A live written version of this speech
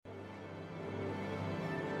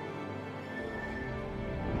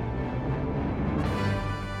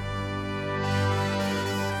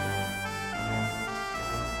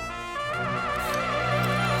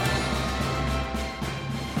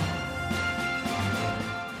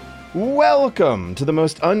Welcome to the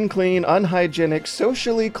most unclean, unhygienic,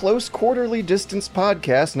 socially close quarterly distance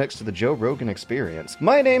podcast next to the Joe Rogan Experience.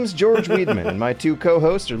 My name's George Weidman, and my two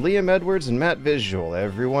co-hosts are Liam Edwards and Matt Visual.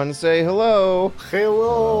 Everyone say hello.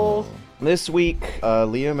 Hello. This week,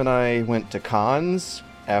 Liam and I went to cons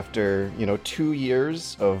after, 2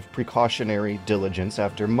 years of precautionary diligence,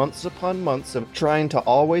 after months upon months of trying to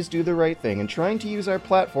always do the right thing and trying to use our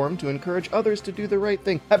platform to encourage others to do the right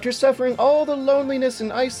thing, after suffering all the loneliness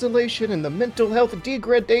and isolation and the mental health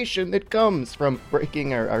degradation that comes from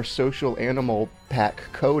breaking our social animal pack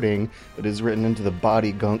coding that is written into the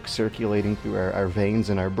body gunk circulating through our veins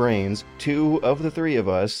and our brains. Two of the three of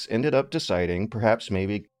us ended up deciding, perhaps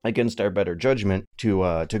maybe against our better judgment,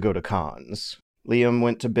 to go to cons. Liam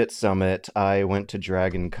went to Bit Summit. I went to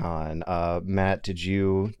Dragon Con. Matt, did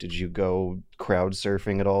you go crowd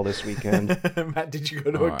surfing at all this weekend? Matt, did you go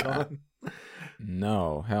to a con?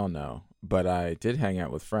 No, hell no. But I did hang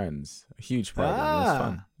out with friends. A huge party. It was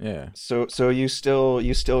fun. Yeah. So you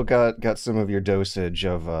still got some of your dosage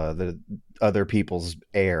of the other people's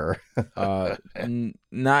air.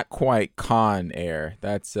 Not quite con air.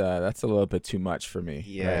 That's a little bit too much for me.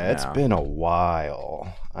 Yeah, right it's now. been a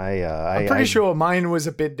while. I'm pretty sure mine was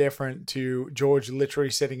a bit different to George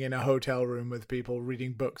literally sitting in a hotel room with people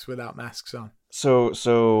reading books without masks on.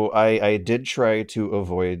 So I did try to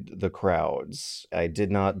avoid the crowds. I did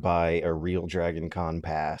not buy a real Dragon Con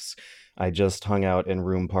pass. I just hung out in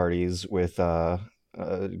room parties with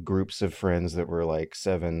groups of friends that were like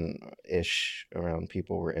 7-ish around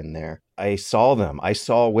people were in there. I saw them. I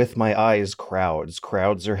saw with my eyes crowds.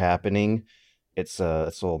 Crowds are happening. It's a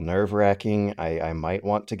little nerve-wracking. I might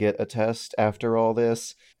want to get a test after all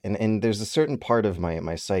this. And there's a certain part of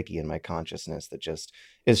my psyche and my consciousness that just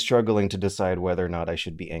is struggling to decide whether or not I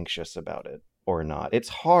should be anxious about it or not. It's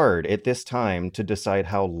hard at this time to decide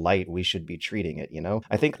how light we should be treating it,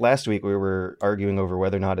 I think last week we were arguing over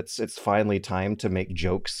whether or not it's finally time to make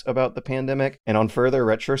jokes about the pandemic. And on further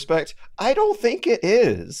retrospect, I don't think it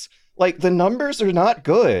is. Like, the numbers are not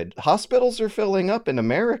good. Hospitals are filling up in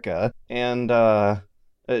America, and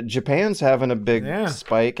Japan's having a big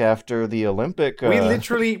spike after the Olympic. We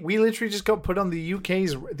literally just got put on the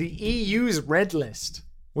EU's red list.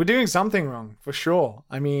 We're doing something wrong for sure.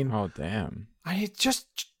 I mean, oh damn!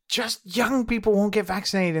 Just young people won't get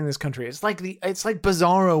vaccinated in this country. It's like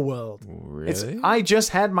Bizarro World. Really? I just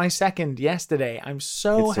had my second yesterday. I'm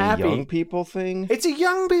so happy. It's a young people thing? It's a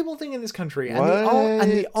young people thing in this country. What?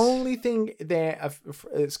 And the only thing they're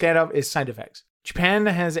scared of is side effects. Japan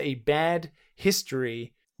has a bad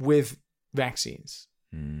history with vaccines.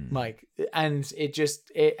 And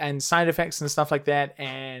and side effects and stuff like that.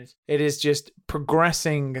 And it is just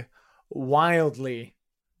progressing wildly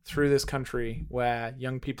through this country where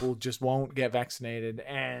young people just won't get vaccinated,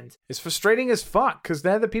 and it's frustrating as fuck because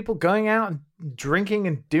they're the people going out and drinking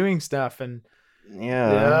and doing stuff, and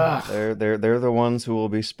they're the ones who will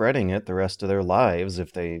be spreading it the rest of their lives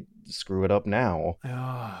if they screw it up now.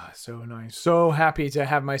 So annoying. So happy to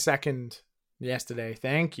have my second yesterday.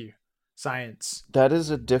 Thank you, science. That is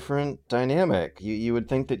a different dynamic. You would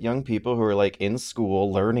think that young people who are like in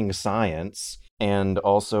school learning science and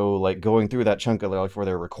also like going through that chunk of their life where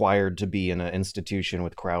they're required to be in an institution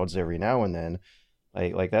with crowds every now and then,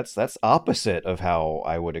 like that's opposite of how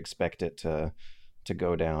I would expect it to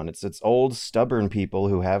go down. It's old stubborn people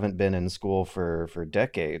who haven't been in school for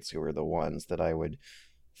decades who are the ones that I would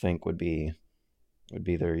think would be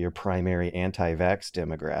your primary anti-vax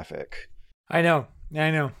demographic. I know.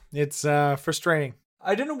 It's frustrating.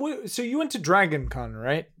 I don't know. So you went to Dragon Con,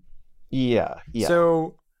 right? Yeah.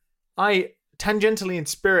 So I tangentially in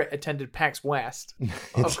spirit attended PAX West.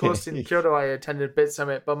 Of course, in Kyoto, I attended Bit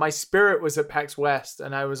Summit, but my spirit was at PAX West,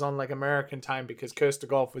 and I was on like American time because Costa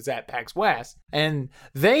Golf was at PAX West, and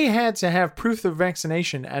they had to have proof of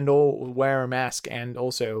vaccination and all wear a mask and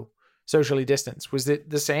also socially distance. Was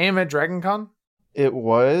it the same at Dragon Con? It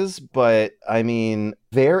was, but I mean,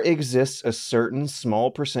 there exists a certain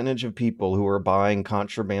small percentage of people who are buying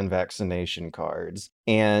contraband vaccination cards,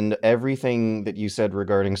 and everything that you said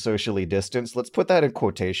regarding socially distanced, let's put that in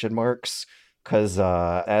quotation marks, because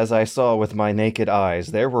as I saw with my naked eyes,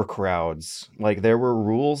 there were crowds. Like, there were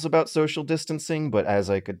rules about social distancing, but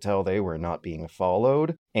as I could tell, they were not being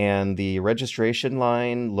followed. And the registration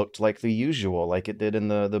line looked like the usual, like it did in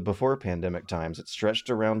the before pandemic times. It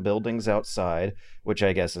stretched around buildings outside, which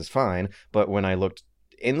I guess is fine. But when I looked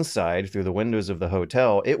inside through the windows of the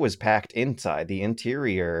hotel, it was packed inside. The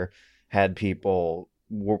interior had people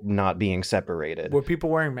not being separated. Were people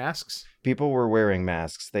wearing masks? People were wearing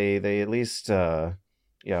masks. They at least, I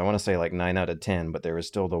want to say like 9 out of 10, but there was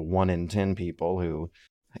still the 1 in 10 people who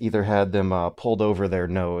either had them pulled over their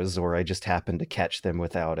nose or I just happened to catch them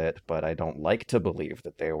without it, but I don't like to believe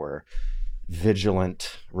that they were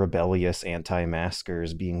vigilant, rebellious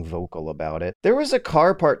anti-maskers being vocal about it. There was a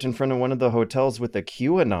car parked in front of one of the hotels with a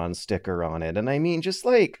QAnon sticker on it, and I mean, just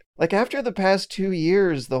like after the past 2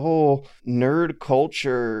 years, the whole nerd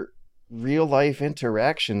culture, real-life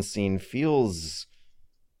interaction scene feels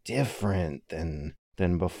different than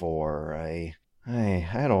before. I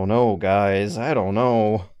don't know, guys. I don't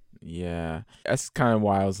know. Yeah, that's kind of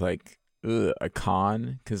why I was like, ugh, a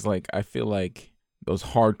con, because like I feel like those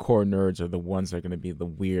hardcore nerds are the ones that are going to be the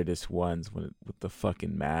weirdest ones with the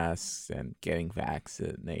fucking masks and getting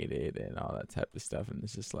vaccinated and all that type of stuff. And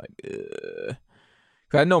it's just like, ugh.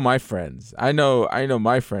 'Cause I know my friends. I know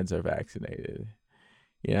my friends are vaccinated.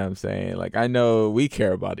 You know what I'm saying? Like, I know we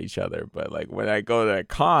care about each other, but like when I go to a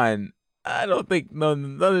con, I don't think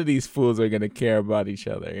none of these fools are going to care about each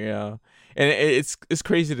other, you know? And it's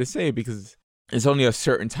crazy to say because it's only a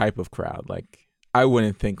certain type of crowd. Like, I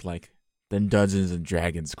wouldn't think like the Dungeons and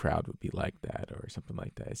Dragons crowd would be like that or something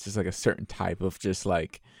like that. It's just like a certain type of just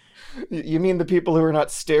like... You mean the people who are not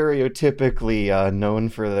stereotypically known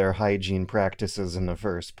for their hygiene practices in the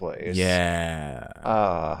first place? Yeah.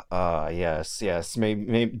 Yes.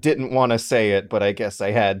 Maybe didn't want to say it, but I guess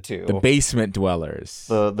I had to. The basement dwellers.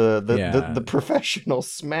 The professional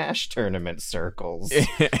Smash tournament circles.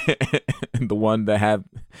 The one that have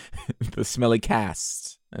the smelly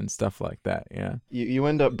casts and stuff like that, yeah. You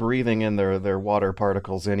end up breathing in their water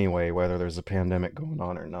particles anyway, whether there's a pandemic going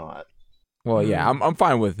on or not. Well, yeah, I'm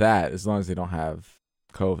fine with that as long as they don't have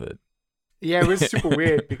COVID. Yeah, it was super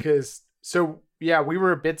weird because, we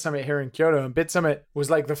were at Bit Summit here in Kyoto, and Bit Summit was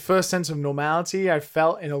like the first sense of normality I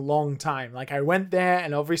felt in a long time. Like, I went there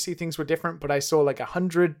and obviously things were different, but I saw like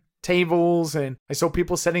 100 tables and I saw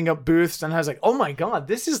people setting up booths, and I was like, oh my God,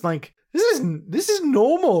 this is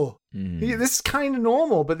normal. This is kind of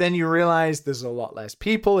normal. But then you realize there's a lot less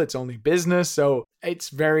people. It's only business. So it's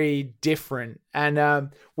very different.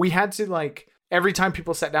 And we had to, like, every time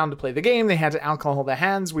people sat down to play the game, they had to alcohol their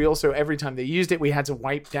hands. We also, every time they used it, we had to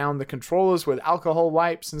wipe down the controllers with alcohol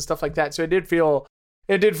wipes and stuff like that. So it did feel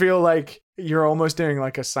like you're almost doing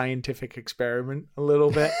like a scientific experiment a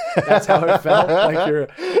little bit. That's how it felt. Like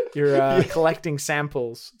you're collecting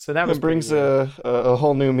samples. So that brings a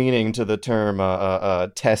whole new meaning to the term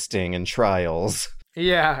testing and trials.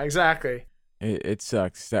 Yeah, exactly. It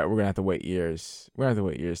sucks that we're gonna have to wait years. We're gonna have to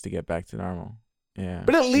wait years to get back to normal. Yeah.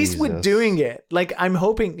 But at least we're doing it. Like, I'm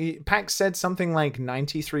hoping PAX said something like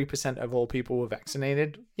 93% of all people were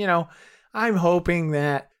vaccinated. You know, I'm hoping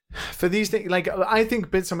that for these things, like, I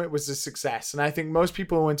think Bit Summit was a success, and I think most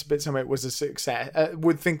people who went to Bit Summit was a success,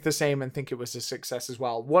 would think the same and think it was a success as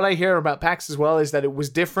well. What I hear about PAX as well is that it was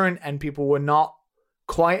different and people were not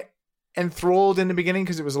quite enthralled in the beginning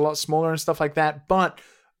because it was a lot smaller and stuff like that. But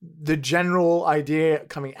the general idea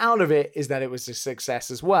coming out of it is that it was a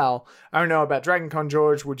success as well. I don't know about Dragon Con,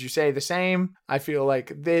 George. Would you say the same? I feel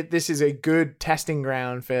like this is a good testing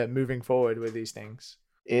ground for moving forward with these things.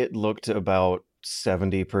 It looked about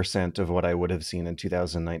 70% of what I would have seen in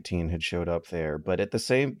 2019 had showed up there. But at the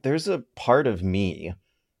same, there's a part of me,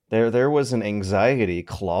 there was an anxiety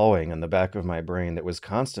clawing in the back of my brain that was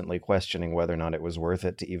constantly questioning whether or not it was worth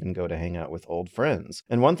it to even go to hang out with old friends.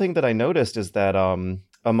 And one thing that I noticed is that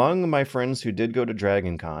among my friends who did go to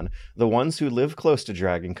Dragon Con, the ones who live close to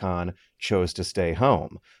Dragon Con chose to stay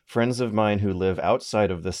home. Friends of mine who live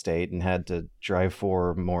outside of the state and had to drive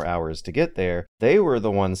 4 more hours to get there, they were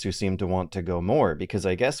the ones who seemed to want to go more, because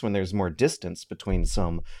I guess when there's more distance between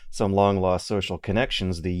some long-lost social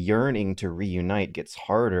connections, the yearning to reunite gets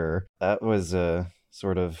harder. That was a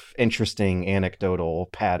sort of interesting anecdotal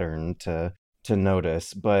pattern to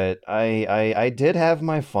notice, but I did have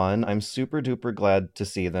my fun. I'm super duper glad to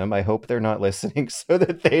see them. I hope they're not listening so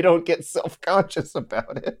that they don't get self-conscious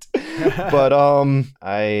about it. But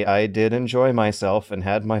I did enjoy myself and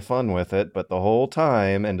had my fun with it, but the whole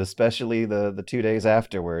time, and especially the 2 days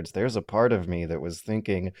afterwards, there's a part of me that was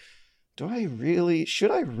thinking, should I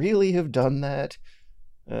really have done that?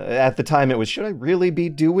 At the time, it was, should I really be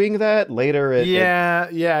doing that? Later,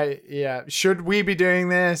 yeah. Should we be doing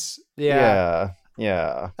this? Yeah.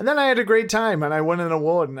 And then I had a great time, and I won an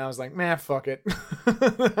award, and I was like, man, fuck it.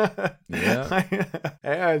 Yeah,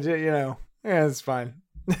 it's fine.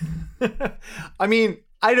 I mean,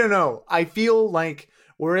 I don't know. I feel like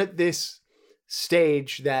we're at this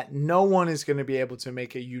stage that no one is going to be able to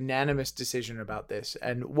make a unanimous decision about this.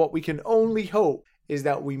 And what we can only hope is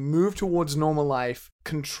that we move towards normal life,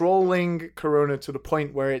 controlling corona to the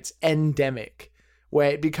point where it's endemic, where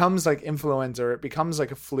it becomes like influenza, or it becomes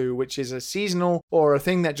like a flu, which is a seasonal or a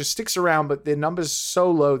thing that just sticks around, but the number's so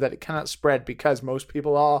low that it cannot spread because most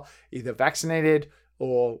people are either vaccinated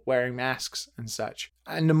or wearing masks and such.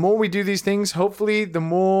 And the more we do these things, hopefully the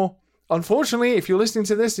more, unfortunately, if you're listening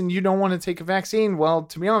to this and you don't want to take a vaccine, well,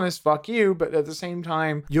 to be honest, fuck you. But at the same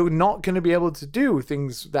time, you're not going to be able to do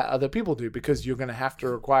things that other people do because you're going to have to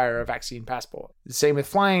require a vaccine passport. Same with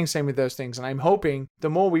flying, same with those things. And I'm hoping the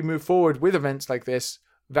more we move forward with events like this,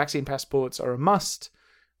 vaccine passports are a must,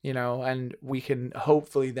 and we can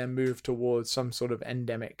hopefully then move towards some sort of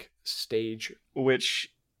endemic stage. Which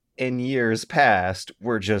in years past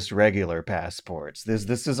were just regular passports.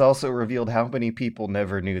 This has also revealed how many people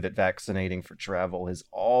never knew that vaccinating for travel has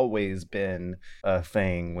always been a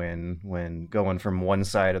thing when going from one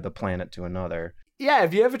side of the planet to another. Yeah,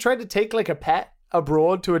 have you ever tried to take like a pet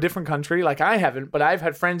abroad to a different country? Like, I haven't, but I've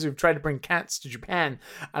had friends who've tried to bring cats to Japan,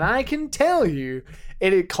 and I can tell you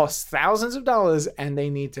it costs thousands of dollars, and they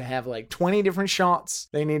need to have like 20 different shots.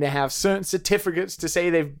 They need to have certain certificates to say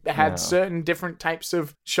they've had certain different types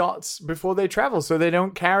of shots before they travel, so they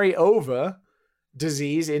don't carry over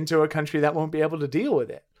disease into a country that won't be able to deal with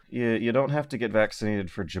it. You don't have to get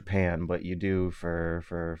vaccinated for Japan, but you do for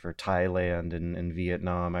Thailand and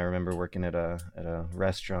Vietnam. I remember working at a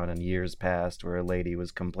restaurant in years past where a lady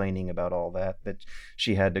was complaining about all that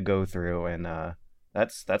she had to go through, and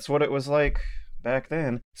that's what it was like back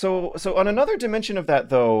then. So on another dimension of that,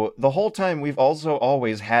 though, the whole time we've also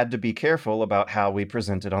always had to be careful about how we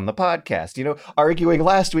present it on the podcast. Arguing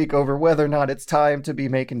last week over whether or not it's time to be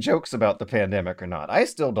making jokes about the pandemic or not. I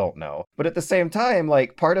still don't know. But at the same time,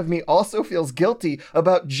 like, part of me also feels guilty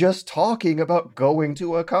about just talking about going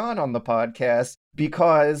to a con on the podcast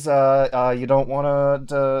because you don't want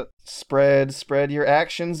to spread your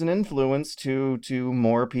actions and influence to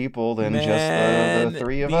more people than just the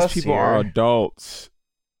three of us. These people are adults,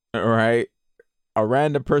 right? A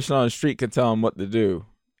random person on the street can tell them what to do.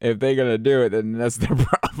 If they're gonna do it, then that's their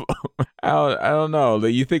problem. I don't know.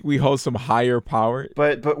 You think we hold some higher power?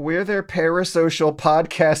 But we're their parasocial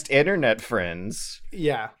podcast internet friends.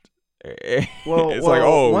 Yeah. It's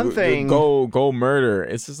like, one thing, go murder.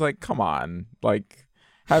 It's just like, come on, like,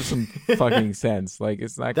 have some fucking sense. Like,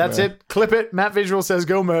 it's not. That's it. Clip it. Matt Visual says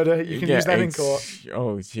go murder. You can use that in court.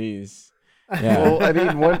 Oh, jeez. Yeah. Well, I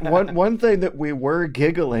mean, one thing that we were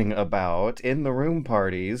giggling about in the room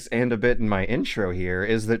parties and a bit in my intro here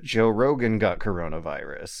is that Joe Rogan got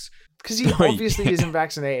coronavirus. Because he obviously isn't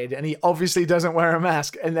vaccinated, and he obviously doesn't wear a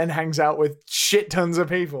mask, and then hangs out with shit tons of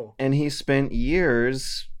people. And he spent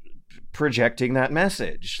years projecting that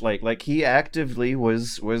message. Like he actively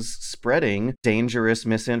was spreading dangerous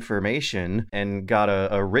misinformation and got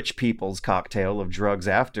a rich people's cocktail of drugs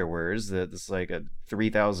afterwards that's like a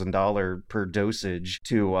 $3,000 per dosage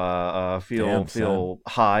to feel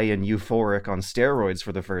high and euphoric on steroids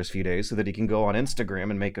for the first few days so that he can go on Instagram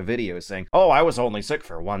and make a video saying, "Oh, I was only sick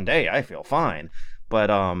for one day. I feel fine." But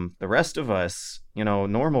the rest of us,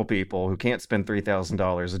 normal people who can't spend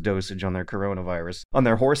 $3,000 a dosage on their coronavirus, on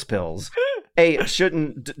their horse pills, A,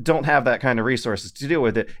 don't have that kind of resources to deal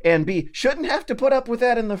with it, and B, shouldn't have to put up with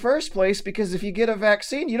that in the first place, because if you get a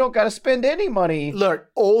vaccine, you don't got to spend any money. Look,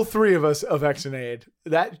 all three of us are vaccinated.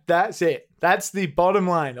 That's it. That's the bottom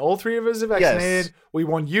line. All three of us are vaccinated. Yes. We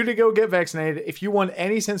want you to go get vaccinated. If you want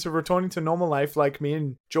any sense of returning to normal life, like me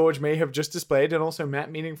and George may have just displayed, and also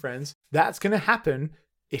Matt meeting friends, that's going to happen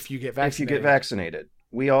if you get vaccinated.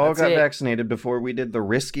 We all got vaccinated before we did the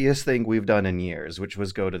riskiest thing we've done in years, which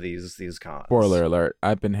was go to these cons. Spoiler alert,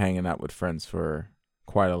 I've been hanging out with friends for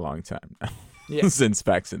quite a long time now. Since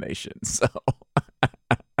vaccination, so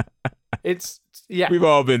we've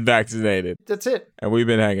all been vaccinated. That's it. And we've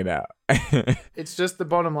been hanging out. It's just the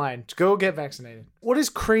bottom line. Go get vaccinated. What is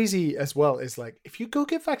crazy as well is, like, if you go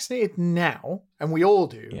get vaccinated now, and we all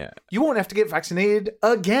do, you won't have to get vaccinated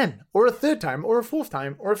again, or a third time, or a fourth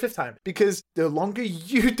time, or a fifth time. Because the longer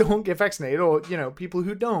you don't get vaccinated, or, people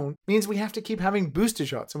who don't, means we have to keep having booster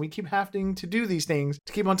shots, and we keep having to do these things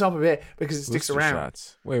to keep on top of it because it sticks around.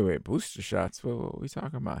 Shots. Wait, booster shots? What are we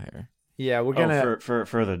talking about here? Yeah, we're gonna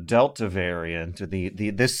for the Delta variant,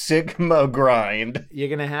 the Sigma grind. You're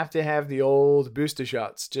gonna have to have the old booster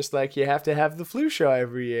shots, just like you have to have the flu shot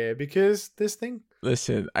every year, because this thing.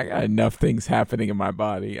 Listen, I got enough things happening in my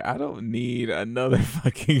body. I don't need another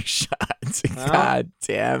fucking shot. God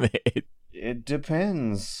damn it. It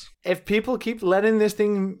depends. If people keep letting this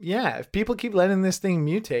thing,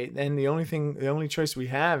 mutate, then the only choice we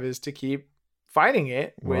have is to keep fighting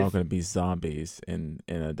it. We're all going to be zombies in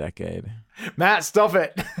a decade. Matt, stop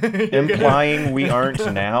it. Implying we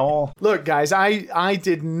aren't now? Look, guys, I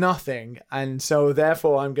did nothing, and so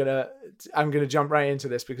therefore I'm going to I'm going to jump right into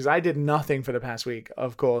this because I did nothing for the past week,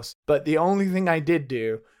 of course. But the only thing I did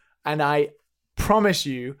do, and I promise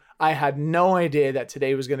you, I had no idea that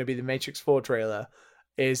today was going to be the Matrix 4 trailer,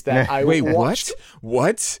 is that I watched...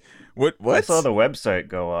 What? I saw the website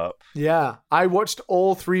go up. Yeah, I watched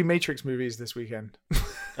all 3 Matrix movies this weekend.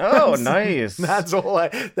 Oh, nice.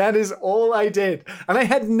 That is all I did. And I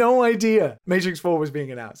had no idea Matrix 4 was being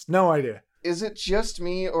announced. No idea. Is it just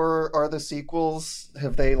me, or are the sequels,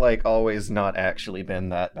 have they like always not actually been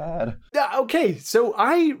that bad? Yeah, okay, so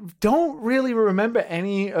I don't really remember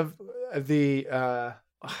any of the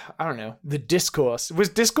I don't know, the discourse. Was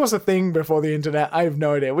discourse a thing before the internet? I have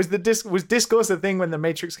no idea. Was discourse a thing when the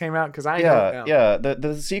Matrix came out? Because I don't know. Yeah,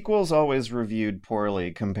 the sequels always reviewed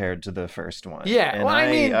poorly compared to the first one. Yeah, and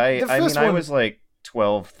well, I was like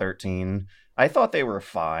 12, 13. I thought they were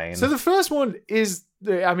fine. So the first one is,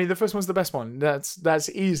 the first one's the best one. That's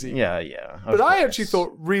easy. Yeah. But I actually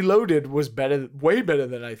thought Reloaded was better, way better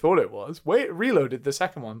than I thought it was. Reloaded, the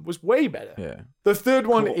second one, was way better. Yeah. The third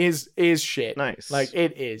one is shit. Nice. Like,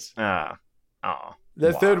 it is.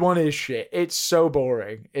 The third one is shit. It's so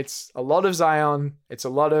boring. It's a lot of Zion. It's a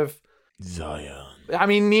lot of... Zion. I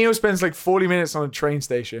mean, Neo spends like 40 minutes on a train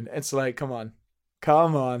station. It's like, come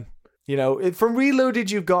on. You know, from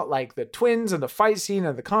Reloaded, you've got like the twins and the fight scene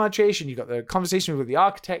and the car chase, and you've got the conversation with the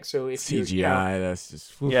architect. So if CGI, that's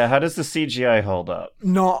just... Oof. Yeah, how does the CGI hold up?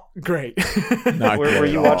 Not great. Were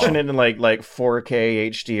you watching it in like 4K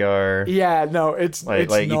HDR? Yeah, no, it's like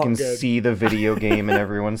not you can good. see the video game in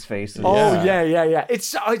everyone's faces. Oh, yeah.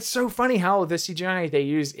 It's so funny how the CGI they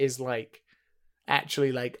use is like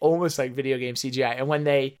actually like almost like video game CGI, and when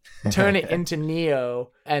they turn it into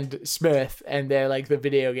Neo and Smith and they're like the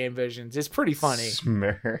video game versions, it's pretty funny.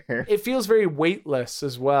 Smurf. It feels very weightless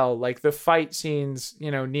as well, like the fight scenes,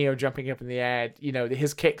 you know, Neo jumping up in the air, you know,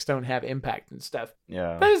 his kicks don't have impact and stuff.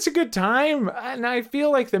 Yeah, but it's a good time. And I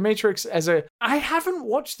feel like the Matrix I haven't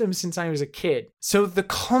watched them since I was a kid, so the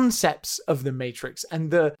concepts of the Matrix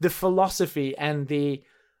and the philosophy and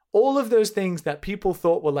all of those things that people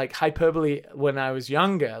thought were like hyperbole when I was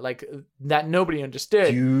younger, like that nobody understood,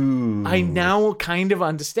 I now kind of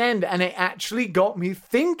understand, and it actually got me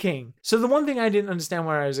thinking. So the one thing I didn't understand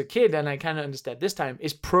when I was a kid, and I kind of understand this time,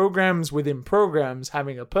 is programs within programs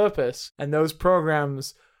having a purpose, and those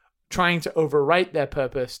programs trying to overwrite their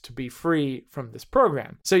purpose to be free from this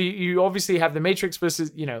program. So you obviously have the Matrix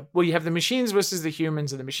versus, you have the machines versus the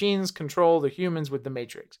humans, and the machines control the humans with the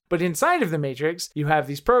Matrix. But inside of the Matrix, you have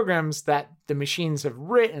these programs that the machines have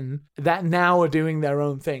written that now are doing their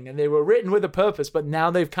own thing. And they were written with a purpose, but now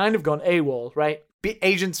they've kind of gone AWOL, right?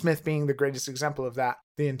 Agent Smith being the greatest example of that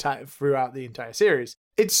throughout the entire series.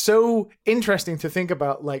 It's so interesting to think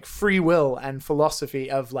about like free will and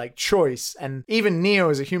philosophy of like choice, and even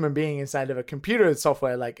Neo as a human being inside of a computer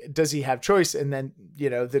software, like, does he have choice? And then,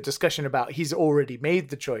 the discussion about he's already made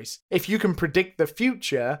the choice. If you can predict the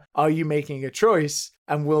future, are you making a choice?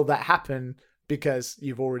 And will that happen because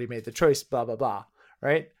you've already made the choice, blah, blah, blah,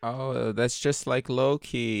 right? Oh, that's just like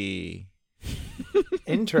Loki.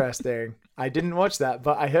 Interesting. I didn't watch that,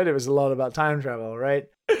 but I heard it was a lot about time travel, right?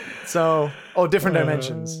 So, different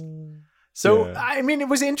dimensions. So, yeah. I mean, it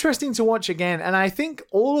was interesting to watch again, and I think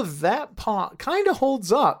all of that part kind of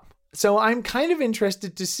holds up. So I'm kind of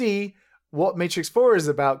interested to see what Matrix 4 is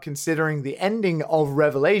about, considering the ending of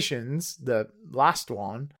Revelations, the last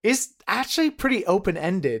one, is actually pretty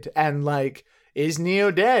open-ended. And like, is Neo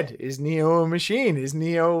dead? Is Neo a machine? Is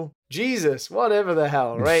Neo Jesus? Whatever the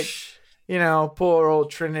hell, right? Poor old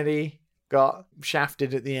Trinity got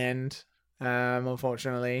shafted at the end,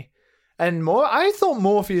 unfortunately. And I thought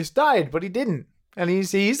Morpheus died, but he didn't. And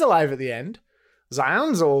he's alive at the end.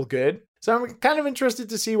 Zion's all good. So I'm kind of interested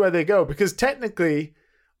to see where they go, because technically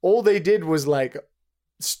all they did was like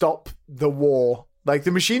stop the war. Like,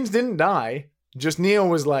 the machines didn't die. Just Neo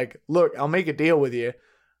was like, look, I'll make a deal with you.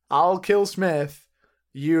 I'll kill Smith.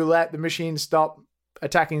 You let the machines stop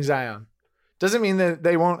attacking Zion. Doesn't mean that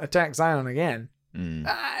they won't attack Zion again.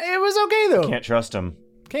 It was okay, though. Can't trust him.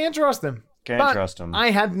 Can't trust him. Can't trust him.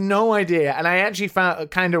 I had no idea, and I actually found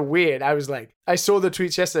it kind of weird. I was like, I saw the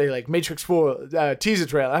tweets yesterday, like, Matrix 4 teaser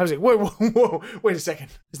trailer. I was like, whoa, wait a second.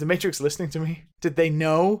 Is the Matrix listening to me? Did they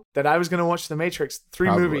know that I was going to watch the Matrix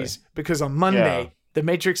 3 movies? Because on Monday, the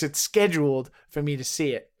Matrix had scheduled for me to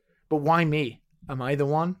see it. But why me? Am I the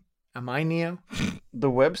one? Am I Neo? The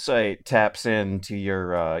website taps into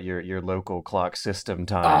your local clock system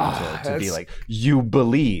time to be like, you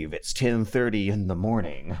believe it's 10:30 in the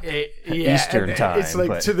morning Eastern time. It's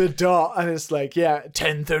like to the dot, and it's like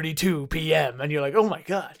 10:32 p.m. and you're like, oh my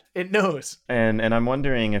god, it knows. And I'm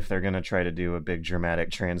wondering if they're gonna try to do a big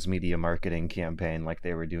dramatic transmedia marketing campaign like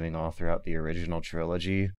they were doing all throughout the original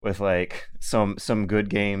trilogy, with like some good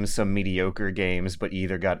games, some mediocre games, but you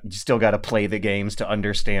still got to play the games to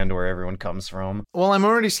understand where everyone comes from. Well, I'm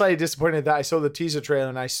already slightly disappointed that I saw the teaser trailer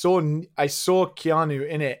and I saw Keanu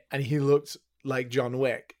in it, and he looked like John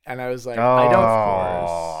Wick, and I was like,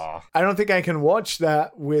 I don't think I can watch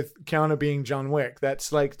that with Keanu being John Wick.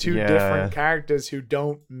 That's like two different characters who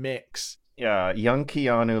don't mix. Yeah, young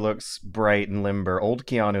Keanu looks bright and limber. Old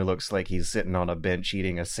Keanu looks like he's sitting on a bench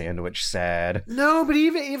eating a sandwich sad. No, but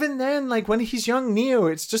even then, like when he's young Neo,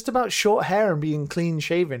 it's just about short hair and being clean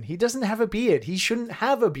shaven. He doesn't have a beard. He shouldn't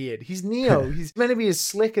have a beard. He's Neo. He's meant to be as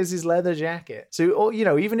slick as his leather jacket. So,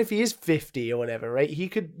 even if he is 50 or whatever, right? He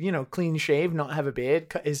could, clean shave, not have a beard,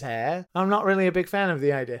 cut his hair. I'm not really a big fan of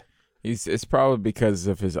the idea. It's probably because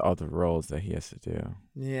of his other roles that he has to do.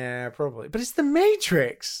 Yeah, probably. But it's The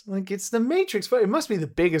Matrix. Like, it's The Matrix. But it must be the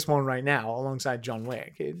biggest one right now alongside John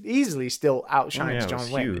Wick. It easily still outshines John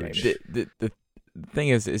Wick. The thing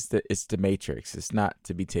is that it's The Matrix. It's not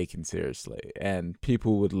to be taken seriously. And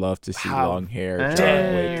people would love to see long hair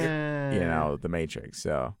John Wick, The Matrix.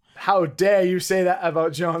 So how dare you say that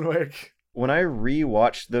about John Wick? When I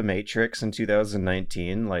rewatched The Matrix in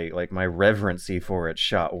 2019, like my reverency for it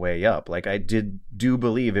shot way up. Like I do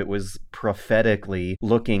believe it was prophetically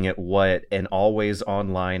looking at what an always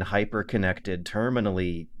online, hyper-connected,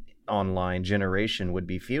 terminally online generation would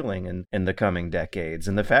be feeling in the coming decades.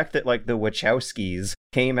 And the fact that like the Wachowskis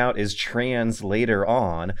came out as trans later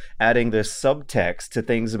on, adding this subtext to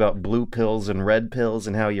things about blue pills and red pills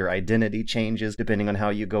and how your identity changes depending on how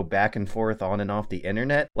you go back and forth on and off the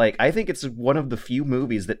internet. Like, I think it's one of the few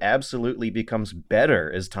movies that absolutely becomes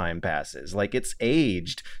better as time passes. Like, it's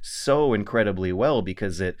aged so incredibly well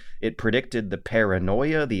because it predicted the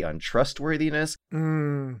paranoia, the untrustworthiness.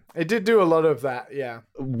 It did do a lot of that, yeah.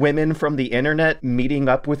 Women from the internet meeting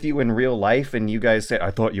up with you in real life and you guys say,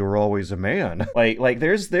 I thought you were always a man. Like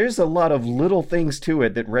there's a lot of little things to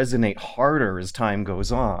it that resonate harder as time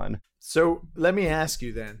goes on. So let me ask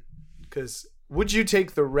you then, because would you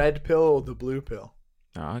take the red pill or the blue pill?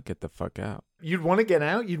 No, I'll get the fuck out. You'd want to get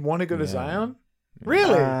out? You'd want to go to Zion?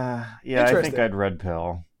 Really? Yeah, I think I'd red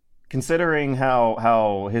pill. Considering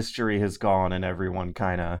how history has gone and everyone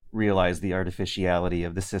kind of realized the artificiality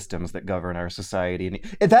of the systems that govern our society,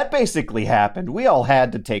 and that basically happened. We all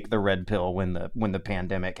had to take the red pill when the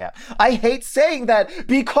pandemic happened. I hate saying that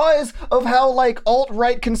because of how like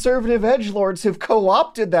alt-right conservative edgelords have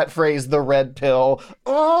co-opted that phrase, the red pill.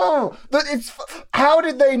 Oh, how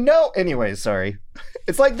did they know? Anyways, sorry.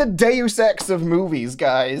 It's like the Deus Ex of movies,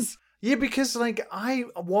 guys. Yeah, because like I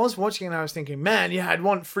was watching and I was thinking, man, yeah, I'd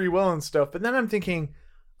want free will and stuff. But then I'm thinking,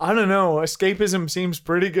 I don't know, escapism seems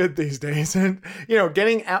pretty good these days. And,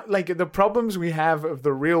 getting out, like the problems we have of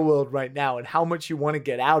the real world right now and how much you want to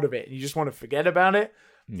get out of it and you just want to forget about it.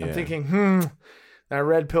 Yeah. I'm thinking, that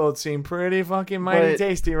red pill would seem pretty fucking mighty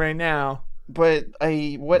tasty right now. But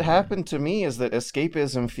what happened to me is that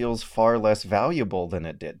escapism feels far less valuable than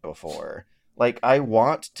it did before. Like, I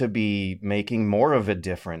want to be making more of a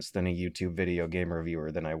difference than a YouTube video game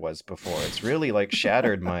reviewer than I was before. It's really, like,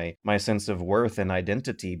 shattered my sense of worth and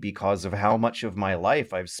identity because of how much of my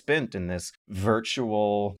life I've spent in this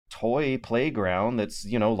virtual toy playground that's,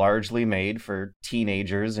 largely made for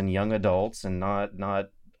teenagers and young adults and not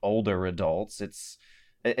older adults. It's...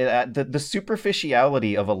 the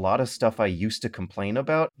superficiality of a lot of stuff I used to complain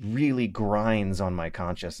about really grinds on my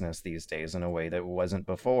consciousness these days in a way that wasn't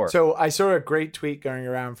before. So I saw a great tweet going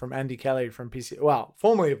around from Andy Kelly from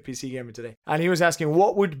formerly of PC Gamer Today, and he was asking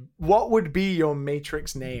what would be your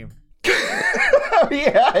Matrix name?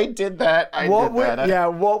 Yeah, I did that.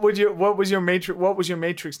 What was your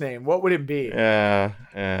Matrix name? What would it be? What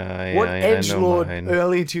edgelord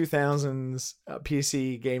early 2000s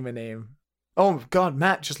PC gamer name? Oh God,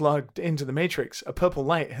 Matt just logged into the Matrix. A purple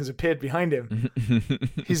light has appeared behind him.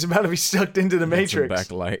 He's about to be sucked into the Matrix.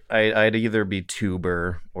 Backlight. I'd either be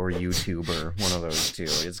Tuber or YouTuber, one of those two.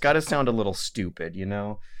 It's got to sound a little stupid,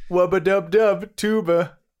 Wubba dub dub,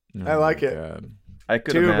 tuba. I like it. God. I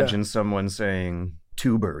could imagine someone saying,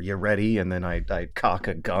 Tuber, you ready? And then I'd cock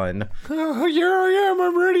a gun. Oh, yeah, I am.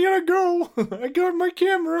 I'm ready to go. I got my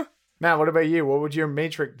camera. Matt, what about you? What would your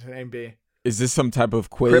Matrix name be? Is this some type of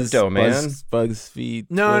quiz? Crypto, man. BuzzFeed?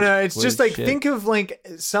 No, it's just like, think of like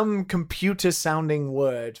some computer sounding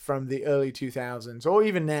word from the early 2000s or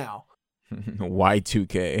even now.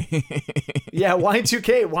 Y2K. Yeah,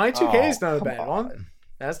 Y2K. Y2K is not a come bad one. on.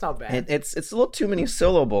 That's not bad. It's a little too many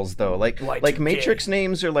syllables though. Like Y2K. Matrix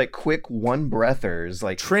names are like quick one breathers.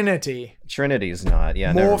 Like Trinity. Trinity's not.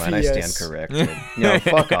 Yeah, never mind. I stand Morpheus. corrected. No,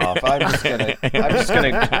 fuck off. I'm just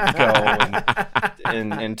gonna go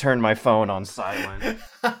and turn my phone on silent.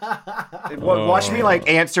 Watch me like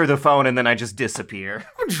answer the phone and then I just disappear.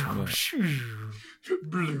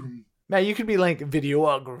 Man, you could be like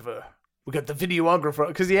videographer. We got the videographer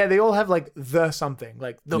because they all have like the something,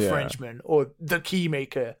 like the Frenchman or the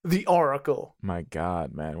Keymaker, the Oracle. My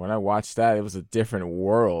God, man! When I watched that, it was a different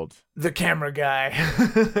world. The camera guy.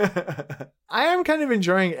 I am kind of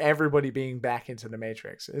enjoying everybody being back into the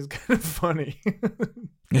Matrix. It's kind of funny.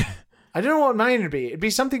 I don't know what mine would be. It'd be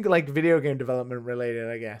something like video game development related,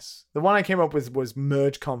 I guess. The one I came up with was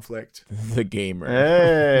Merge Conflict. The gamer.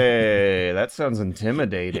 Hey, that sounds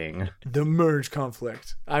intimidating. The Merge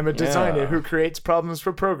Conflict. I'm a designer who creates problems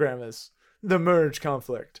for programmers. The Merge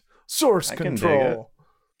Conflict. Source control.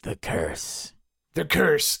 The curse. The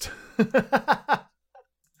cursed. The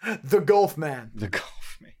Golf Man. The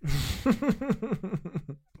golf man.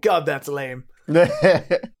 God, that's lame.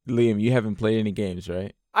 Liam, you haven't played any games,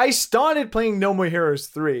 right? I started playing No More Heroes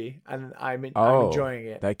 3, and I'm enjoying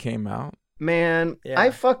it. That came out? Man, Yeah.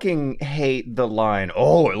 I fucking hate the line,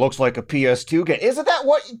 oh, it looks like a PS2 game. Isn't that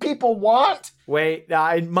what people want? Wait,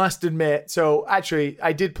 I must admit. So actually,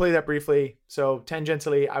 I did play that briefly. So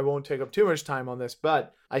tangentially, I won't take up too much time on this.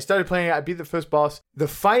 But I started playing it. I beat the first boss. The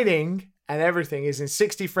fighting and everything is in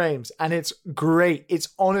 60 frames. And it's great. It's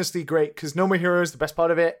honestly great. Because No More Heroes, the best part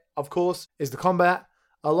of it, of course, is the combat.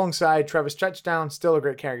 Alongside Travis Touchdown, still a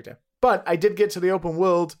great character. But I did get to the open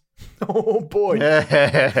world. Oh boy.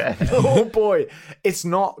 Oh boy. It's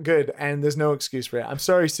not good. And there's no excuse for it. I'm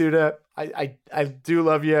sorry, Suda. I do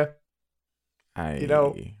love you.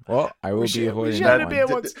 Well, I will be avoiding should have that been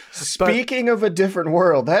one. once. Speaking of a different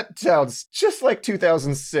world, that sounds just like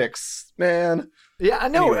 2006, man. Yeah, I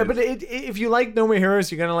know. Anyways. But if you like No More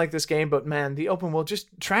Heroes, you're going to like this game. But man, the open world, just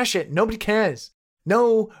trash it. Nobody cares.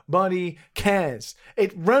 Nobody cares.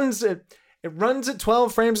 It runs at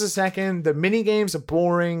 12 frames a second. The mini games are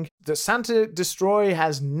boring. The Santa Destroy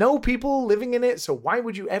has no people living in it, so why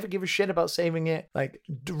would you ever give a shit about saving it? Like,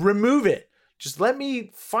 remove it. Just let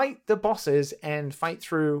me fight the bosses and fight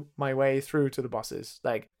through my way through to the bosses.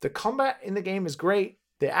 Like, the combat in the game is great.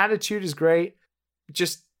 The attitude is great.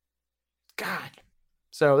 Just, God.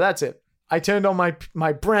 So that's it. I turned on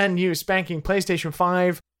my brand new spanking PlayStation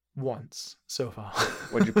 5 once so far.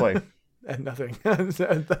 What'd you play? And nothing.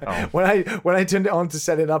 When I turned it on to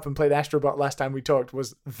set it up and played Astrobot last time we talked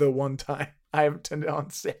was the one time. I haven't turned it on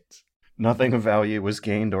since. Nothing of value was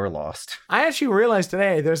gained or lost. I actually realized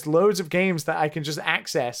today there's loads of games that I can just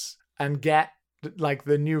access and get like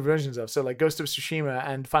the new versions of. So like Ghost of Tsushima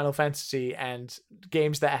and Final Fantasy and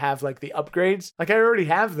games that have like the upgrades. Like I already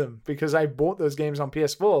have them because I bought those games on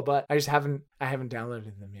PS4, but I haven't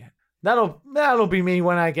downloaded them yet. That'll be me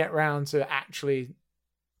when I get around to actually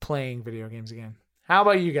playing video games again. How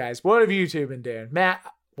about you guys? What have you two been doing? Matt,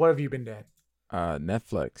 what have you been doing?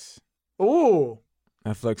 Netflix. Ooh,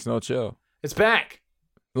 Netflix no chill. it's back.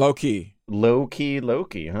 Loki,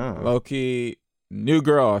 huh? Loki, New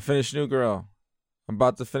Girl. I finished New Girl. I'm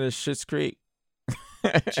about to finish Schitt's Creek.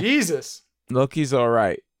 Jesus. Loki's all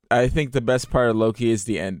right. I think the best part of Loki is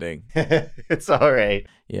the ending. It's all right.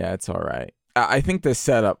 Yeah, it's all right. I think the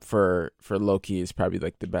setup for Loki is probably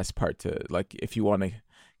like the best part to like if you want to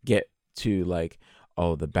get to like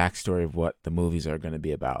the backstory of what the movies are going to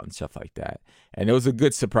be about and stuff like that. And it was a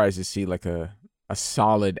good surprise to see like a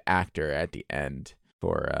solid actor at the end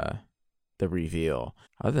for the reveal.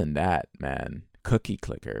 Other than that, man, Cookie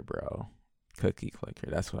Clicker, bro. Cookie Clicker.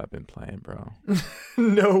 That's what I've been playing, bro.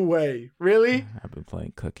 No way. Really? I've been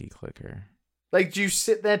playing Cookie Clicker. Like, do you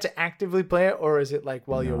sit there to actively play it, or is it like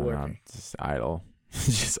while you're working? I'm just idle.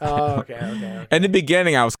 Just Oh, idle. okay. In the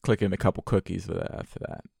beginning, I was clicking a couple cookies, but after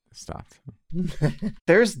that, I stopped.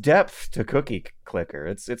 There's depth to Cookie Clicker.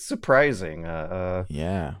 It's surprising.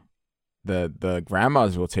 Yeah, the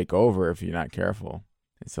grandmas will take over if you're not careful.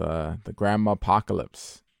 It's the grandma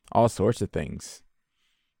apocalypse. All sorts of things.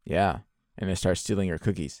 Yeah, and they start stealing your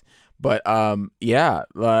cookies. But you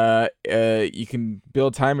can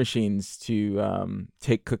build time machines to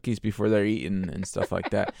take cookies before they're eaten and stuff like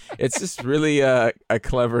that. It's just really a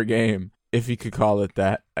clever game, if you could call it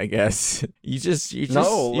that. I guess you just wait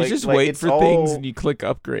it's for things and you click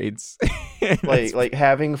upgrades. like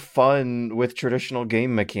having fun with traditional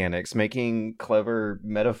game mechanics, making clever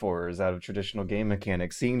metaphors out of traditional game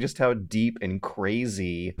mechanics, seeing just how deep and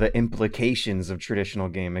crazy the implications of traditional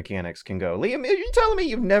game mechanics can go. Liam, are you telling me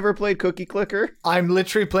you've never played Cookie Clicker? I'm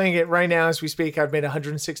literally playing it right now as we speak. I've made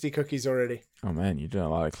 160 cookies already. Oh man, you're doing a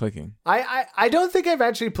lot of clicking. I don't think I've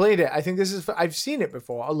actually played it. I think I've seen it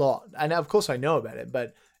before a lot, and of course I know about it.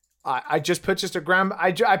 But I just purchased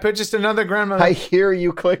I purchased another grandmother. I hear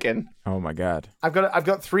you clicking. Oh my god. I've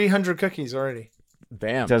got 300 cookies already.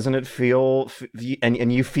 Damn. Doesn't it feel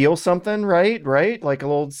and you feel something, right? Like a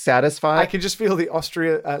little satisfied? I can just feel the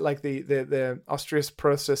the Austrius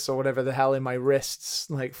process or whatever the hell in my wrists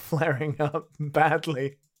like flaring up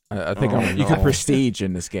badly. I think Oh, you can no. prestige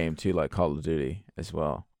in this game too, like Call of Duty as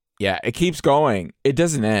well. Yeah, it keeps going. It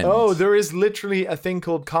doesn't end. Oh, there is literally a thing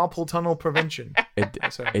called carpal tunnel prevention.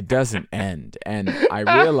 Sorry. It doesn't end. And I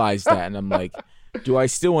realized that, and I'm like, do I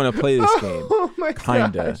still want to play this game? Oh my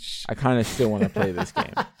Kinda. gosh. I kind of still want to play this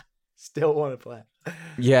game. Still want to play.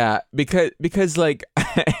 Yeah, because like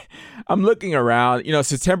I'm looking around.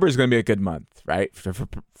 September is going to be a good month, right?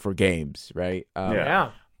 For games, right?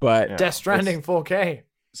 Yeah. But Yeah. Death Stranding 4K.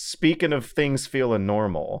 Speaking of things feeling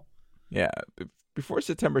normal, yeah, before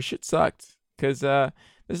September, shit sucked because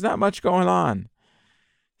there's not much going on.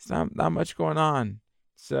 It's not much going on.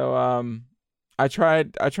 So I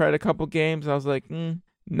tried a couple games. I was like,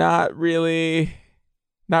 not really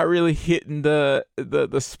hitting the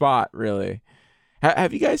spot really.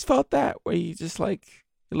 Have you guys felt that where you just like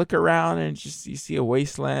you look around and just you see a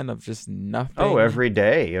wasteland of just nothing? oh, every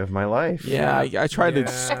day of my life. Yeah, I tried to Yeah.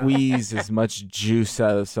 squeeze as much juice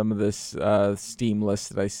out of some of this Steam list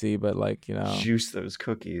that I see, but Juice those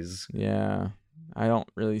cookies. yeah, I don't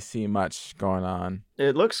really see much going on.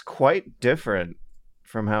 It looks quite different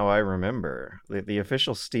from how I remember. The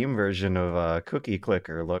official Steam version of Cookie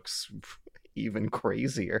Clicker looks even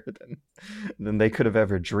crazier than they could have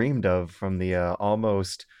ever dreamed of from the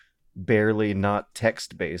almost barely not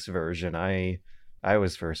text-based version I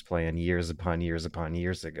was first playing years upon years upon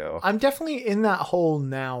years ago. I'm definitely in that hole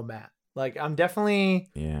now, Matt. Like I'm definitely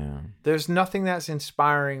Yeah, there's nothing that's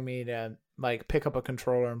inspiring me to like pick up a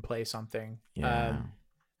controller and play something. yeah.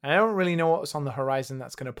 And I don't really know what's on the horizon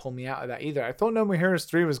that's going to pull me out of that either. I thought No More Heroes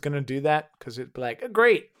 3 was going to do that because it'd be like,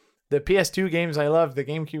 great, the PS2 games I loved, the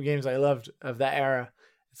GameCube games I loved of that era,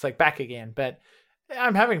 it's like back again. But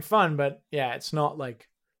I'm having fun, but yeah, it's not like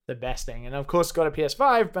the best thing. And of course, got a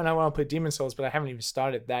PS5, but I want to play Demon's Souls, but I haven't even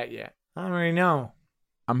started that yet. I don't really know.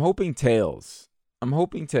 I'm hoping Tails. I'm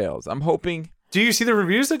hoping. Do you see the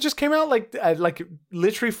reviews that just came out like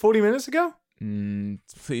literally 40 minutes ago?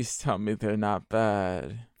 Please tell me they're not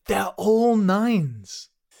bad. They're all 9s.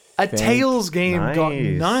 A Thank- Tails game got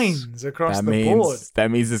Nice. 9s across That the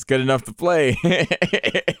board. means it's good enough to play.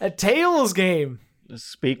 A Tails game.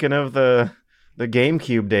 Speaking of the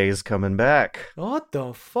GameCube days coming back. What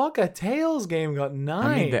the fuck? A Tails game got 9.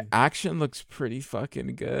 I mean, the action looks pretty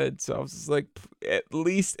fucking good. So I was just like, at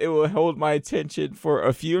least it will hold my attention for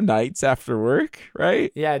a few nights after work,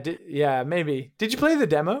 right? Yeah, maybe. Did you play the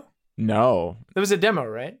demo? No, There was a demo,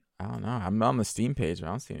 right? I don't know. I'm on the Steam page, but I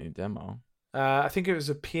don't see any demo. I think it was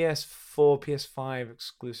a PS4, PS5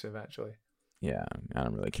 exclusive, actually. Yeah, I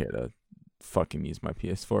don't really care to fucking use my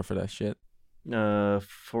PS4 for that shit.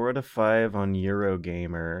 4 out of 5 on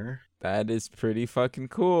Eurogamer. That is pretty fucking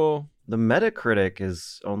cool. The Metacritic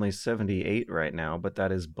is only 78 right now, but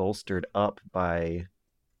that is bolstered up by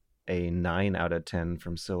a 9 out of 10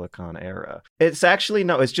 from Silicon Era. It's actually,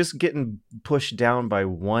 no, it's just getting pushed down by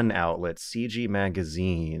one outlet, CG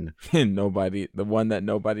Magazine. The one that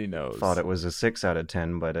nobody knows. Thought it was a 6 out of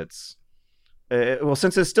 10, but it's... well,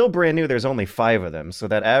 since it's still brand new, there's only 5 of them. So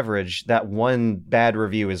that average, that one bad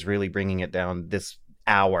review is really bringing it down this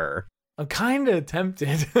hour. I'm kind of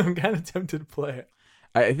tempted. I'm kind of tempted to play it.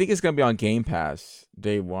 I think it's gonna be on Game Pass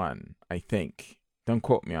day one. I think. Don't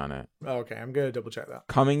quote me on it. Oh, okay, I'm going to double check that.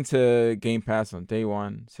 Coming to Game Pass on day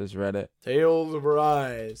one, says Reddit. Tales of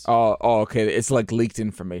Arise. Oh, okay. It's like leaked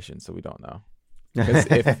information, so we don't know. 'Cause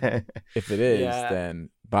if it is, Yeah. then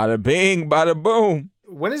bada bing, bada boom.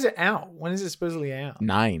 When is it out? When is it supposedly out?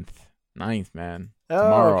 9th, man. Oh,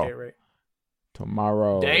 Tomorrow. okay, right.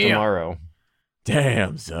 Tomorrow. Damn. Tomorrow.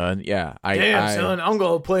 Damn, son. Yeah. Damn, son, I'm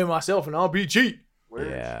going to play myself an RPG.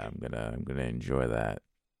 Yeah, I'm gonna enjoy that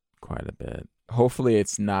quite a bit. Hopefully,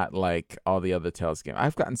 it's not like all the other Tales games.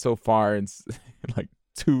 I've gotten so far in like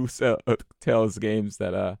 2 Tales games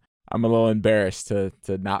that I'm a little embarrassed to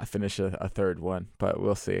not finish a third one, but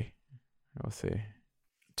we'll see.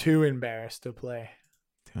 Too embarrassed to play.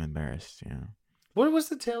 Too embarrassed, yeah. What was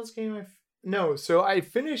the Tales game No, so I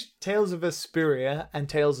finished Tales of Vesperia and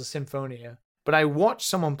Tales of Symphonia, but I watched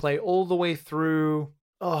someone play all the way through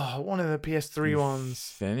one of the PS3 ones.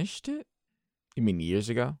 Finished it? You mean years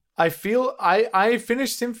ago? I feel I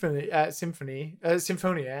finished Symphonia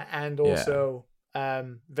and also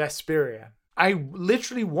Vesperia. I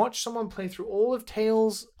literally watched someone play through all of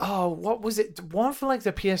Tales. Oh, what was it? One for like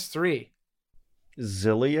the PS3.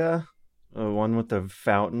 Xillia? One with the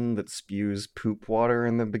fountain that spews poop water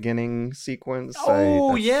in the beginning sequence.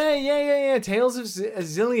 Oh, yeah. Tales of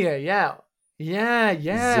Xillia, yeah.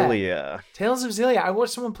 Xillia. Tales of Xillia. I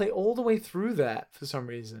watched someone play all the way through that for some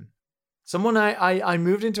reason. I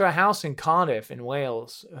moved into a house in Cardiff in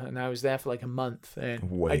Wales, and I was there for like a month.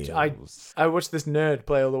 And Wales. I watched this nerd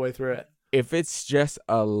play all the way through it. If it's just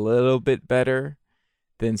a little bit better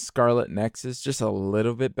than Scarlet Nexus, just a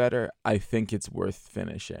little bit better, I think it's worth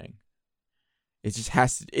finishing. The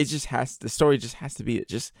story just has to be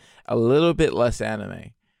just a little bit less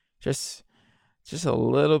anime. Just a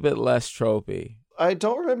little bit less tropey. I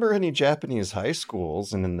don't remember any Japanese high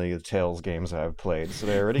schools in the Tales games I've played, so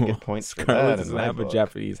they already get points for Scarlet that. doesn't have a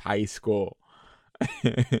Japanese high school.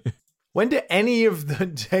 When do any of the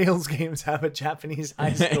Tales games have a Japanese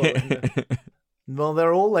high school in them? Well,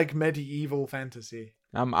 they're all like medieval fantasy.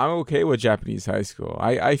 I'm okay with Japanese high school.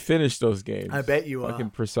 I finished those games. I bet you fucking are.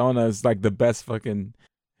 Persona is like the best fucking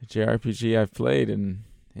JRPG I've played in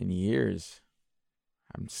years.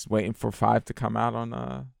 I'm just waiting for 5 to come out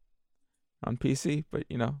on PC, but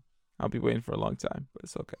I'll be waiting for a long time, but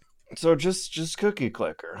it's okay. So just Cookie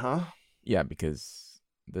Clicker, huh? Yeah, because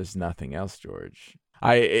there's nothing else, George.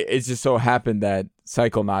 It just so happened that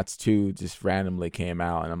Psychonauts 2 just randomly came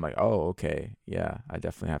out, and I'm like, oh, okay, yeah, I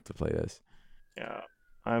definitely have to play this. Yeah,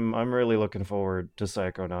 I'm really looking forward to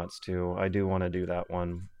Psychonauts 2. I do want to do that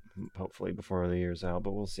one, hopefully before the year's out,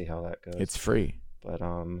 but we'll see how that goes. It's free. But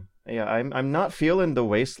yeah, I'm not feeling the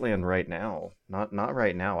Wasteland right now. Not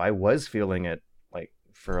right now. I was feeling it like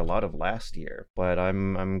for a lot of last year, but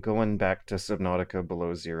I'm going back to Subnautica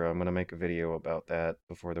Below Zero. I'm gonna make a video about that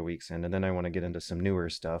before the week's end, and then I want to get into some newer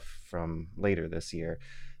stuff from later this year,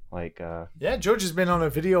 like Yeah, George has been on a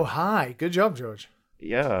video high. Good job, George.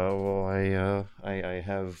 Yeah, well, I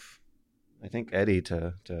have, I think, Eddie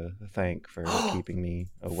to thank for keeping me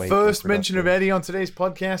awake. First mention of Eddie on today's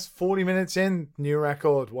podcast. 40 minutes in, new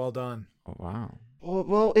record. Well done. Oh wow.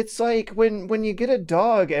 Well, it's like when you get a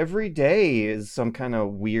dog, every day is some kind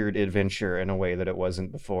of weird adventure in a way that it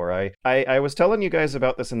wasn't before. I was telling you guys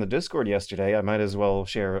about this in the Discord yesterday. I might as well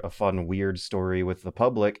share a fun, weird story with the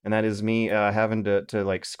public, and that is me having to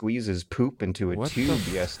like squeeze his poop into a tube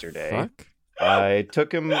yesterday. Fuck? I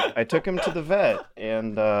took him to the vet,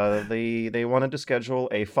 and they wanted to schedule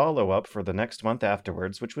a follow-up for the next month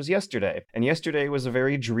afterwards, which was yesterday. And yesterday was a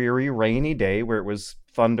very dreary, rainy day where it was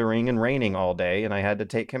thundering and raining all day, and I had to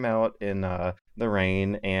take him out in the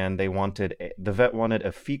rain, and the vet wanted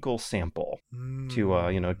a fecal sample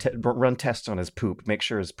to run tests on his poop, make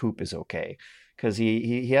sure his poop is okay. Because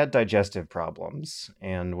he had digestive problems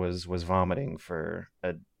and was vomiting for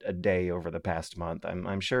a day over the past month.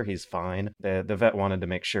 I'm sure he's fine. The vet wanted to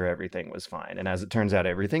make sure everything was fine, and as it turns out,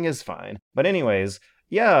 everything is fine. But anyways,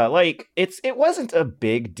 yeah, like it wasn't a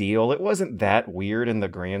big deal. It wasn't that weird in the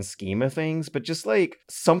grand scheme of things, but just like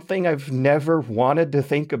something I've never wanted to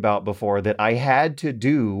think about before that I had to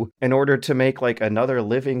do in order to make like another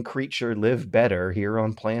living creature live better here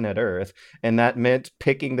on planet Earth. And that meant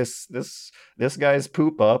picking this guy's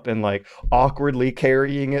poop up and like awkwardly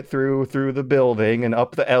carrying it through the building and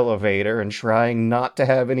up the elevator and trying not to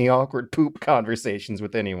have any awkward poop conversations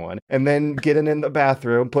with anyone. And then getting in the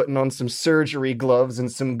bathroom, putting on some surgery gloves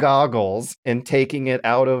and some goggles and taking it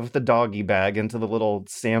out of the doggy bag into the little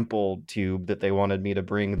sample tube that they wanted me to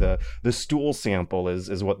bring. The stool sample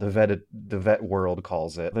is what the vet world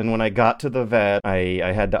calls it. Then when I got to the vet,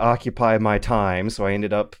 I had to occupy my time, so I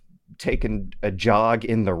ended up taking a jog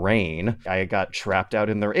in the rain. I got trapped out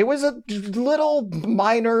in it was a little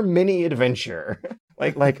minor mini adventure.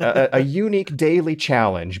 like a unique daily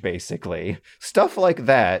challenge, basically. Stuff like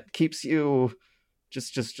that keeps you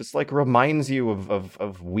just like reminds you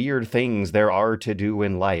of weird things there are to do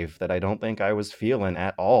in life that I don't think I was feeling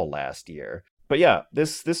at all last year. But yeah,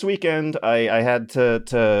 this weekend I had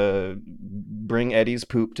to bring Eddie's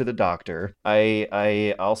poop to the doctor.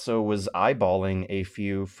 I also was eyeballing a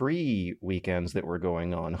few free weekends that were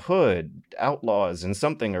going on. Hood, Outlaws, and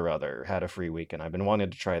something or other had a free weekend. I've been wanting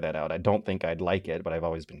to try that out. I don't think I'd like it, but I've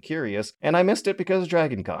always been curious. And I missed it because of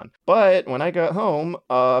Dragon Con. But when I got home,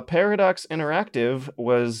 Paradox Interactive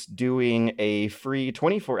was doing a free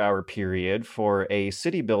 24-hour period for a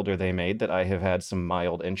city builder they made that I have had some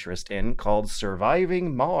mild interest in called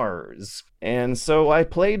Surviving Mars. And so I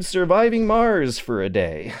played Surviving Mars for a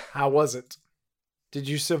day. How was it? Did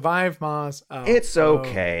you survive Mars? It's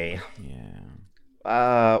okay.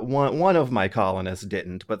 Yeah. One of my colonists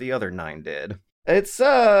didn't, but the other 9 did.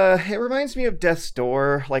 It reminds me of Death's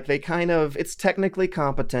Door. Like, it's technically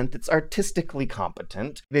competent, it's artistically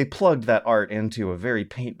competent. They plugged that art into a very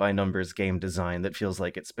paint-by-numbers game design that feels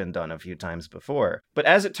like it's been done a few times before. But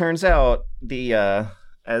as it turns out,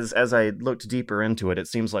 as I looked deeper into it, it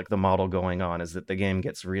seems like the model going on is that the game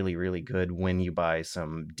gets really, really good when you buy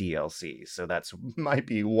some DLC. So that's might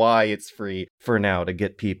be why it's free for now, to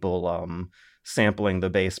get people, sampling the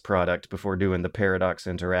base product before doing the Paradox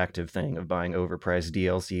Interactive thing of buying overpriced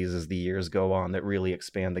DLCs as the years go on that really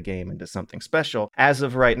expand the game into something special. As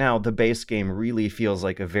of right now, the base game really feels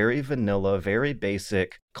like a very vanilla, very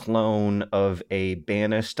basic clone of a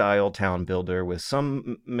Banish-style town builder with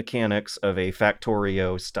some mechanics of a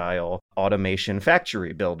Factorio-style automation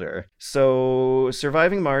factory builder. So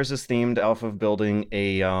Surviving Mars is themed off of building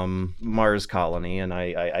a Mars colony, and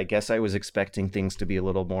I guess I was expecting things to be a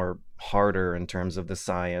little more harder in terms of the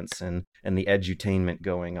science and the edutainment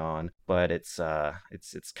going on, but it's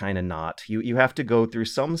kind of not. You have to go through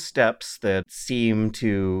some steps that seem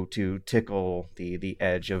to tickle the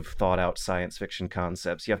edge of thought out science fiction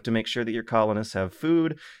concepts. You have to make sure that your colonists have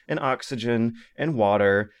food and oxygen and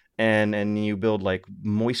water, and you build like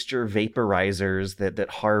moisture vaporizers that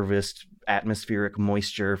harvest atmospheric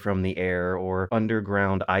moisture from the air, or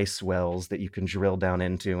underground ice wells that you can drill down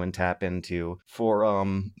into and tap into. For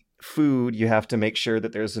food, you have to make sure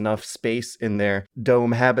that there's enough space in their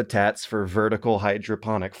dome habitats for vertical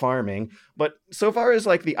hydroponic farming. But so far as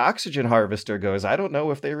like the oxygen harvester goes, I don't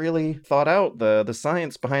know if they really thought out the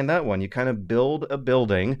science behind that one. You kind of build a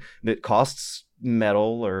building that costs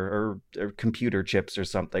metal or computer chips or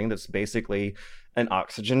something that's basically an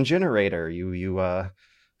oxygen generator. You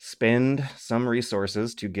spend some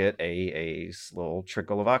resources to get a little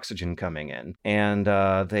trickle of oxygen coming in. And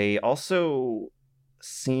they also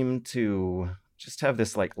seem to just have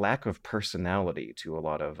this like lack of personality to a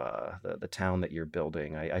lot of the town that you're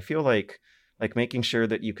building. I feel like making sure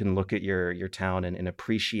that you can look at your town and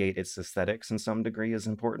appreciate its aesthetics in some degree is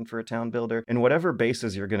important for a town builder. And whatever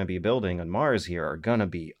bases you're going to be building on Mars here are going to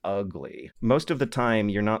be ugly. Most of the time,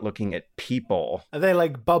 you're not looking at people. Are they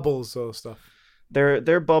like bubbles or stuff?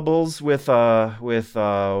 They're bubbles with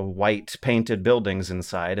white painted buildings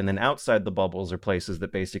inside, and then outside the bubbles are places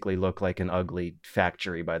that basically look like an ugly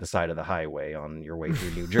factory by the side of the highway on your way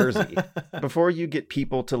through New Jersey. Before you get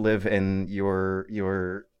people to live in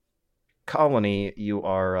your colony, you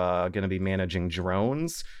are going to be managing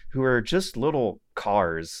drones, who are just little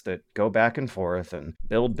cars that go back and forth and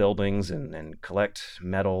build buildings and collect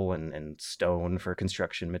metal and stone for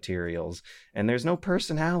construction materials, and there's no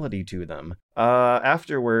personality to them.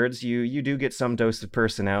 Afterwards, you do get some dose of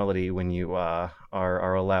personality when you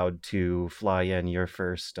are allowed to fly in your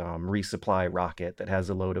first resupply rocket that has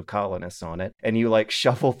a load of colonists on it, and you like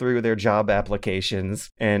shuffle through their job applications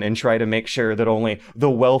and try to make sure that only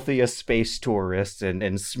the wealthiest space tourists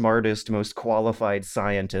and smartest, most qualified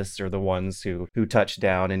scientists are the ones who touch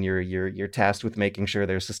down, and you're tasked with making sure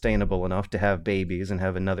they're sustainable enough to have babies and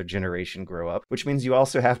have another generation grow up, which means you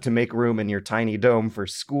also have to make room in your tiny dome for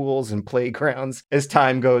schools and playgrounds as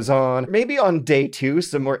time goes on. Maybe on day 2,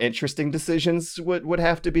 some more interesting decisions would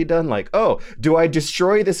have to be done, like, oh, do I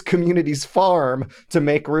destroy this community's farm to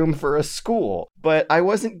make room for a school? But I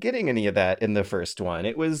wasn't getting any of that in the first one.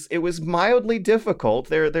 It was mildly difficult.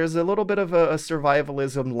 There's a little bit of a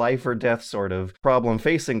survivalism, life or death sort of problem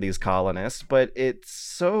facing these colonists, but it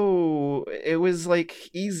was like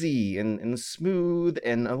easy and smooth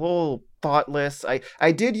and a little thoughtless.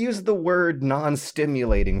 I did use the word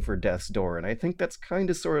non-stimulating for Death's Door, and I think that's kind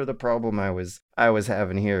of sort of the problem I was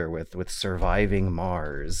having here with Surviving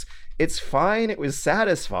Mars. It's fine. It was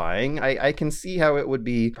satisfying. I can see how it would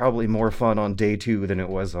be probably more fun on day 2 than it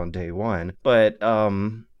was on day 1. But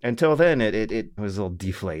until then, it was a little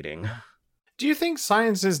deflating. Do you think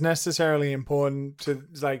science is necessarily important to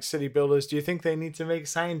like city builders? Do you think they need to make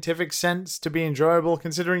scientific sense to be enjoyable,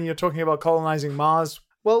 considering you're talking about colonizing Mars?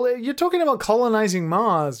 Well, you're talking about colonizing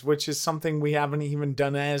Mars, which is something we haven't even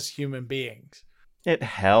done as human beings. It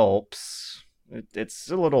helps. It's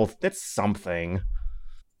something.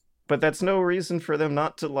 But that's no reason for them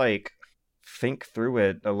not to, like, think through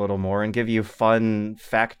it a little more and give you fun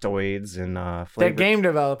factoids and flavor. They're game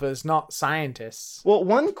developers, not scientists. Well,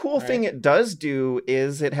 one cool thing it does do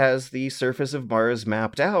is it has the surface of Mars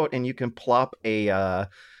mapped out, and you can plop a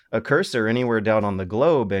cursor anywhere down on the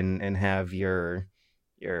globe and have your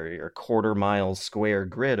your quarter mile square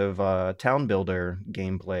grid of town builder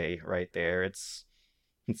gameplay right there. It's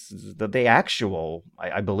the actual,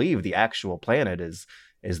 I believe the actual planet is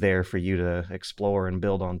there for you to explore and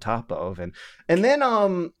build on top of, and then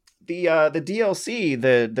the DLC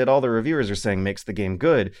that all the reviewers are saying makes the game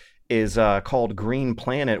good is called Green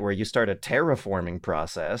Planet, where you start a terraforming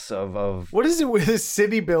process of What is it with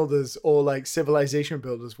city builders or like civilization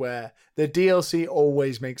builders where the DLC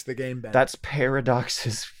always makes the game better? That's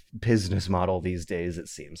Paradox's business model these days, it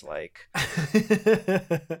seems like.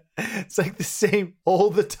 It's like the same all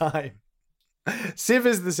the time. Civ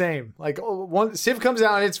is the same. Like Civ comes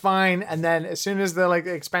out and it's fine, and then as soon as the like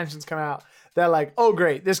expansions come out, they're like, oh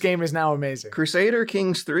great, this game is now amazing. Crusader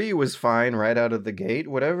Kings 3 was fine right out of the gate.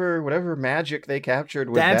 Whatever magic they captured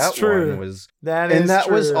with That's that true. one was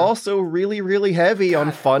That was true. also really, really heavy on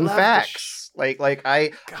God, fun I love facts.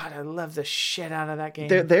 I love the shit out of that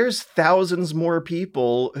game. there's thousands more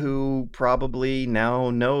people who probably now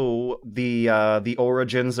know the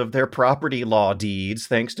origins of their property law deeds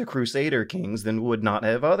thanks to Crusader Kings than would not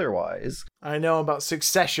have otherwise. I know about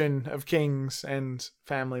Succession of Kings and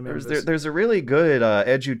family members. There's a really good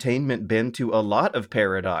edutainment bin to a lot of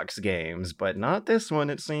Paradox games, but not this one,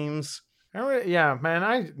 it seems. Yeah, man.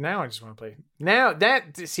 I just want to play. Now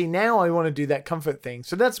I want to do that comfort thing.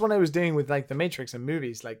 So that's what I was doing with like the Matrix and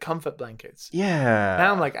movies, like comfort blankets. Yeah.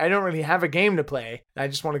 Now I'm like, I don't really have a game to play. I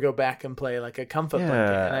just want to go back and play like a comfort blanket.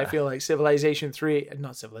 And I feel like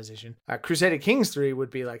Crusader Kings 3 would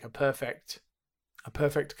be like a perfect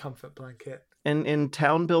comfort blanket. And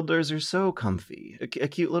town builders are so comfy. A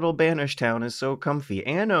cute little Banished town is so comfy.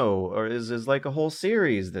 Anno is like a whole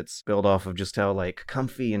series that's built off of just how like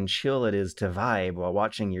comfy and chill it is to vibe while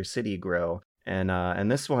watching your city grow.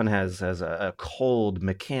 And this one has a cold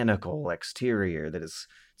mechanical exterior that it's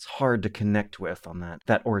hard to connect with on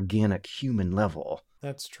that organic human level.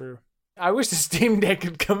 That's true. I wish the Steam Deck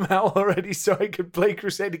had come out already so I could play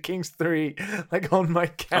Crusader Kings 3 like on my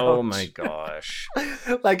couch. Oh my gosh.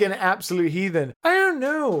 Like an absolute heathen. I don't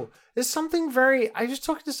know. There's something I was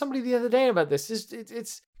talking to somebody the other day about this.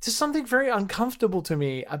 It's just something very uncomfortable to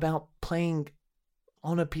me about playing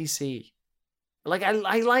on a PC. Like I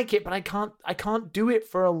like it, but I can't do it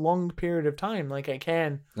for a long period of time like I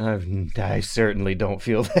can. I certainly don't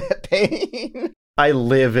feel that pain. I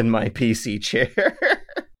live in my PC chair.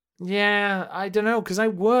 Yeah, I don't know, because I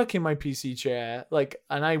work in my PC chair,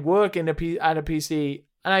 and I work at a PC,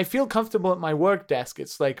 and I feel comfortable at my work desk.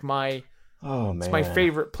 It's like it's my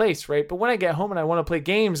favorite place, right? But when I get home and I want to play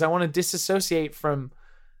games, I want to disassociate from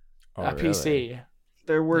a PC.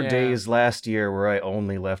 There were days last year where I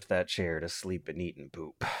only left that chair to sleep and eat and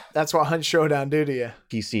poop. That's what Hunt Showdown do to you.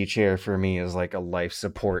 PC chair for me is like a life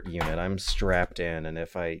support unit. I'm strapped in, and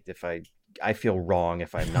if I feel wrong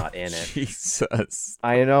if I'm not in it. Jesus.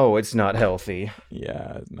 I know it's not healthy.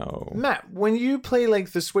 Yeah, no. Matt, when you play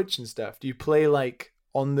like the Switch and stuff, do you play like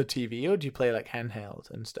on the TV or do you play like handheld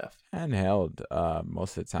and stuff? Handheld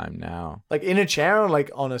most of the time now. Like in a chair or like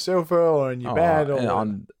on a sofa or in your bed? Or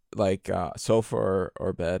on like sofa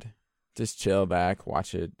or bed. Just chill back,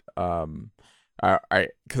 watch it. Because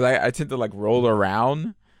I tend to like roll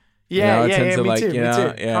around. Yeah, me too.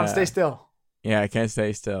 Yeah. Can't stay still. Yeah, I can't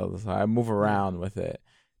stay still. So I move around with it.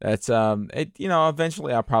 That's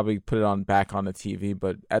eventually I'll probably put it back on the TV,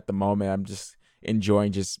 but at the moment I'm just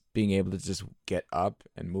enjoying just being able to just get up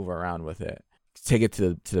and move around with it. Take it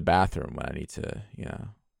to the bathroom when I need to,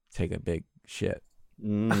 take a big shit.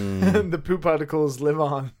 The poop particles live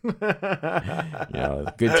on.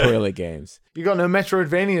 Good toilet games. You got no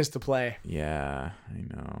Metroidvanias to play. Yeah, I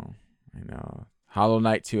know. Hollow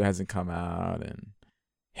Knight 2 hasn't come out, and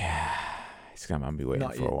yeah. I'm gonna be waiting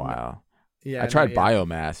for a while. I tried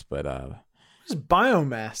Biomass, but what's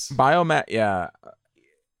Biomass? Biomass, yeah.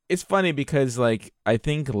 It's funny because like I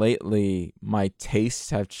think lately my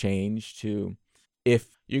tastes have changed to if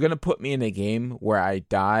you're gonna put me in a game where I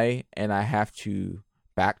die and I have to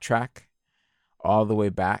backtrack all the way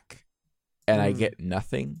back and I get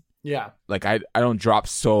nothing. Yeah. Like I don't drop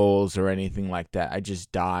souls or anything like that. I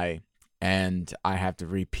just die. And I have to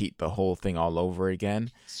repeat the whole thing all over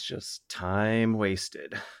again. It's just time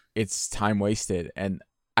wasted. It's time wasted. And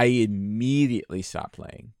I immediately stopped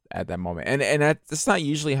playing at that moment. And that's not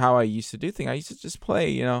usually how I used to do things. I used to just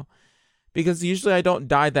play, because usually I don't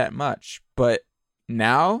die that much. But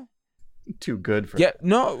now... Too good for that.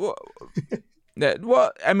 No.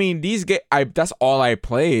 Well, I mean, that's all I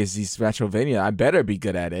play is these Metroidvania. I better be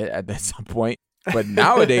good at it at some point. But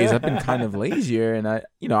nowadays I've been kind of lazier, and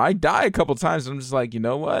I die a couple times. And I'm just like, you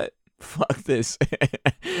know what? Fuck this,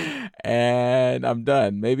 and I'm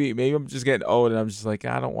done. Maybe I'm just getting old, and I'm just like,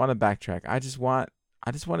 I don't want to backtrack. I just want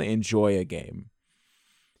I just want to enjoy a game.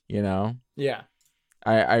 You know? Yeah.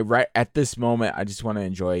 I right at this moment, I just want to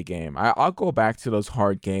enjoy a game. I'll go back to those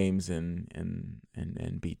hard games and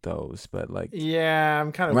beat those, but like Yeah,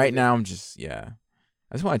 I'm kind of right now. I just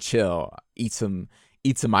want to chill, eat some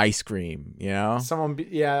ice cream. You know,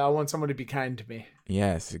 I want someone to be kind to me.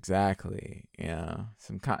 Yes, exactly. Yeah,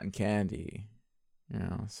 some cotton candy. You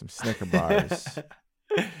know, some Snicker bars,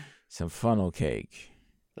 some funnel cake.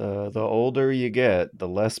 The older you get, the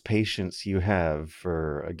less patience you have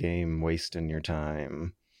for a game wasting your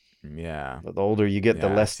time. Yeah. The older you get, the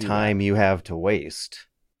less time you have to waste.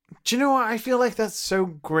 Do you know what? I feel like that's so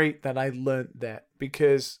great that I learned that,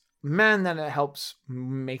 because, man, that it helps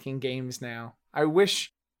making games now. I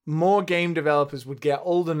wish more game developers would get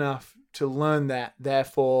old enough to learn that,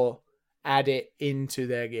 therefore add it into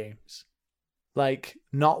their games. Like,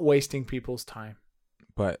 not wasting people's time.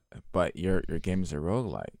 But your games are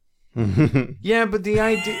roguelike. Yeah, but the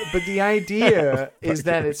idea is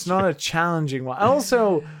that it's not a challenging one.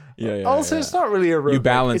 Also, it's not really a roguelike. You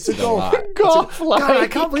balance it's a it a lot. God, I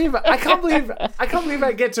can't believe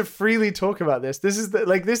I get to freely talk about this. This is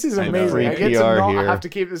amazing. I get to not have to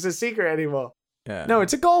keep this a secret anymore. Yeah. No,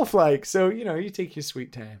 it's a golf like. So, you take your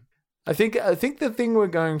sweet time. I think the thing we're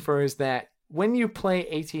going for is that when you play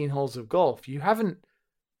 18 holes of golf, you haven't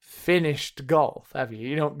finished golf, have you?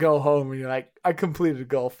 You don't go home and you're like, I completed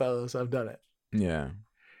golf, fellas. I've done it. Yeah.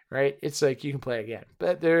 Right? It's like you can play again.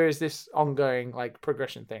 But there is this ongoing like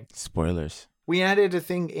progression thing. Spoilers. We added a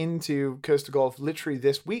thing into Coaster Golf literally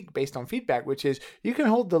this week based on feedback, which is you can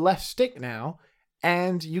hold the left stick now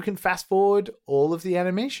and you can fast forward all of the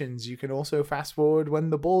animations. You can also fast forward when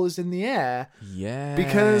the ball is in the air.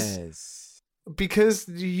 Yes. Because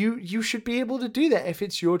you should be able to do that if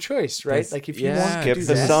it's your choice, right? Like if you want to skip do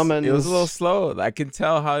the that. summons. It was a little slow. I can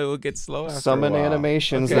tell how it will get slow after Summon a while.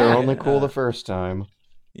 animations, they're only cool the first time.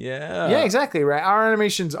 Yeah, exactly, right? Our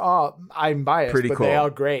animations are, I'm biased, pretty but cool. they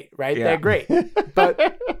are great, right? Yeah. They're great.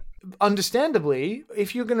 But understandably,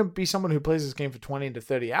 if you're going to be someone who plays this game for 20 to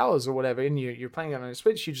 30 hours or whatever, and you're playing it on a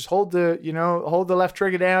Switch, you just hold the left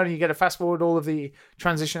trigger down and you get to fast forward all of the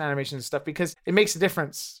transition animations and stuff, because it makes a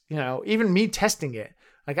difference. Even me testing it,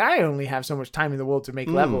 like I only have so much time in the world to make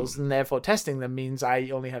levels, and therefore testing them means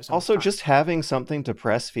I only have so much time. Just having something to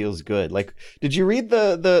press feels good. Like, did you read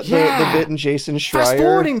the bit in Jason Schreier? Fast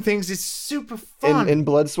forwarding things is super fun. In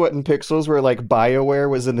Blood, Sweat, and Pixels, where like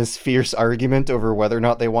BioWare was in this fierce argument over whether or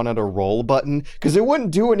not they wanted a roll button, because it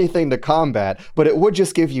wouldn't do anything to combat, but it would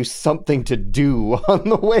just give you something to do on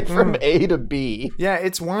the way from A to B. Yeah,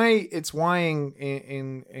 it's why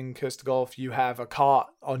in Coaster Golf you have a cart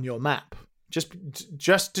on your map.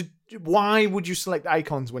 Why would you select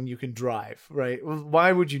icons when you can drive, right?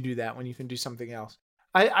 Why would you do that when you can do something else?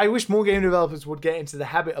 I wish more game developers would get into the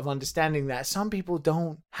habit of understanding that some people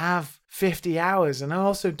don't have 50 hours, and I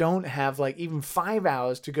also don't have like even 5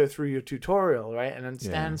 hours to go through your tutorial, right? And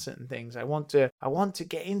understand certain things. I want to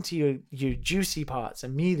get into your juicy parts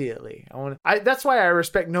immediately. That's why I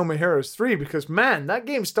respect No More Heroes 3, because man, that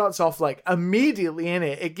game starts off like immediately in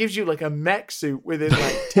it. It gives you like a mech suit within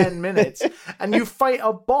like 10 minutes, and you fight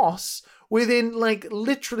a boss within like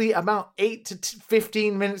literally about 8 to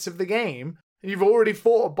 15 minutes of the game. You've already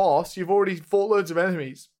fought a boss. You've already fought loads of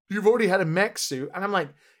enemies. You've already had a mech suit. And I'm like,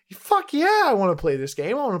 fuck yeah, I want to play this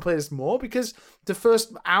game. I want to play this more, because the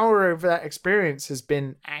first hour of that experience has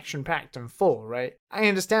been action-packed and full, right? I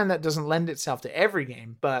understand that doesn't lend itself to every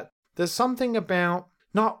game, but there's something about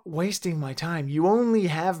not wasting my time. You only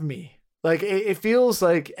have me. Like, it feels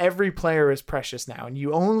like every player is precious now, and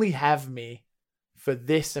you only have me for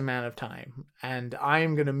this amount of time, and I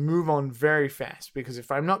am going to move on very fast, because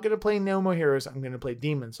if I'm not going to play No More Heroes, I'm going to play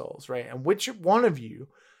Demon Souls, right? And which one of you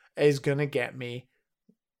is going to get me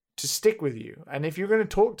to stick with you? And if you're going to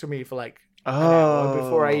talk to me for like an hour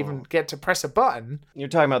before I even get to press a button, you're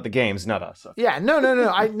talking about the games, not us. Yeah, no.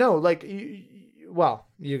 I know, like,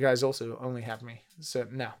 you guys also only have me, so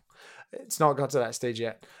no, it's not got to that stage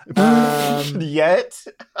yet. Yet.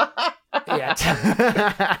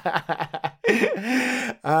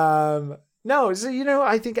 No, so,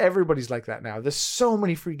 I think everybody's like that now. There's so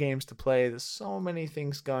many free games to play. There's so many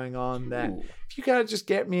things going on that if you gotta just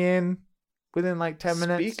get me in within like 10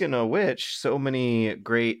 minutes. Speaking of which, so many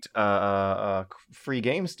great free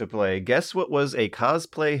games to play. Guess what was a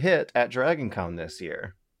cosplay hit at DragonCon this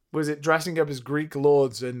year? Was it dressing up as Greek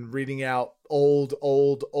lords and reading out old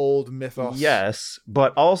mythos? Yes,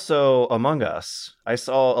 but also Among Us. I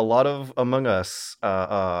saw a lot of Among Us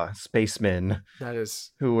spacemen that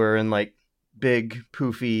is who were in like big,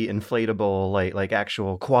 poofy, inflatable, like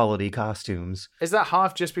actual quality costumes. Is that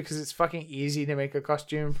half just because it's fucking easy to make a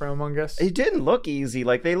costume for Among Us? It didn't look easy.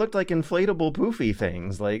 Like, they looked like inflatable, poofy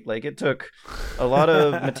things. Like it took a lot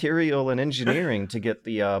of material and engineering to get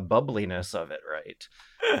the bubbliness of it right.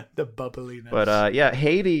 The bubbliness. But yeah,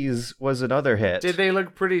 Hades was another hit. Did they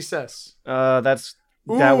look pretty sus?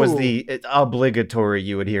 That was the obligatory.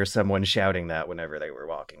 You would hear someone shouting that whenever they were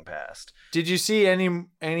walking past. Did you see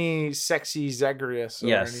any sexy Zagreus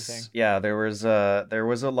or anything? Yeah, there was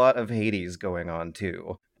a lot of Hades going on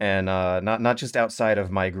too. And not just outside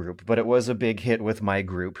of my group, but it was a big hit with my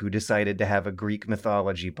group, who decided to have a Greek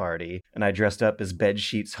mythology party. And I dressed up as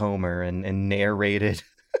Bedsheets Homer and narrated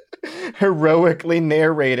heroically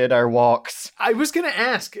narrated our walks. I was going to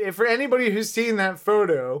ask, for anybody who's seen that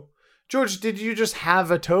photo, George, did you just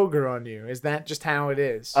have a toga on you? Is that just how it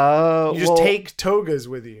is? You just take togas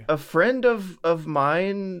with you? A friend of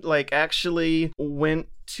mine, actually went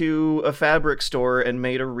to a fabric store and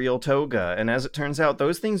made a real toga. And as it turns out,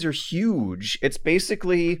 those things are huge. It's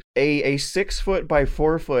basically a 6 foot by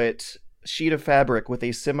 4 foot sheet of fabric with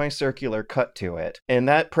a semicircular cut to it, and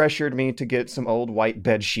that pressured me to get some old white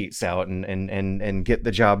bed sheets out and get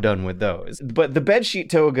the job done with those. But the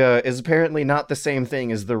bedsheet toga is apparently not the same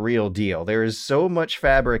thing as the real deal. There is so much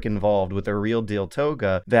fabric involved with a real deal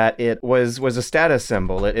toga that it was a status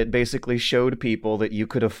symbol. It basically showed people that you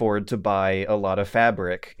could afford to buy a lot of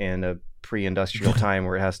fabric in a pre-industrial time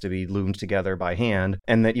where it has to be loomed together by hand,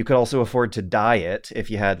 and that you could also afford to dye it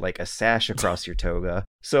if you had a sash across your toga.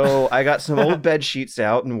 So I got some old bed sheets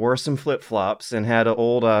out and wore some flip-flops and had an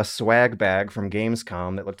old swag bag from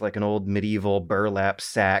Gamescom that looked like an old medieval burlap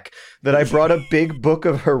sack that I brought a big book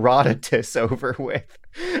of Herodotus over with.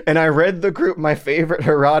 And I read the group my favorite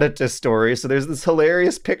Herodotus story. So there's this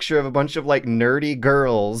hilarious picture of a bunch of nerdy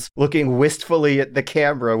girls looking wistfully at the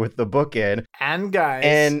camera with the book in. And guys.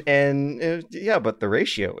 And yeah, but the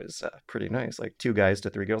ratio is pretty nice, 2 guys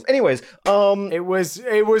to 3 girls. Anyways, it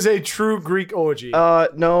was a true Greek orgy.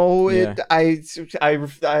 No, yeah. I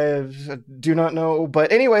do not know.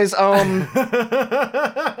 But anyways,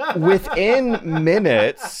 within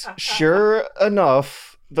minutes, sure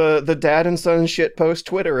enough, the dad and son shitpost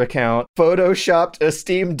Twitter account photoshopped a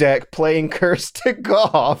Steam Deck playing Curse to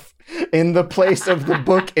Golf in the place of the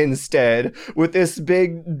book instead, with this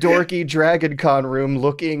big dorky Dragon Con room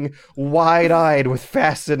looking wide-eyed with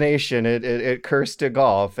fascination at Curse to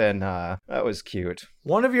Golf, and that was cute.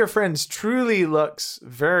 One of your friends truly looks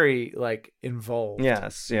very involved.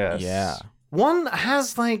 Yes. Yeah. One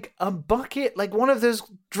has a bucket, one of those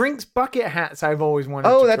drinks bucket hats I've always wanted to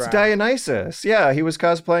try. Oh, that's try. Dionysus. Yeah, he was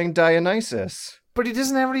cosplaying Dionysus. But he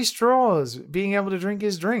doesn't have any straws, being able to drink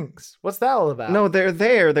his drinks. What's that all about? No, they're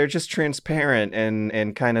there. They're just transparent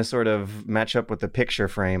and kind of sort of match up with the picture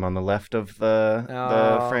frame on the left of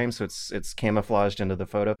the frame, so it's camouflaged into the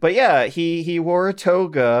photo. But yeah, he wore a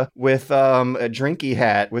toga with a drinky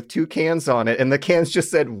hat with 2 cans on it, and the cans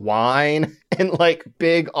just said wine in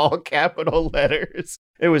big all capital letters.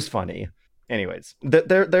 It was funny. Anyways,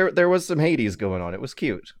 there was some Hades going on. It was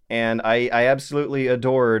cute. And I absolutely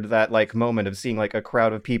adored that moment of seeing a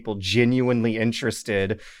crowd of people genuinely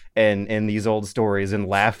interested in these old stories and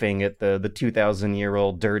laughing at the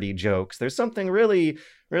 2,000-year-old dirty jokes. There's something really,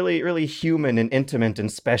 really, really human and intimate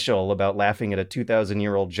and special about laughing at a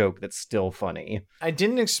 2,000-year-old joke that's still funny. I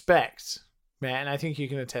didn't expect, man, I think you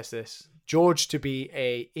can attest this, George to be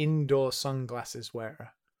a indoor sunglasses wearer.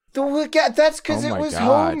 That's because it was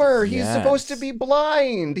God. Homer. He's supposed to be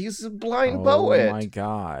blind. He's a blind poet. Oh my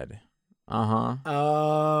God. Uh-huh.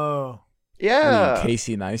 Oh. Yeah.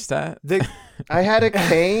 Casey Neistat? I had a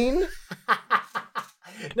cane.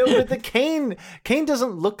 No, but the cane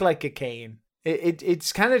doesn't look like a cane.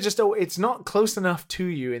 It's kind of just, it's not close enough to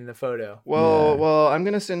you in the photo. Well, I'm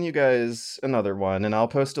going to send you guys another one, and I'll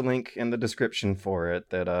post a link in the description for it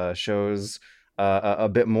that shows a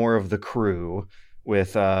bit more of the crew.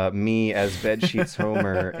 With me as Bedsheets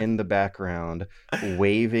Homer in the background,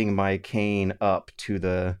 waving my cane up to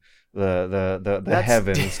the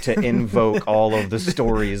heavens to invoke all of the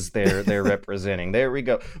stories they're representing. There we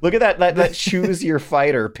go. Look at that choose your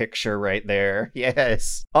fighter picture right there.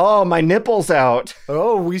 Yes. Oh, my nipple's out.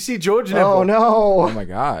 Oh, we see George nipple. Oh no. Oh my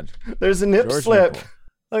God. There's a nip slip. Nipple.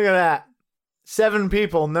 Look at that. 7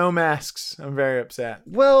 people, no masks. I'm very upset.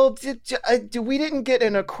 Well, we didn't get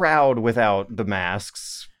in a crowd without the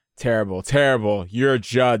masks. Terrible. You're a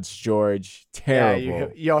judge, George. Terrible. Yeah,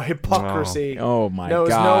 your hypocrisy. Oh my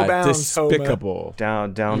God. No bounds, Homer. despicable.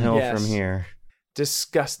 Downhill from here.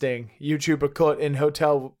 Disgusting. YouTuber caught in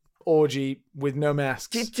hotel orgy with no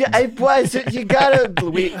masks. It was. You gotta.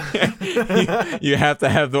 You have to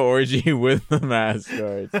have the orgy with the mask.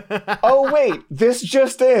 Oh, wait. This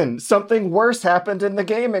just in. Something worse happened in the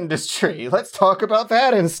game industry. Let's talk about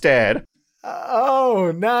that instead.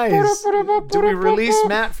 Oh, nice. Do we release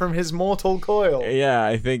Matt from his mortal coil? Yeah,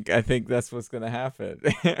 I think that's what's gonna happen.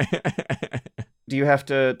 Do you have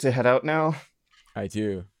to head out now? I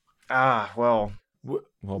do. Well,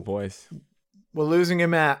 boys. We're losing him,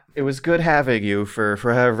 Matt. It was good having you for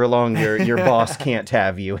however long your boss can't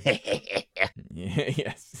have you.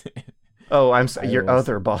 Yes. Oh, I'm sorry. Your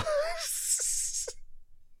other boss.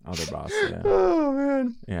 Other boss, yeah. Oh,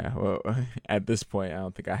 man. Yeah, well, at this point, I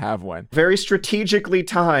don't think I have one. Very strategically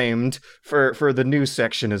timed for the news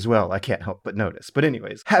section as well. I can't help but notice. But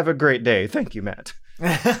anyways, have a great day. Thank you, Matt.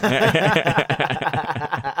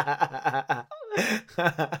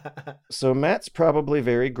 So Matt's probably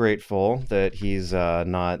very grateful that he's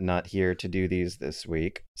not here to do these this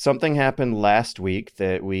week. Something happened last week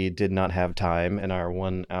that we did not have time in our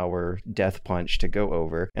 1 hour death punch to go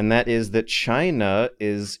over, and that is that China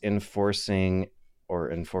is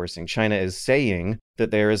China is saying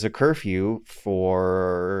that there is a curfew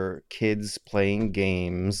for kids playing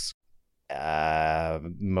games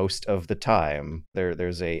most of the time.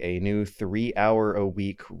 There's a new 3 hour a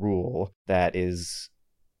week rule that is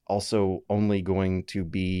also only going to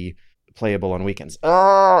be playable on weekends.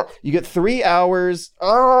 You get 3 hours.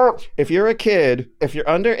 If you're a kid, if you're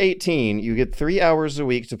under 18, you get 3 hours a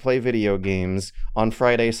week to play video games on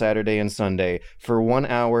Friday, Saturday, and Sunday for 1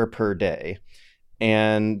 hour per day.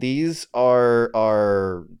 And these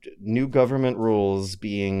are new government rules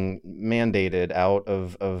being mandated out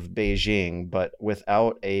of Beijing, but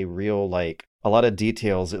without a real, a lot of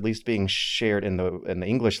details, at least being shared in the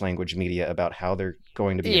English language media about how they're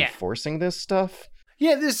going to be enforcing this stuff.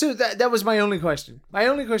 Yeah, so that was my only question. My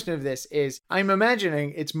only question of this is, I'm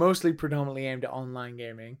imagining it's mostly predominantly aimed at online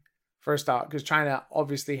gaming, for a start, because China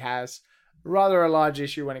obviously has rather a large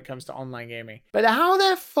issue when it comes to online gaming. But how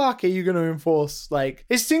the fuck are you going to enforce,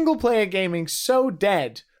 is single player gaming so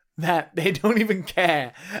dead that they don't even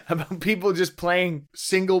care about people just playing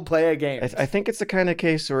single player games? I think it's the kind of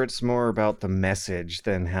case where it's more about the message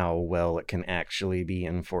than how well it can actually be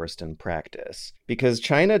enforced in practice. Because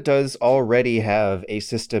China does already have a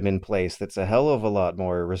system in place that's a hell of a lot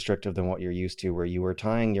more restrictive than what you're used to, where you were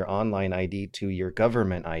tying your online ID to your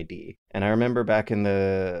government ID. And I remember back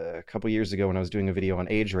a couple years ago when I was doing a video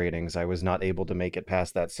on age ratings, I was not able to make it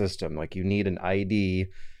past that system. You need an ID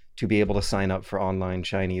to be able to sign up for online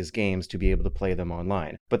Chinese games to be able to play them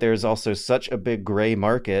online. But there's also such a big gray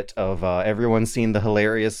market of everyone's seen the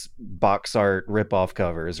hilarious box art ripoff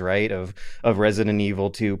covers, right? Of Resident Evil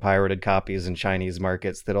 2 pirated copies in Chinese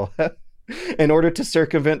markets that'll in order to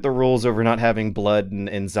circumvent the rules over not having blood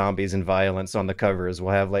and zombies and violence on the covers,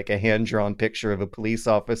 we'll have a hand-drawn picture of a police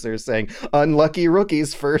officer saying, "Unlucky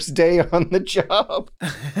rookie's first day on the job."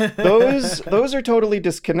 Those are totally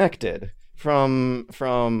disconnected from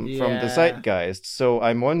the zeitgeist. So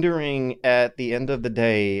I'm wondering at the end of the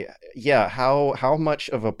day, how much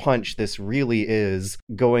of a punch this really is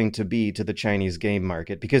going to be to the Chinese game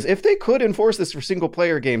market. Because if they could enforce this for single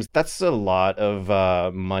player games, that's a lot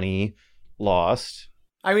of money lost.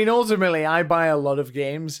 I mean, ultimately, I buy a lot of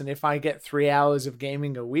games, and if I get 3 hours of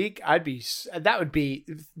gaming a week, that'd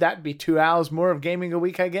be 2 hours more of gaming a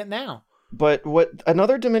week I get now. But what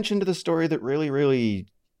another dimension to the story that really, really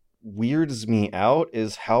weirds me out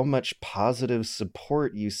is how much positive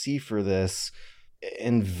support you see for this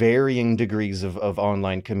in varying degrees of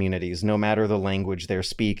online communities, no matter the language they're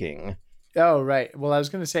speaking. Oh, right. Well, I was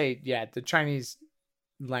going to say, the Chinese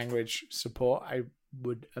language support, I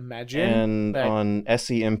would imagine. And on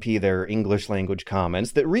SEMP, there are English language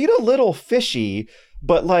comments that read a little fishy,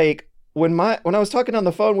 but when I was talking on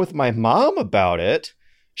the phone with my mom about it,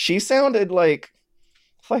 she sounded like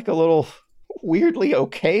a little weirdly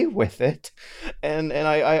okay with it, and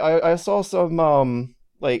I saw some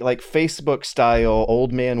Facebook style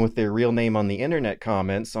old man with their real name on the internet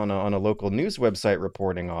comments on a local news website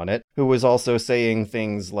reporting on it, who was also saying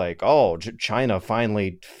things like, China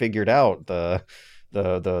finally figured out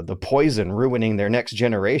the poison ruining their next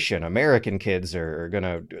generation. American kids are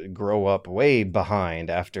gonna grow up way behind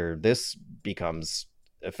after this becomes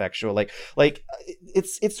effectual.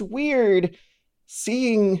 It's weird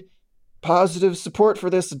seeing positive support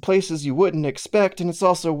for this in places you wouldn't expect, and it's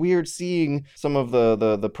also weird seeing some of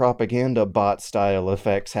the propaganda bot style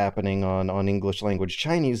effects happening on English language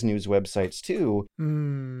Chinese news websites too.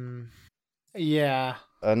 Yeah.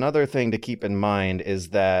 Another thing to keep in mind is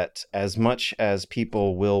that as much as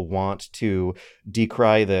people will want to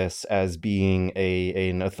decry this as being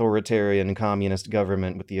an authoritarian communist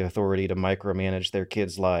government with the authority to micromanage their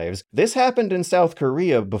kids' lives, this happened in South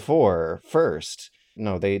Korea before, first.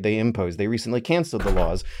 No, they recently canceled the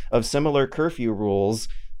laws of similar curfew rules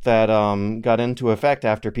that got into effect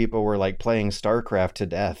after people were like playing StarCraft to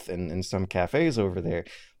death in some cafes over there.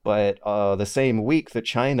 But the same week that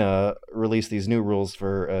China released these new rules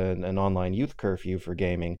for an online youth curfew for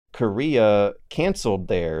gaming, Korea canceled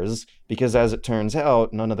theirs because, as it turns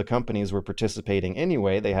out, none of the companies were participating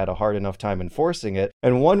anyway. They had a hard enough time enforcing it.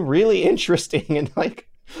 And one really interesting and like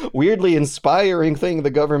weirdly inspiring thing the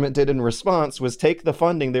government did in response was take the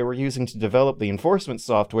funding they were using to develop the enforcement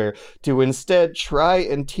software to instead try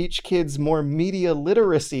and teach kids more media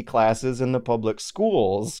literacy classes in the public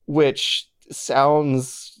schools, which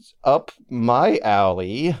sounds up my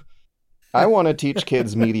alley. I want to teach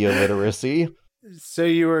kids media literacy. So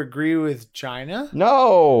you agree with China?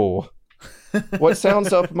 No. What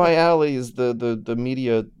sounds up my alley is the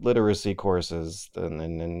media literacy courses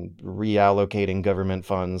and reallocating government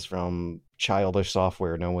funds from childish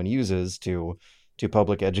software no one uses to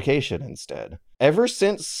public education instead. Ever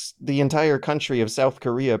since the entire country of South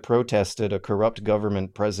Korea protested a corrupt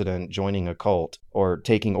government president joining a cult or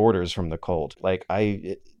taking orders from the cult,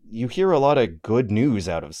 you hear a lot of good news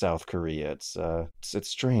out of South Korea. It's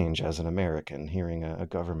strange as an American hearing a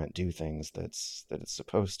government do things that it's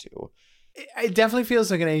supposed to. It definitely feels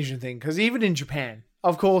like an Asian thing, because even in Japan,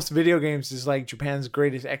 of course, video games is like Japan's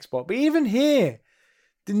greatest export. But even here,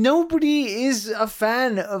 nobody is a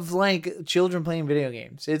fan of like children playing video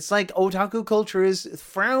games. It's like otaku culture is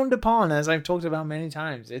frowned upon, as I've talked about many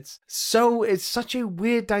times. It's such a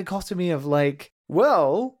weird dichotomy of like,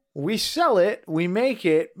 well, we sell it, we make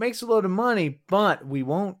it, makes a load of money, but we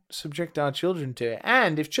won't subject our children to it.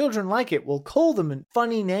 And if children like it, we'll call them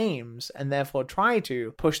funny names and therefore try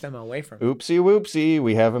to push them away from it. Oopsie whoopsie,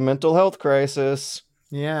 we have a mental health crisis.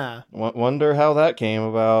 Yeah. Wonder how that came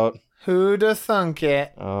about. Who'da thunk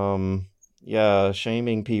it? Yeah,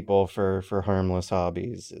 shaming people for harmless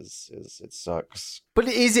hobbies it sucks. But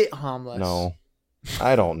is it harmless? No.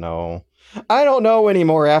 I don't know. I don't know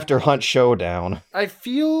anymore after Hunt Showdown. I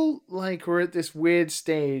feel like we're at this weird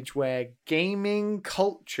stage where gaming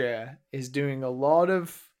culture is doing a lot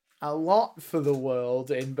for the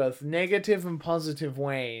world in both negative and positive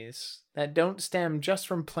ways that don't stem just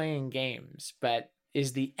from playing games, but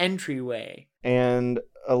is the entryway. And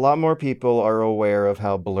a lot more people are aware of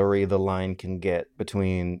how blurry the line can get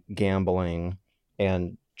between gambling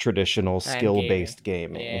and traditional skill-based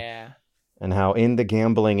gaming. Yeah. And how in the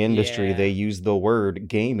gambling industry, they use the word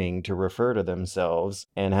gaming to refer to themselves,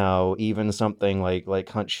 and how even something like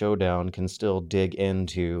Hunt Showdown can still dig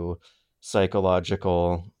into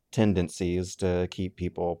psychological tendencies to keep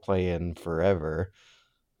people playing forever.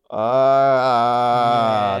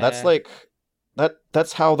 That's like,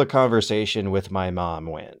 that's how the conversation with my mom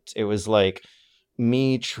went. It was like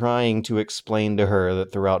me trying to explain to her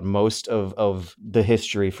that throughout most of the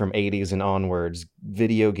history from 80s and onwards,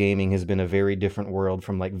 video gaming has been a very different world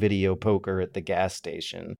from like video poker at the gas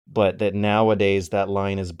station. But that nowadays that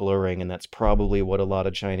line is blurring, and that's probably what a lot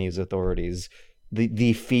of Chinese authorities,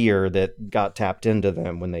 the fear that got tapped into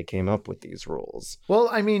them when they came up with these rules. Well,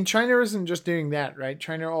 I mean, China isn't just doing that, right?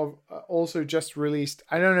 China also just released,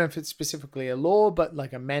 I don't know if it's specifically a law, but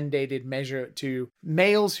like a mandated measure to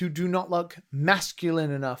males who do not look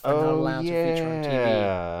masculine enough are not allowed to feature on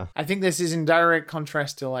TV. I think this is in direct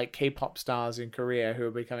contrast to like K-pop stars in Korea who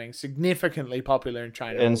are becoming significantly popular in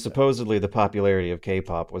China. And also. Supposedly the popularity of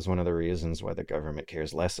K-pop was one of the reasons why the government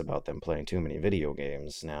cares less about them playing too many video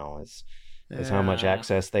games now. Is how much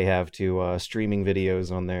access they have to streaming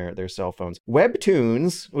videos on their cell phones.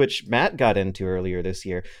 Webtoons, which Matt got into earlier this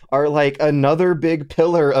year, are like another big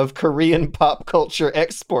pillar of Korean pop culture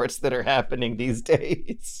exports that are happening these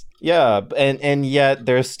days. Yeah, and yet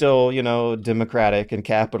they're still, democratic and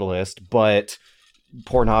capitalist, but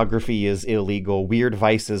pornography is illegal. Weird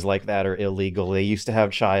vices like that are illegal. They used to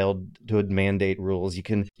have childhood mandate rules. You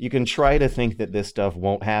can try to think that this stuff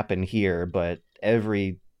won't happen here, but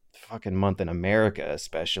every fucking month in America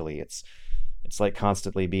especially, it's like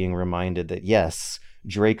constantly being reminded that yes,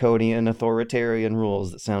 draconian authoritarian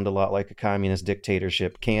rules that sound a lot like a communist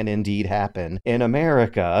dictatorship can indeed happen in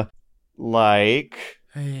America, like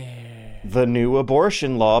the new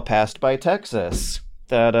abortion law passed by Texas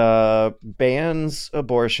that bans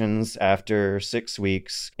abortions after 6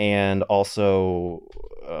 weeks, and also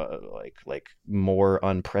like more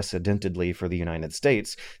unprecedentedly for the United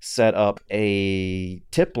States, set up a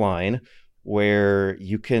tip line where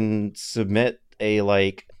you can submit a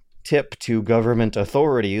like tip to government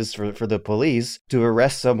authorities for the police to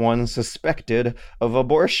arrest someone suspected of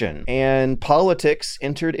abortion. And politics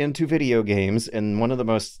entered into video games in one of the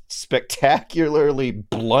most spectacularly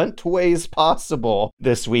blunt ways possible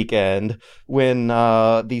this weekend when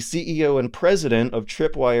the CEO and president of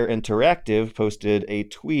Tripwire Interactive posted a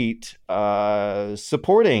tweet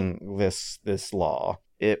supporting this law.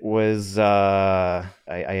 It was, I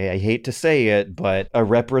hate to say it, but a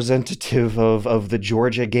representative of the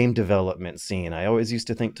Georgia game development scene. I always used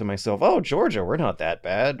to think to myself, oh, Georgia, we're not that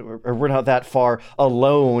bad, or we're not that far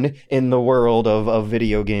alone in the world of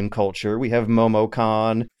video game culture. We have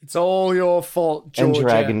MomoCon. It's all your fault, Georgia. And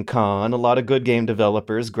Dragon Con. A lot of good game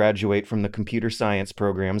developers graduate from the computer science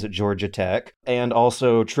programs at Georgia Tech. And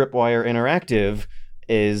also Tripwire Interactive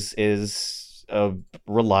is a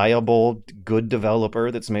reliable, good developer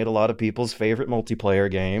that's made a lot of people's favorite multiplayer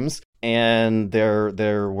games. And there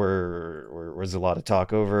was a lot of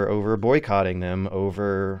talk over boycotting them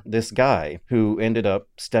over this guy who ended up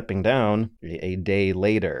stepping down a day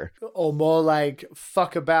later. Or more like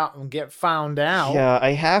fuck about and get found out. Yeah,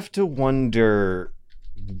 I have to wonder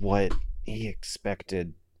what he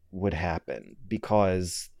expected would happen,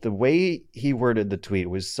 because the way he worded the tweet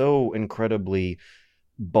was so incredibly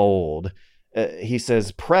bold. He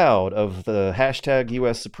says, proud of the hashtag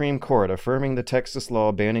U.S. Supreme Court affirming the Texas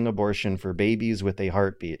law banning abortion for babies with a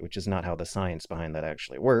heartbeat, which is not how the science behind that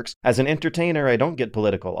actually works. As an entertainer, I don't get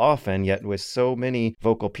political often, yet with so many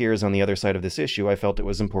vocal peers on the other side of this issue, I felt it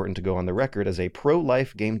was important to go on the record as a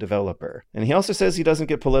pro-life game developer. And he also says he doesn't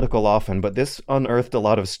get political often, but this unearthed a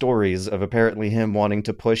lot of stories of apparently him wanting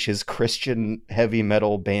to push his Christian heavy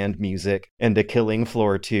metal band music into Killing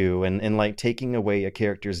Floor 2 and like taking away a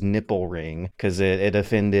character's nipple ring because it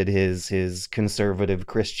offended his conservative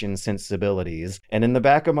Christian sensibilities. And in the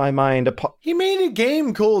back of my mind, he made a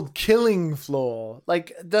game called Killing Floor.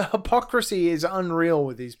 Like, the hypocrisy is unreal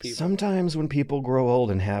with these people. Sometimes when people grow old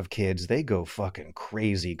and have kids, they go fucking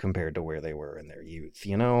crazy compared to where they were in their youth,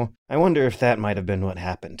 you know? I wonder if that might have been what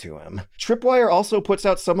happened to him. Tripwire also puts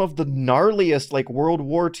out some of the gnarliest, like, World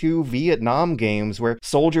War II Vietnam games where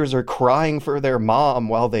soldiers are crying for their mom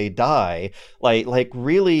while they die. Like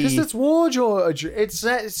really... Because it's war, George. It's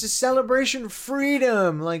a celebration of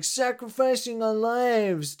freedom, like sacrificing our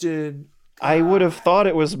lives to... I would have thought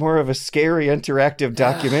it was more of a scary interactive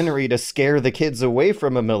documentary to scare the kids away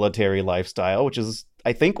from a military lifestyle, which is,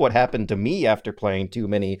 I think, what happened to me after playing too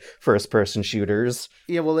many first-person shooters.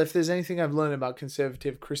 Yeah, well, if there's anything I've learned about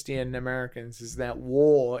conservative Christian Americans is that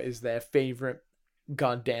war is their favorite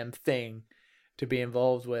goddamn thing to be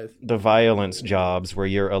involved with. The violence jobs where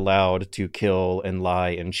you're allowed to kill and lie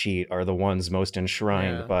and cheat are the ones most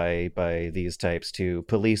enshrined by these types too.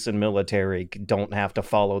 Police and military don't have to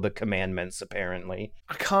follow the commandments, apparently.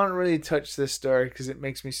 I can't really touch this story because it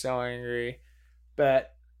makes me so angry.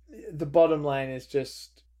 But the bottom line is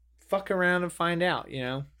just fuck around and find out, you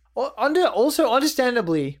know? Also,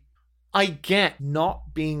 understandably, I get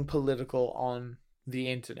not being political on the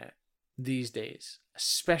internet these days,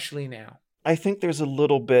 especially now. I think there's a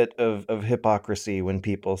little bit of hypocrisy when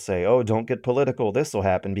people say, oh, don't get political, this will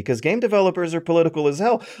happen, because game developers are political as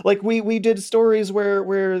hell. Like, we did stories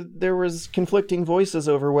where there was conflicting voices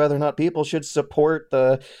over whether or not people should support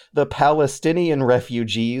the Palestinian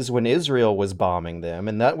refugees when Israel was bombing them,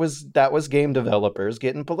 and that was game developers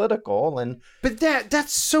getting political. But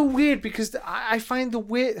that's so weird, because I find the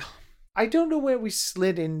weird... I don't know where we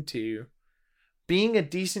slid into. Being a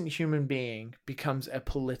decent human being becomes a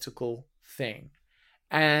political thing.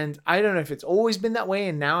 And I don't know if it's always been that way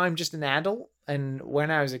and now I'm just an adult, and when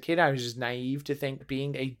I was a kid I was just naive to think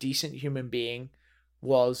being a decent human being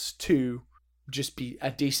was to just be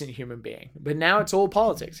a decent human being. But now it's all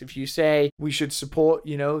politics. If you say we should support,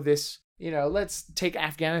 this, let's take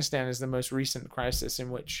Afghanistan as the most recent crisis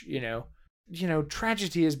in which,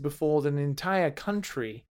 tragedy has befallen an entire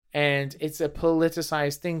country. And it's a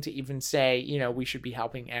politicized thing to even say, we should be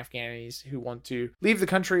helping Afghans who want to leave the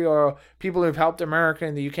country, or people who've helped America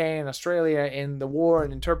and the UK and Australia in the war,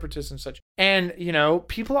 and interpreters and such. And,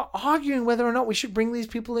 people are arguing whether or not we should bring these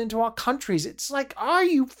people into our countries. It's like, are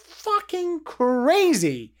you fucking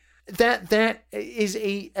crazy? That is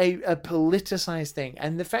a politicized thing.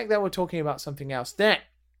 And the fact that we're talking about something else that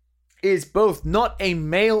is both not a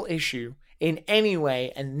male issue in any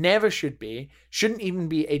way, and never shouldn't even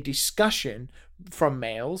be a discussion from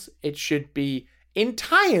males. It should be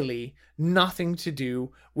entirely nothing to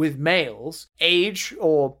do with males, age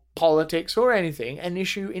or politics or anything, an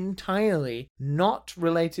issue entirely not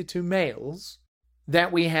related to males,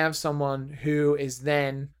 that we have someone who is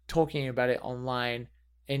then talking about it online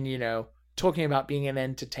and, talking about being an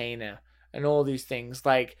entertainer and all these things.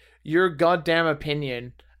 Like, your goddamn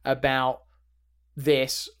opinion about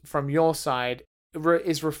this from your side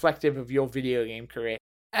is reflective of your video game career.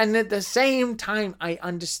 And at the same time, I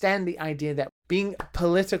understand the idea that being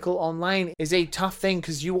political online is a tough thing,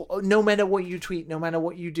 because you, no matter what you tweet, no matter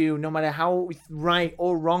what you do, no matter how right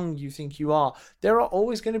or wrong you think you are, there are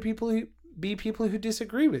always going to be people who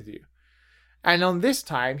disagree with you. And on this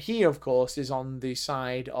time, he, of course, is on the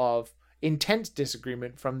side of intense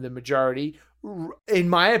disagreement from the majority, in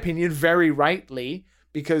my opinion, very rightly,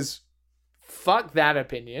 because fuck that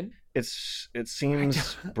opinion. It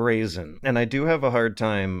seems brazen, and I do have a hard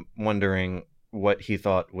time wondering what he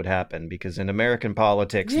thought would happen, because in American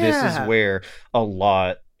politics, this is where a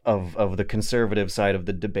lot of the conservative side of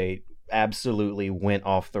the debate absolutely went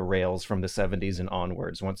off the rails from the 70s and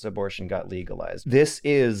onwards once abortion got legalized. This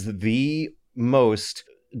is the most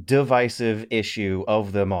divisive issue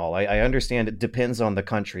of them all. I understand it depends on the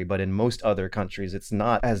country, but in most other countries it's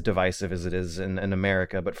not as divisive as it is in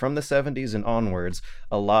America. But from the 70s and onwards,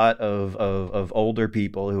 a lot of older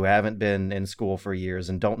people who haven't been in school for years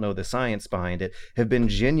and don't know the science behind it have been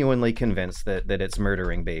genuinely convinced that it's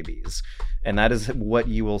murdering babies. And that is what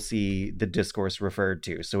you will see the discourse referred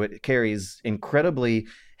to. So it carries incredibly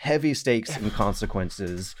heavy stakes and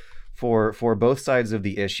consequences for both sides of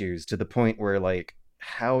the issues, to the point where, like,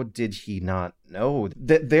 how did he not know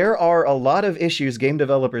that there are a lot of issues game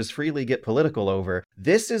developers freely get political over?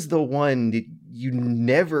 This is the one that you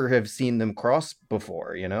never have seen them cross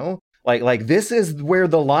before, you know? Like this is where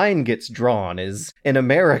the line gets drawn, is in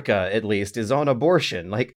America, at least, is on abortion.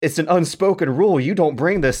 Like, it's an unspoken rule. You don't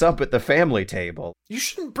bring this up at the family table. You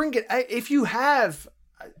shouldn't bring it. If you have,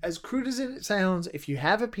 as crude as it sounds, if you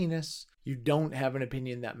have a penis, you don't have an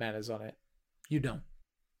opinion that matters on it. You don't.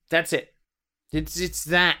 That's it. It's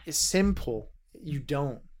that simple. You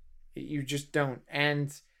don't. You just don't. And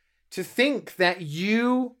to think that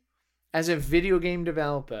you, as a video game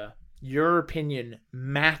developer, your opinion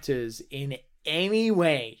matters in any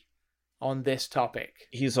way on this topic.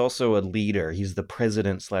 He's also a leader. He's the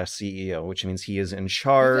president/CEO, which means he is in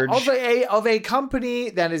charge of a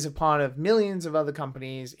company that is a part of millions of other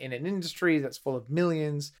companies in an industry that's full of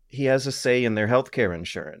millions. He has a say in their healthcare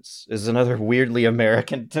insurance, is another weirdly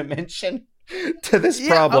American dimension to this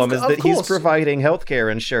problem, is that he's providing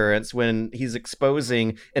healthcare insurance when he's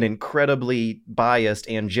exposing an incredibly biased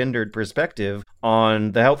and gendered perspective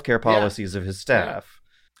on the healthcare policies of his staff. Yeah.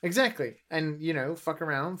 Exactly. And, fuck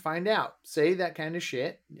around, find out, say that kind of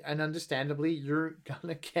shit, and understandably, you're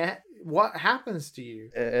gonna get what happens to you.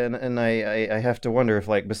 And I have to wonder if,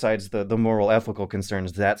 like, besides the moral ethical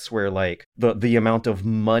concerns, that's where, like, the amount of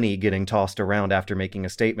money getting tossed around after making a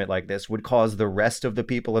statement like this would cause the rest of the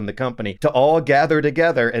people in the company to all gather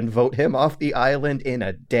together and vote him off the island in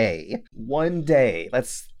a day. One day.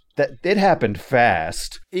 That it happened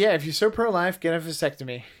fast. Yeah, if you're so pro-life, get a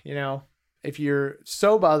vasectomy, If you're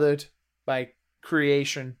so bothered by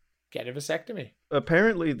creation, get a vasectomy.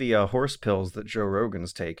 Apparently, the horse pills that Joe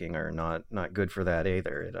Rogan's taking are not good for that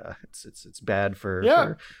either. It's bad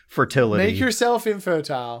for fertility. Make yourself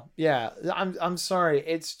infertile. Yeah, I'm sorry.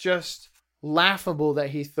 It's just laughable that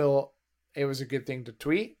he thought it was a good thing to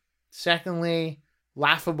tweet. Secondly,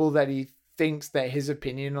 laughable that he thinks that his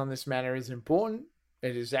opinion on this matter is important.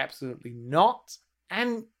 It is absolutely not.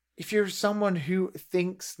 And if you're someone who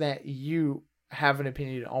thinks that you have an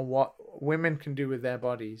opinion on what women can do with their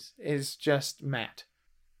bodies, is just mad.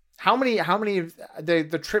 How many of the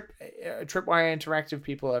Tripwire Interactive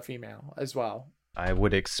people are female as well? I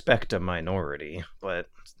would expect a minority, but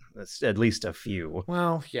that's at least a few.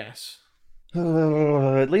 Well, yes.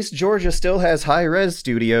 At least Georgia still has high-res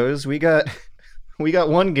studios. We got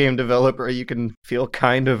one game developer you can feel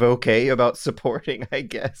kind of okay about supporting, I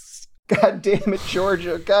guess. God damn it,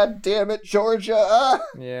 Georgia. God damn it, Georgia. Ah!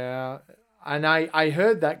 Yeah. And I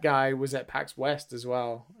heard that guy was at PAX West as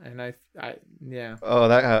well. And I yeah. Oh,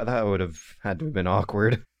 that would have had to have been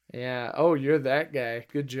awkward. Yeah. Oh, you're that guy.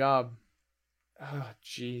 Good job. Oh,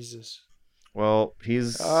 Jesus. Well,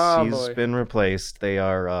 he's been replaced. They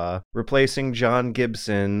are replacing John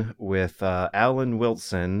Gibson with Alan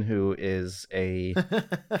Wilson, who is a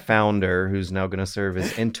founder who's now going to serve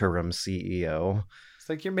as interim CEO. It's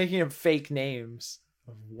like you're making up fake names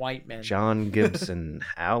of white men. John Gibson,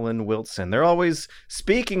 Alan Wilson. They're always,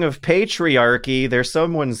 speaking of patriarchy, they're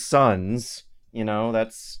someone's sons.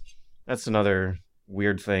 That's another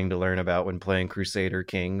weird thing to learn about when playing Crusader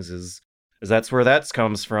Kings, is that's where that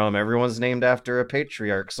comes from. Everyone's named after a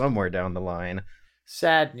patriarch somewhere down the line.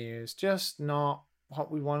 Sad news. Just not what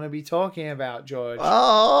we want to be talking about, George.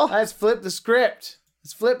 Oh! Let's flip the script.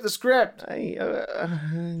 Let's flip the script.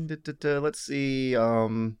 Let's see.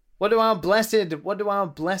 What do our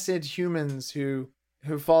blessed humans who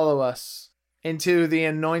follow us into the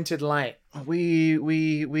anointed light?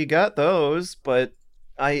 We got those, but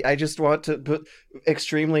I just want to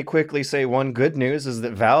extremely quickly say one good news is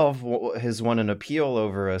that Valve has won an appeal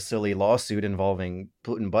over a silly lawsuit involving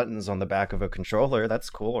putting buttons on the back of a controller.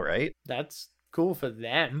 That's cool, right? That's cool for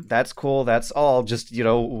them. That's cool. That's all. Just,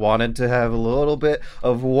 wanted to have a little bit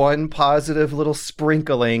of one positive little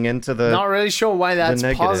sprinkling into the... Not really sure why that's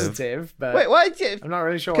negative. positive, but... Wait, what? I'm not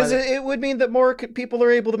really sure why. Because it would mean that more people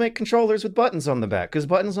are able to make controllers with buttons on the back, because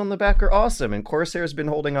buttons on the back are awesome, and Corsair's been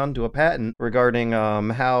holding on to a patent regarding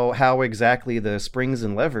how exactly the springs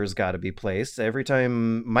and levers got to be placed. Every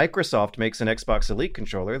time Microsoft makes an Xbox Elite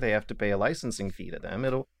controller, they have to pay a licensing fee to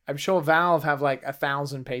them. I'm sure Valve have like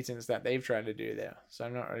 1,000 patents that they've tried to do there, so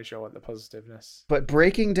I'm not really sure what the positiveness. But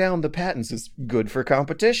breaking down the patents is good for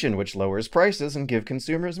competition, which lowers prices and give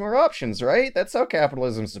consumers more options, right? That's how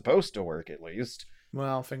capitalism's supposed to work, at least.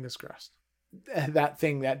 Well, fingers crossed. That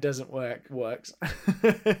thing that doesn't work works.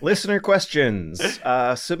 Listener questions.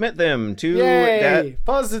 Submit them to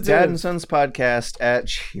positive. Dad and Sons Podcast at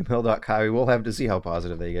gmail.com. We'll have to see how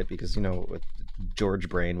positive they get because, with George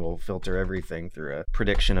Brain will filter everything through a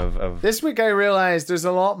prediction of... This week I realized there's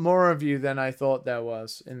a lot more of you than I thought there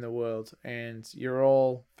was in the world, and you're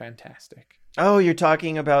all fantastic. Oh, you're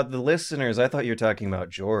talking about the listeners. I thought you were talking about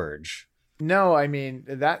George. No, I mean,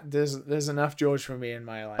 that there's enough George for me in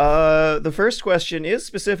my life. The first question is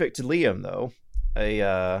specific to Liam, though.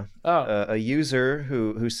 A user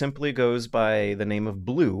who simply goes by the name of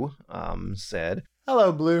Blue said...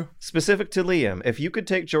 Hello, Blue. Specific to Liam, if you could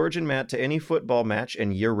take George and Matt to any football match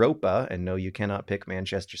in Europa, and no, you cannot pick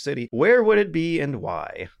Manchester City, where would it be and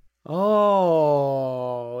why?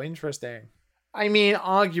 Oh, interesting. I mean,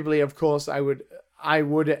 arguably, of course, I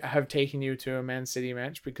would have taken you to a Man City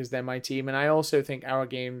match because they're my team, and I also think our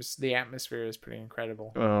games, the atmosphere is pretty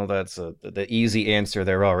incredible. Well, that's the easy answer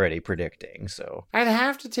they're already predicting, so... I'd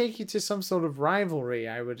have to take you to some sort of rivalry,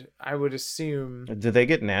 I would assume. Do they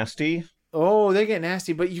get nasty? Oh, they get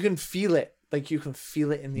nasty, but you can feel it. Like, you can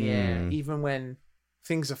feel it in the air. Even when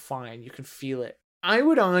things are fine, you can feel it. I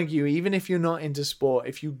would argue, even if you're not into sport,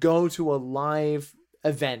 if you go to a live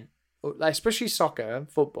event, especially soccer,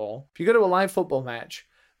 football, if you go to a live football match,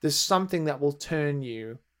 there's something that will turn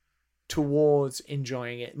you towards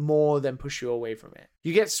enjoying it more than push you away from it.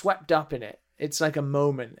 You get swept up in it. It's like a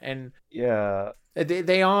moment, and yeah,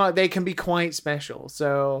 they can be quite special.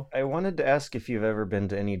 So I wanted to ask if you've ever been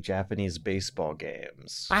to any Japanese baseball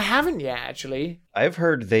games. I haven't yet, actually. I've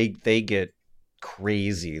heard they get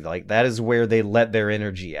crazy. Like, that is where they let their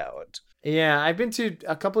energy out. Yeah, I've been to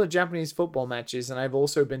a couple of Japanese football matches, and I've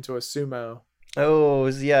also been to a sumo. Oh,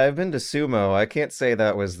 yeah, I've been to sumo. I can't say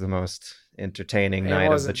that was the most entertaining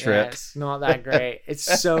night of the trip. Yeah, it's not that great.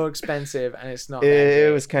 It's so expensive, and it's not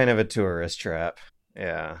it was kind of a tourist trap.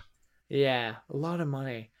 Yeah. Yeah, a lot of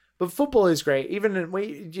money. But football is great.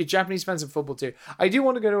 Even Japanese fans of football too. I do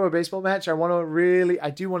want to go to a baseball match. I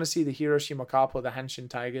do want to see the Hiroshima Carp or the Hanshin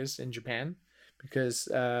Tigers in Japan because,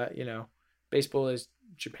 baseball is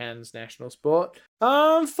Japan's national sport.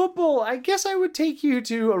 Football, I guess I would take you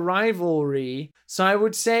to a rivalry. So I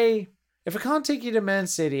would say, if I can't take you to Man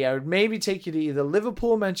City, I would maybe take you to either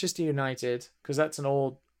Liverpool or Manchester United, because that's an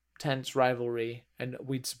old tense rivalry, and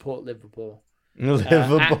we'd support Liverpool.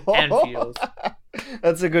 Liverpool. Anfield.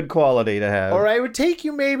 That's a good quality to have. Or I would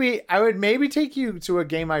maybe take you to a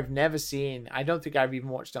game I've never seen. I don't think I've even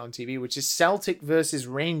watched it on TV, which is Celtic versus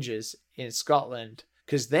Rangers in Scotland.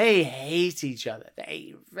 Because they hate each other.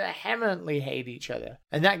 They vehemently hate each other.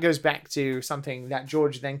 And that goes back to something that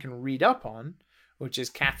George then can read up on, which is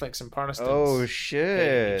Catholics and Protestants. Oh,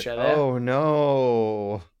 shit. Each other. Oh,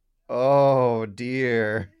 no. Oh,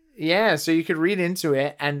 dear. Yeah, so you could read into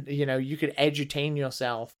it and, you could edutain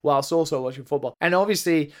yourself whilst also watching football. And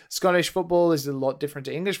obviously, Scottish football is a lot different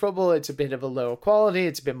to English football. It's a bit of a lower quality.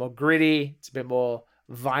 It's a bit more gritty. It's a bit more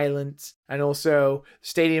violent, and also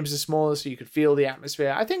stadiums are smaller, so you could feel the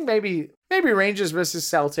atmosphere. I think maybe Rangers versus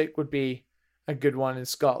Celtic would be a good one in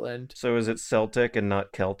Scotland. So is it Celtic and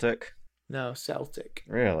not Celtic? No, Celtic.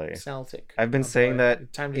 Really? Celtic. I've been saying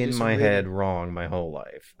that in my head wrong my whole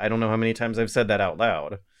life. I don't know how many times I've said that out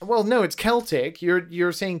loud. Well, no, it's Celtic.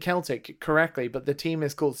 You're saying Celtic correctly, but the team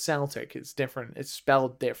is called Celtic. It's different. It's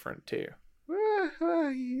spelled different too.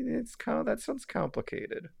 That sounds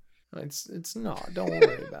complicated. It's not. Don't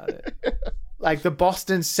worry about it. Like the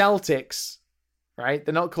Boston Celtics, right?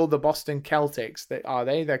 They're not called the Boston Celtics.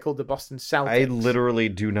 They're called the Boston Celtics. I literally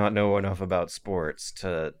do not know enough about sports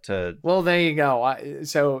to... Well, there you go.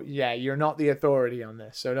 You're not the authority on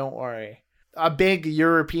this, so don't worry. A big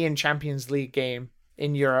European Champions League game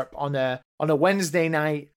in Europe on a Wednesday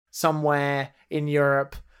night somewhere in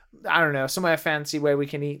Europe. I don't know, somewhere fancy where we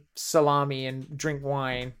can eat salami and drink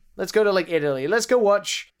wine. Let's go to like Italy. Let's go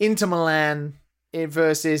watch Inter Milan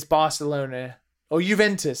versus Barcelona. Or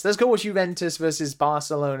Juventus. Let's go watch Juventus versus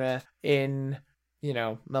Barcelona in,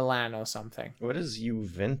 Milan or something. What is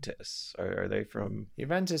Juventus? Are they from?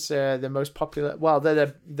 Juventus are the most popular. Well,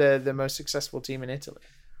 they're the most successful team in Italy.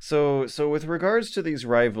 So with regards to these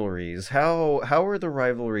rivalries, how are the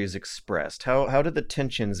rivalries expressed? How did the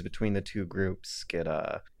tensions between the two groups get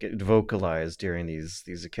vocalized during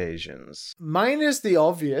these occasions? Minus the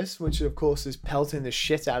obvious, which of course is pelting the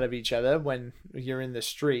shit out of each other when you're in the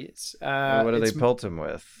streets. What do they pelt them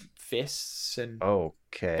with? Fists and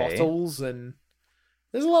bottles, and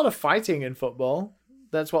there's a lot of fighting in football.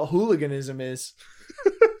 That's what hooliganism is.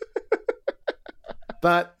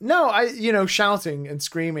 But no, shouting and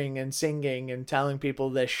screaming and singing and telling people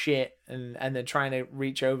their shit and then trying to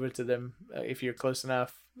reach over to them if you're close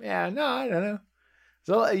enough. Yeah, no, I don't know.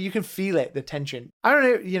 So you can feel it, the tension. I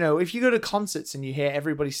don't know, if you go to concerts and you hear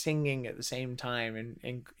everybody singing at the same time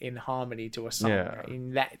in harmony to a song, yeah. I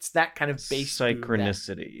mean, it's that kind of bass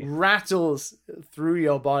synchronicity that rattles through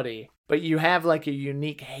your body. But you have like a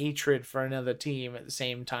unique hatred for another team at the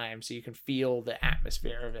same time, so you can feel the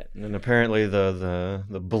atmosphere of it. And apparently the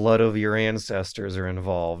blood of your ancestors are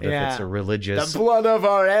involved. Yeah. If it's a religious, the blood of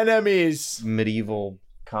our enemies, medieval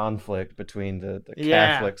conflict between the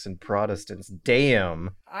Catholics and Protestants.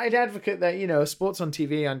 Damn. I'd advocate that, sports on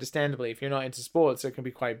TV, understandably, if you're not into sports, it can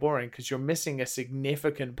be quite boring because you're missing a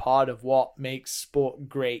significant part of what makes sport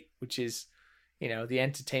great, which is the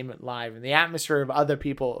entertainment live and the atmosphere of other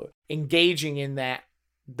people engaging in that,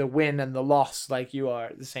 the win and the loss like you are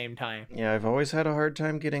at the same time. Yeah, I've always had a hard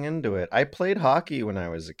time getting into it. I played hockey when I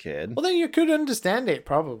was a kid. Well, then you could understand it,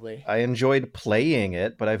 probably. I enjoyed playing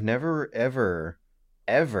it, but I've never, ever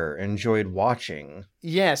enjoyed watching.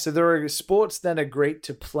 Yeah, so there are sports that are great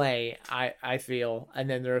to play, I feel, and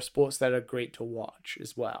then there are sports that are great to watch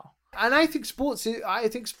as well. And I think sport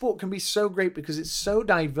can be so great because it's so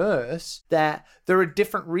diverse that there are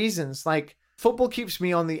different reasons. Like football keeps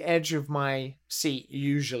me on the edge of my seat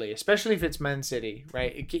usually, especially if it's Man City,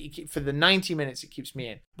 right? For the 90 minutes, it keeps me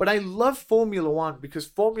in. But I love Formula One because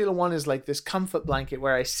Formula One is like this comfort blanket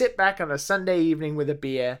where I sit back on a Sunday evening with a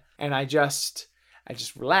beer and I just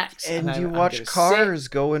relax. And you watch cars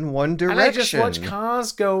go in one direction. And I just watch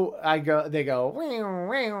cars go. They go,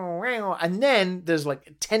 and then there's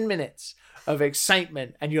like 10 minutes of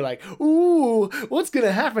excitement, and you're like, ooh, what's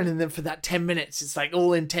gonna happen? And then for that 10 minutes, it's like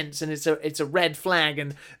all intense, and it's a red flag,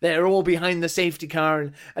 and they're all behind the safety car,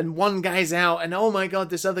 and one guy's out, and oh my god,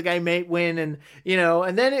 this other guy may win, and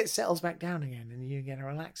and then it settles back down again, and you get to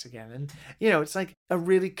relax again, and it's like a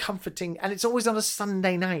really comforting, and it's always on a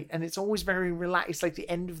Sunday night, and it's always very relaxed. It's like the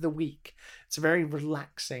end of the week. It's a very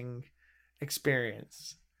relaxing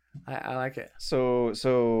experience. I like it. So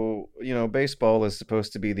baseball is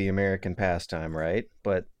supposed to be the American pastime, right?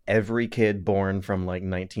 But every kid born from like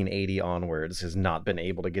 1980 onwards has not been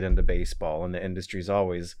able to get into baseball, and the industry's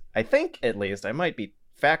always, I think at least, I might be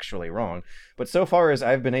factually wrong, but so far as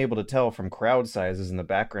I've been able to tell from crowd sizes and the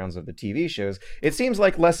backgrounds of the TV shows, it seems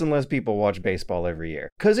like less and less people watch baseball every year.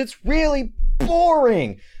 Because it's really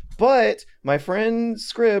boring! But my friend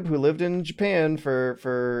Scrib, who lived in Japan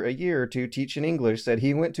for a year or two teaching English, said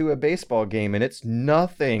he went to a baseball game and it's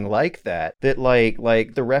nothing like that. That like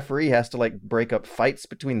the referee has to like break up fights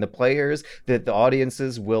between the players, that the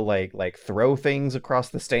audiences will like throw things across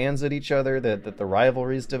the stands at each other, that the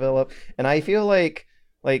rivalries develop. And I feel like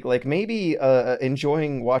maybe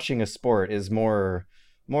enjoying watching a sport is more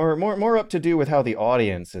up to do with how the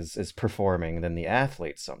audience is performing than the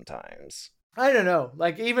athletes sometimes. I don't know.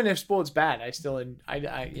 Like, even if sport's bad, I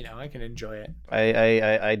can enjoy it.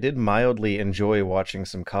 I did mildly enjoy watching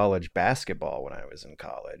some college basketball when I was in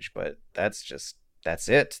college, but that's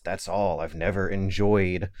it. That's all. I've never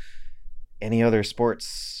enjoyed any other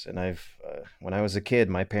sports, and when I was a kid,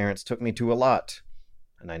 my parents took me to a lot,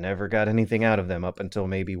 and I never got anything out of them up until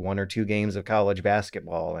maybe 1 or 2 games of college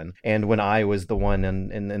basketball, and when I was the one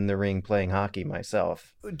in the ring playing hockey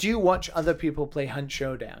myself. Do you watch other people play Hunt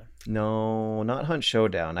Showdown? No, not Hunt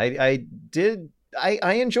Showdown. I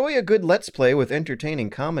enjoy a good Let's Play with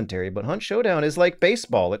entertaining commentary, but Hunt Showdown is like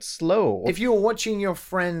baseball. It's slow. If you were watching your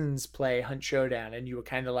friends play Hunt Showdown and you were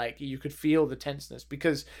kind of like, you could feel the tenseness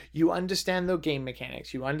because you understand the game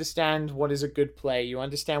mechanics. You understand what is a good play. You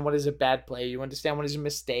understand what is a bad play. You understand what is a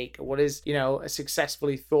mistake or what is, a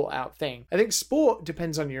successfully thought out thing. I think sport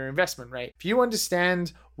depends on your investment, right? If you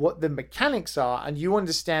understand what the mechanics are and you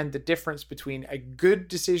understand the difference between a good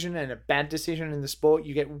decision and a bad decision in the sport,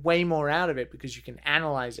 you get way more out of it because you can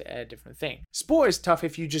analyze it at a different thing. Sport is tough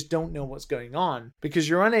if you just don't know what's going on because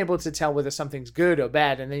you're unable to tell whether something's good or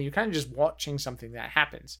bad, and then you're kind of just watching something that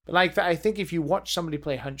happens. But like, I think if you watch somebody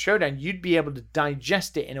play Hunt Showdown, you'd be able to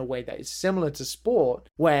digest it in a way that is similar to sport,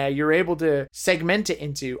 where you're able to segment it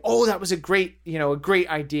into, oh, that was a great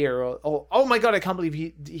idea, or oh my god, I can't believe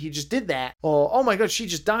he just did that, or oh my god, she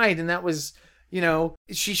just died and that was,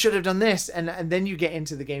 she should have done this, and then you get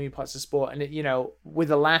into the gaming parts of sport, and with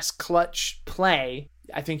the last clutch play,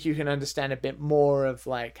 I think you can understand a bit more of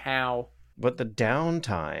like how. But the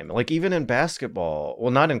downtime, like even in basketball,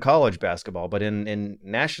 well, not in college basketball, but in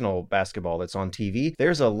national basketball that's on TV,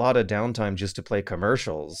 there's a lot of downtime just to play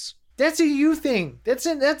commercials. That's a you thing. That's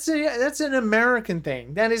an American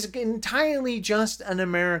thing. That is entirely just an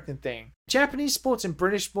American thing. Japanese sports and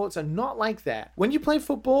British sports are not like that. When you play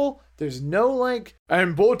football, there's no like,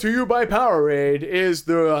 and brought to you by Powerade is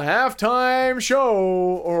the halftime show,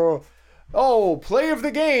 or, oh, play of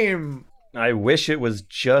the game. I wish it was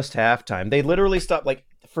just halftime. They literally stop like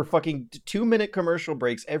for fucking 2-minute commercial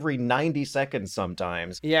breaks every 90 seconds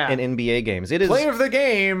sometimes in NBA games. It is play of the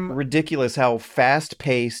game. Ridiculous how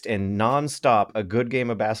fast-paced and non-stop a good game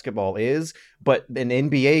of basketball is, but an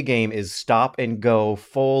NBA game is stop and go,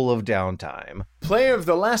 full of downtime. Play of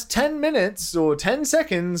the last 10 minutes or 10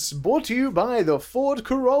 seconds brought to you by the Ford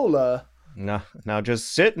Corolla. Now just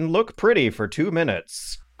sit and look pretty for 2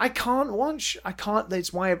 minutes. I can't.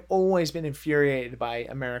 That's why I've always been infuriated by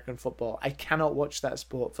American football. I cannot watch that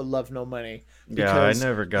sport for love nor money. Yeah, I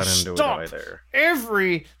never got into it either.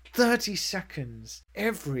 Every 30 seconds.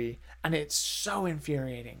 And it's so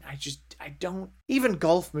infuriating. I don't. Even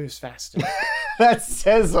golf moves faster. That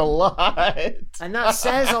says a lot. And that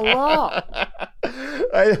says a lot.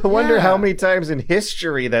 I wonder how many times in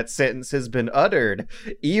history that sentence has been uttered.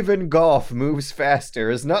 Even golf moves faster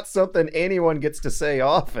is not something anyone gets to say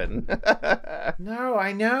often. No,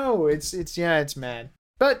 I know. It's mad.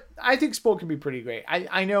 But I think sport can be pretty great.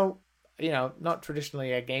 I know, not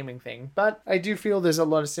traditionally a gaming thing, but I do feel there's a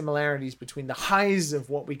lot of similarities between the highs of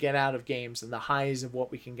what we get out of games and the highs of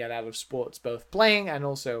what we can get out of sports, both playing and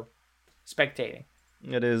also spectating.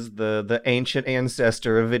 It is the ancient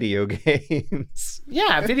ancestor of video games.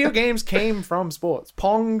 Yeah, video games came from sports.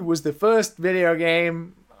 Pong was the first video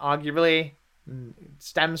game, arguably. It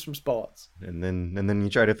stems from sports. And then you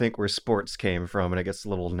try to think where sports came from, and it gets a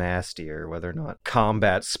little nastier, whether or not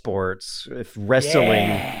combat sports, if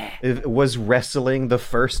was wrestling the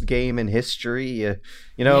first game in history,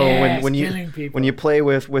 when you play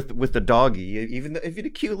with the doggy, even if you're a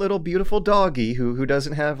cute little beautiful doggy who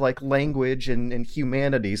doesn't have like language and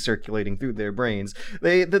humanity circulating through their brains,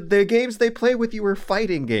 the games they play with you are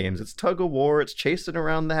fighting games. It's tug of war, it's chasing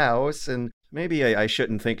around the house, and maybe I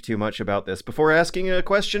shouldn't think too much about this before asking a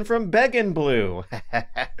question from Beggin Blue.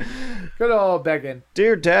 Good old Beggin.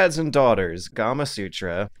 Dear dads and daughters,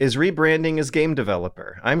 Gamasutra is rebranding as game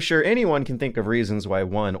developer. I'm sure anyone can think of reasons why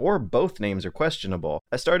one or both names are questionable.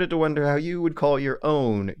 I started to wonder how you would call your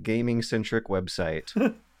own gaming-centric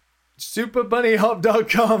website.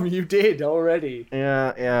 SuperBunnyHop.com, you did already.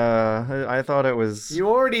 Yeah, I thought it was... You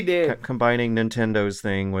already did. Combining Nintendo's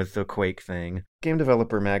thing with the Quake thing. Game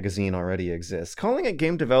Developer Magazine already exists. Calling it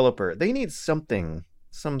Game Developer, they need some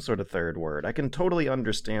sort of third word. I can totally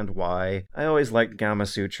understand why. I always liked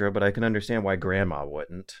Gamasutra, but I can understand why Grandma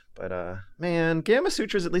wouldn't. But, man,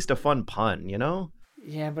 Gamasutra's at least a fun pun, you know?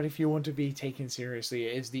 Yeah, but if you want to be taken seriously,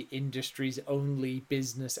 it is the industry's only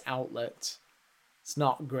business outlet. It's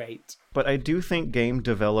not great. But I do think Game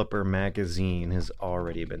Developer Magazine has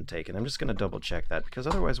already been taken. I'm just going to double check that, because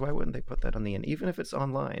otherwise why wouldn't they put that on the end, even if it's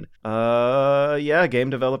online? Yeah,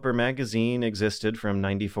 Game Developer Magazine existed from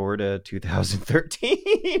 94 to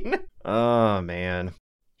 2013. Oh, man.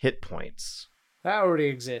 Hit points. That already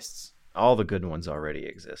exists. All the good ones already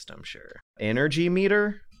exist, I'm sure. Energy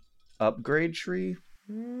meter? Upgrade tree?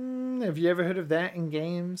 Have you ever heard of that in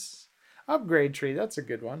games? Upgrade tree, that's a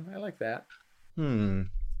good one. I like that.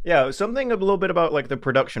 Yeah, something a little bit about like the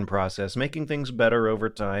production process, making things better over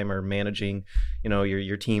time, or managing,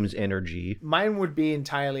 your team's energy. Mine would be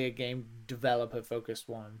entirely a game developer focused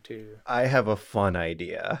one too. I have a fun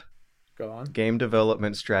idea. Go on. Game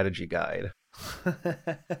development strategy guide.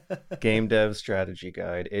 Game dev strategy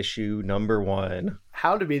guide, issue number 1.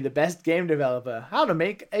 How to be the best game developer. How to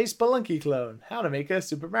make a Spelunky clone. How to make a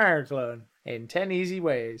Super Mario clone. In 10 easy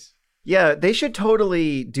ways. Yeah, they should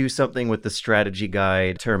totally do something with the strategy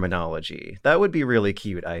guide terminology. That would be really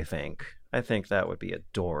cute, I think. I think that would be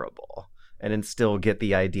adorable. And then still get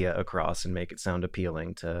the idea across and make it sound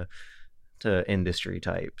appealing to to industry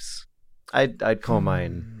types. I'd call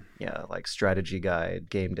mine, like strategy guide,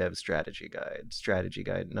 game dev strategy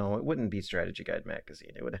guide. No, it wouldn't be strategy guide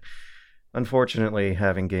magazine. It would, unfortunately,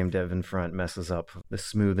 having game dev in front messes up the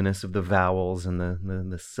smoothness of the vowels and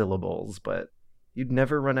the syllables, but you'd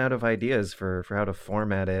never run out of ideas for how to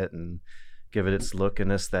format it and give it its look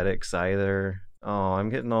and aesthetics either. Oh, I'm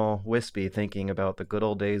getting all wispy thinking about the good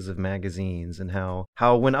old days of magazines and how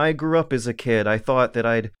when I grew up as a kid, I thought that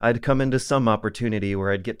I'd come into some opportunity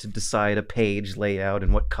where I'd get to decide a page layout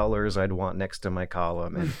and what colors I'd want next to my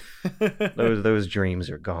column, and those dreams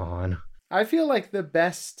are gone. I feel like the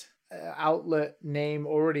best outlet name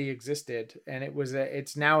already existed, and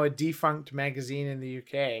it's now a defunct magazine in the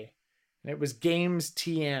UK, and it was Games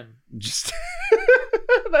TM. Just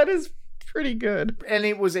that is pretty good. And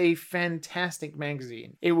it was a fantastic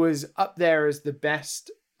magazine. It was up there as the best,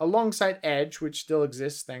 alongside Edge, which still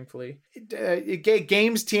exists, thankfully.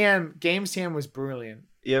 Games TM was brilliant.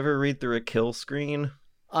 You ever read through a Kill Screen?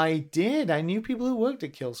 I did. I knew people who worked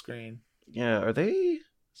at Kill Screen. Yeah, are they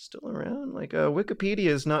still around? Like, Wikipedia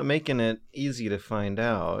is not making it easy to find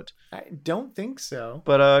out. I don't think so.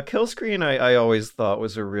 But Kill Screen, I always thought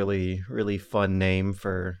was a really, really fun name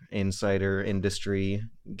for insider industry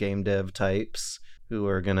game dev types who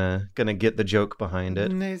are gonna get the joke behind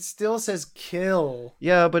it. And it still says kill.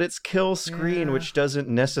 Yeah, but it's Kill Screen, which doesn't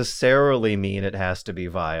necessarily mean it has to be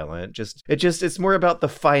violent. It's more about the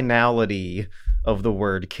finality of the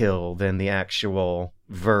word kill than the actual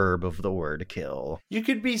verb of the word kill. You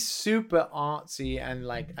could be super artsy and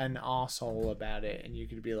like an arsehole about it, and you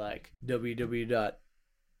could be like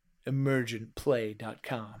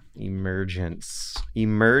www.emergentplay.com.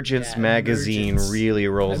 Emergence magazine really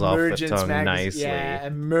rolls off the tongue nicely. Yeah,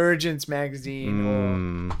 Emergence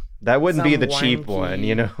magazine. That wouldn't be the wanky, cheap one,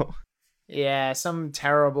 you know? Yeah, some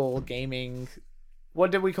terrible gaming. What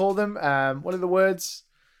did we call them? What are the words?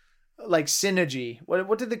 Like synergy.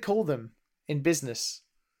 What did they call them in business?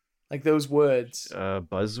 Like those words.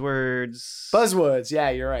 Buzzwords. Buzzwords. Yeah,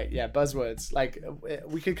 you're right. Yeah, buzzwords. Like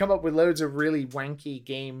we could come up with loads of really wanky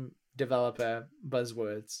game developer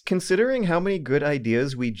buzzwords. Considering how many good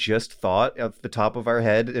ideas we just thought at the top of our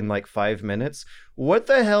head in like 5 minutes, what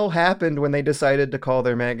the hell happened when they decided to call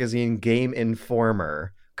their magazine Game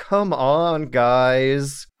Informer? Come on,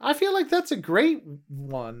 guys. I feel like that's a great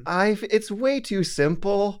one. It's way too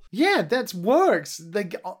simple. Yeah, that works.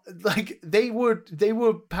 Like they were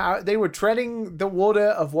treading the water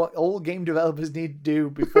of what all game developers need to do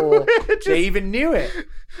before they even knew it.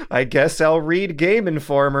 I guess I'll read Game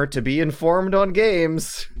Informer to be informed on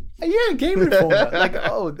games. Yeah, Game Informer. Like,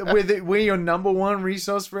 we're your number one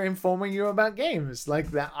resource for informing you about games.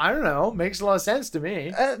 Like that, I don't know. Makes a lot of sense to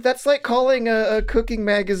me. That's like calling a cooking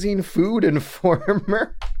magazine Food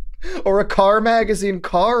Informer. Or a car magazine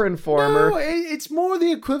Car Informer. No, it's more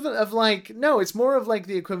the equivalent of it's more of like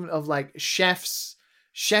the equivalent of like Chef's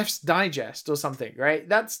Digest or something, right?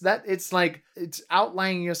 It's like it's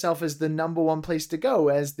outlining yourself as the number one place to go,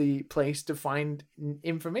 as the place to find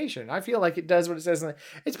information. I feel like it does what it says.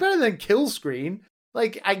 It's better than Kill Screen.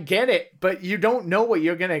 Like, I get it, but you don't know what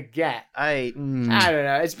you're gonna get. I don't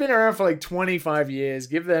know. It's been around for like 25 years.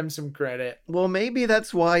 Give them some credit. Well, maybe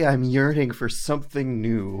that's why I'm yearning for something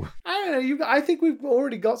new. I don't know. I think we've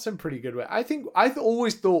already got some pretty good ones. I've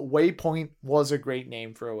always thought Waypoint was a great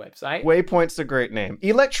name for a website. Waypoint's a great name.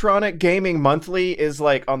 Electronic Gaming Monthly is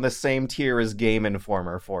like on the same tier as Game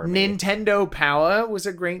Informer for me. Nintendo Power was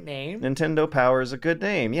a great name. Nintendo Power is a good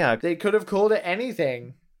name, yeah. They could have called it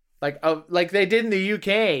anything. Like they did in the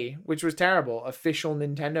UK, which was terrible. Official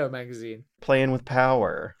Nintendo magazine. Playing with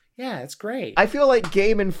Power. Yeah, it's great. I feel like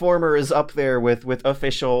Game Informer is up there with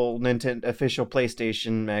official official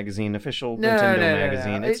PlayStation magazine, official Nintendo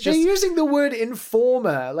magazine. No. It's They're using the word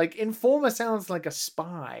informer. Like informer sounds like a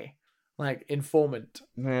spy. Like informant.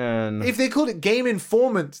 Man. If they called it Game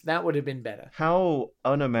Informant, that would have been better. How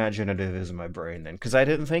unimaginative is my brain then? Because I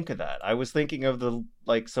didn't think of that. I was thinking of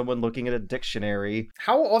someone looking at a dictionary.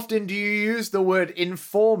 How often do you use the word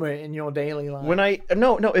informer in your daily life?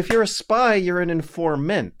 No, if you're a spy, you're an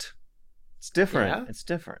informant. It's different. Yeah. It's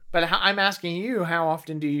different. But I'm asking you, how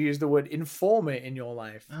often do you use the word informer in your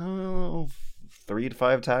life? Oh, 3 to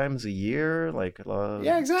 5 times a year,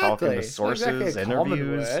 yeah, exactly. Talking to sources, exactly a interviews.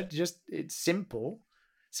 Common word. Just it's simple.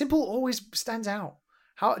 Simple always stands out.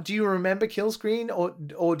 How do you remember Kill Screen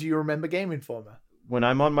or do you remember Game Informer? When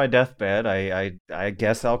I'm on my deathbed, I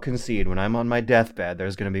guess I'll concede. When I'm on my deathbed,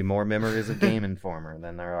 there's going to be more memories of Game Informer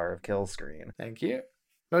than there are of Kill Screen. Thank you.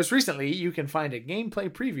 Most recently, you can find a gameplay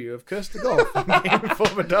preview of Curse to Golf on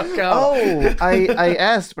GameInformer.com. Oh, I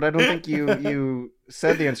asked, but I don't think you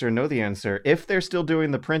said the answer, know the answer. If they're still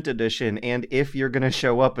doing the print edition, and if you're going to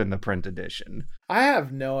show up in the print edition. I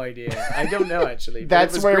have no idea. I don't know, actually.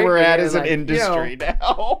 That's where we're at as an industry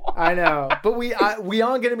now. I know. But we are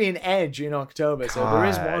going to be an Edge in October, so there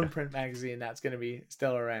is one print magazine that's going to be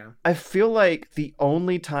still around. I feel like the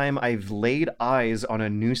only time I've laid eyes on a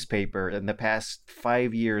newspaper in the past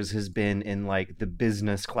 5 years has been in like the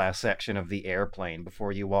business class section of the airplane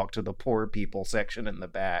before you walk to the poor people section in the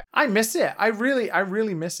back. I miss it. I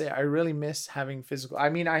really miss it. I really miss having physical. I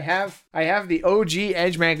mean, I have the OG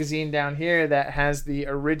Edge magazine down here that has the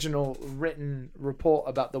original written report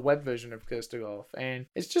about the web version of Curse to Golf, and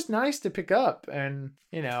it's just nice to pick up and,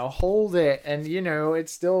 you know, hold it, and, you know,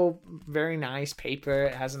 it's still very nice paper.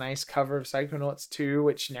 It has a nice cover of Psychonauts 2,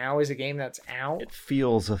 which now is a game that's out. It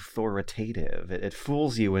feels authoritative. It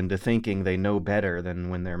fools you into thinking they know better than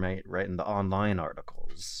when they're writing the online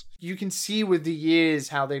articles. You can see with the years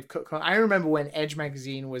how they've I remember when Edge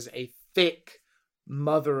magazine was a thick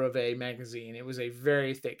mother of a magazine. It was a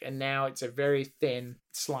very thick, and now it's a very thin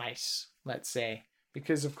slice, let's say,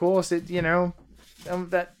 because of course it, you know,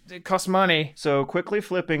 that it costs money. So quickly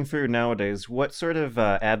flipping through nowadays, what sort of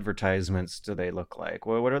advertisements do they look like?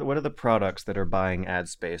 What are the products that are buying ad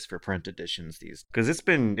space for print editions these? Because it's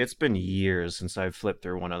been years since I've flipped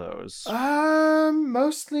through one of those.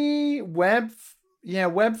 Mostly web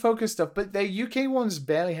focused stuff, but the UK ones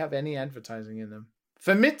barely have any advertising in them.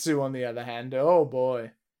 Famitsu, on the other hand, oh boy.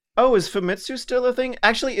 Oh, is Famitsu still a thing?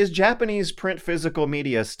 Actually, is Japanese print physical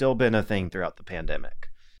media still been a thing throughout the pandemic?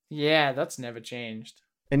 Yeah, that's never changed.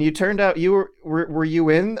 And you turned out you were you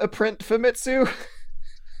in a print Famitsu?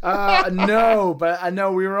 No, but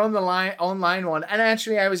no, we were on the online one, and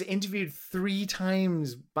actually I was interviewed 3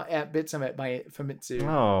 times at Bit Summit by Famitsu.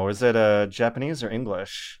 Oh, is it Japanese or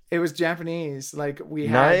English? It was Japanese. Like, we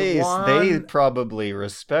had one... They probably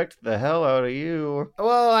respect the hell out of you.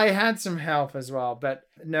 Well, I had some help as well, but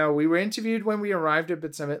no, we were interviewed when we arrived at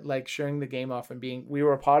Bit Summit, like showing the game off, and we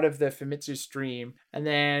were a part of the Famitsu stream, and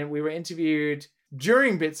then we were interviewed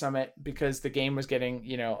during Bit Summit because the game was getting,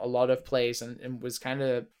 you know, a lot of plays and was kind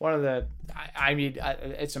of one of the, I mean,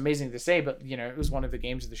 it's amazing to say, but, you know, it was one of the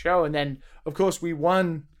games of the show. And then, of course, we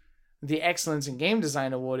won the Excellence in Game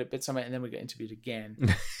Design Award at Bit Summit, and then we got interviewed again.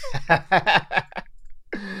 Well,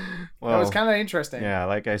 that was kind of interesting. Yeah,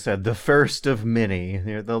 like I said, the first of many.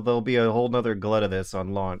 There'll be a whole nother glut of this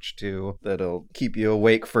on launch, too, that'll keep you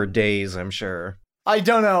awake for days, I'm sure. I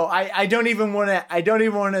don't know. I don't even want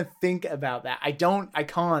to think about that. I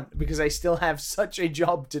can't, because I still have such a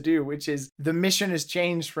job to do, which is the mission has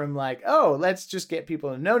changed from like, oh, let's just get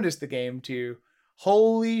people to notice the game to,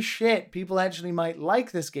 holy shit, people actually might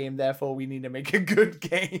like this game, therefore we need to make a good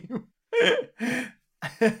game.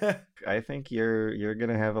 I think you're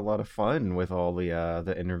gonna have a lot of fun with all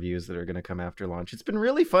the interviews that are gonna come after launch. It's been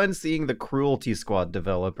really fun seeing the Cruelty Squad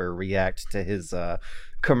developer react to his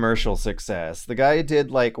commercial success. The guy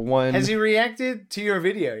did like one. Has he reacted to your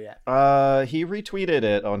video yet? He retweeted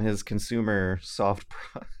it on his consumer soft.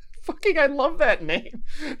 Fucking, I love that name.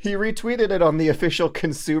 He retweeted it on the official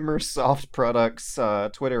Consumer Soft Products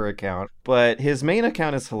Twitter account, but his main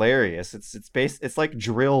account is hilarious. It's like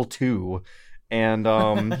Drill 2.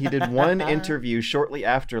 And he did one interview shortly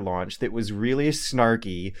after launch that was really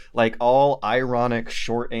snarky, like all ironic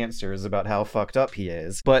short answers about how fucked up he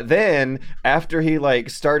is. But then, after he like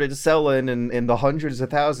started selling in the hundreds of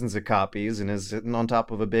thousands of copies and is sitting on top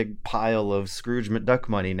of a big pile of Scrooge McDuck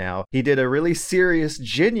money now, he did a really serious,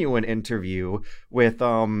 genuine interview with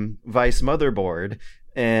Vice Motherboard.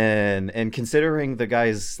 And considering the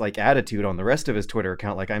guy's like attitude on the rest of his Twitter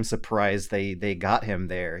account, like, I'm surprised they got him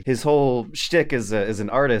there. His whole shtick as an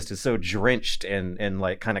artist is so drenched in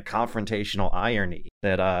like kind of confrontational irony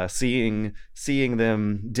that seeing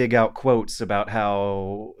them dig out quotes about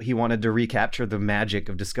how he wanted to recapture the magic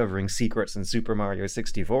of discovering secrets in Super Mario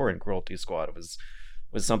 64 and Cruelty Squad was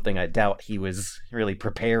something I doubt he was really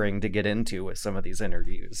preparing to get into with some of these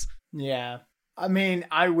interviews. Yeah. I mean,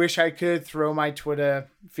 I wish I could throw my Twitter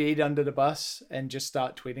feed under the bus and just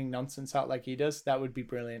start tweeting nonsense out like he does. That would be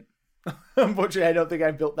brilliant. Unfortunately, I don't think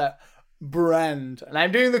I built that brand. And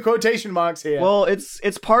I'm doing the quotation marks here. Well, it's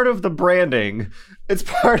part of the branding. It's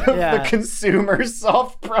part of the Consumer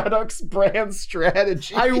Soft Products brand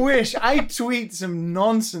strategy. I wish. I tweet some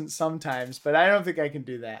nonsense sometimes, but I don't think I can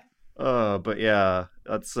do that. But yeah,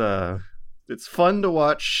 that's it's fun to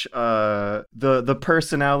watch the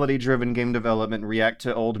personality-driven game development react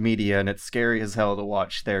to old media, and it's scary as hell to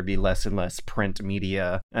watch there be less and less print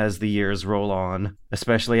media as the years roll on,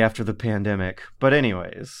 especially after the pandemic. But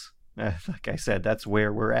anyways, Like I said, that's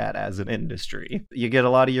where we're at as an industry. You get a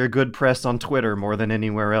lot of your good press on Twitter more than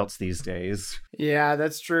anywhere else these days. Yeah,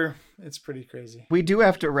 that's true. It's pretty crazy. We do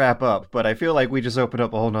have to wrap up, but I feel like we just opened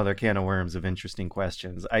up a whole nother can of worms of interesting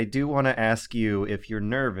questions. I do want to ask you if you're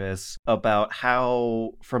nervous about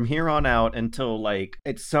how, from here on out until like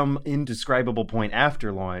at some indescribable point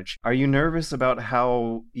after launch, are you nervous about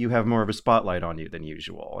how you have more of a spotlight on you than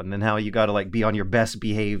usual? And then how you got to like be on your best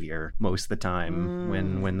behavior most of the time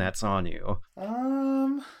when that's on you?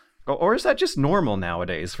 Or is that just normal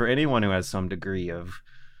nowadays for anyone who has some degree of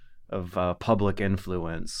public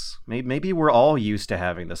influence? Maybe we're all used to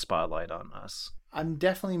having the spotlight on us. I'm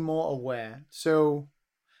definitely more aware. So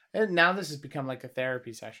and now this has become like a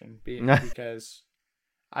therapy session because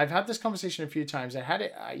I've had this conversation a few times. I had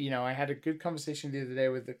a good conversation the other day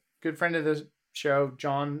with a good friend of the show,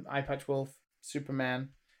 John Eyepatch Superman,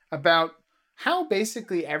 about how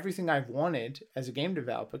basically everything I've wanted as a game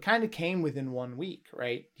developer kind of came within 1 week,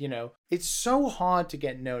 right? You know, it's so hard to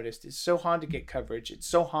get noticed. It's so hard to get coverage. It's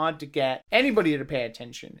so hard to get anybody to pay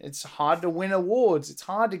attention. It's hard to win awards. It's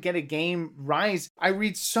hard to get a game rise. I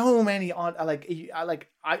read so many on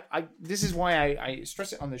this is why I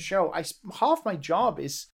stress it on the show. Half my job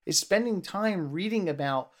is spending time reading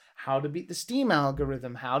about how to beat the Steam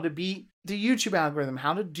algorithm, how to beat the YouTube algorithm,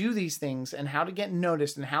 how to do these things, and how to get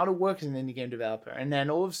noticed, and how to work as an indie game developer. And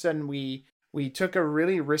then all of a sudden, we took a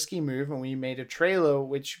really risky move, and we made a trailer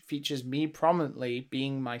which features me prominently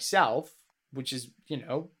being myself, which is, you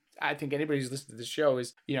know, I think anybody who's listened to the show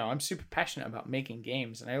is, you know, I'm super passionate about making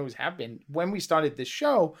games, and I always have been. When we started this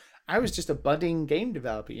show, I was just a budding game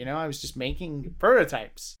developer, you know, I was just making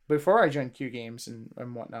prototypes before I joined Q Games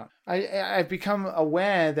and whatnot. I've become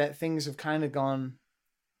aware that things have kind of gone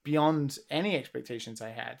beyond any expectations I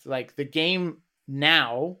had. Like, the game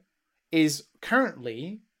now is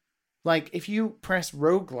currently, like, if you press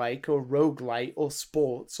roguelike or roguelite or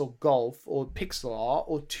sports or golf or pixel art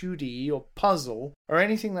or 2D or puzzle or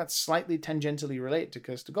anything that's slightly tangentially related to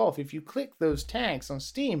Coaster Golf, if you click those tags on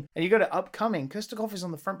Steam and you go to upcoming, Coaster Golf is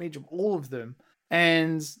on the front page of all of them.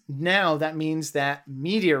 And now that means that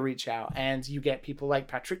media reach out and you get people like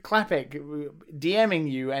Patrick Klepek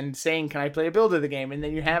DMing you and saying, can I play a build of the game? And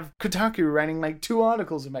then you have Kotaku writing like 2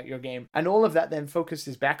 articles about your game. And all of that then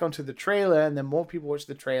focuses back onto the trailer, and then more people watch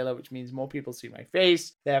the trailer, which means more people see my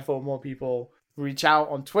face. Therefore, more people reach out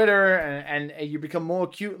on Twitter, and you become more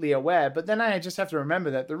acutely aware. But then I just have to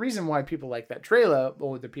remember that the reason why people like that trailer,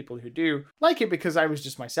 or the people who do, like it because I was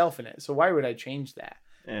just myself in it. So why would I change that?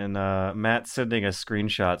 And Matt's sending us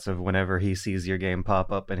screenshots of whenever he sees your game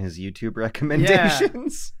pop up in his YouTube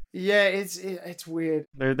recommendations. Yeah, it's weird.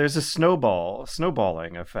 There's a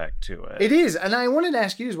snowballing effect to it. It is, and I wanted to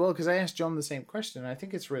ask you as well, because I asked John the same question. I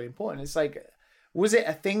think it's really important. It's like, was it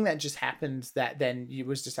a thing that just happened that then it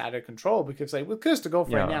was just out of control? Because like with Coaster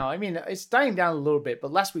Golf right now, I mean, it's dying down a little bit,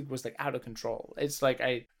 but last week was like out of control. It's like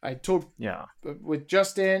I talked with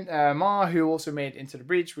Justin Ma, who also made Into the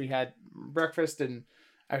Breach. We had breakfast, and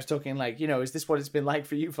I was talking like, you know, is this what it's been like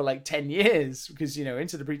for you for like 10 years? Because, you know,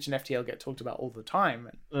 Into the Breach and FTL get talked about all the time.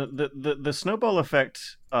 The snowball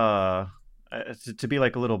effect, to be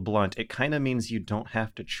like a little blunt, it kind of means you don't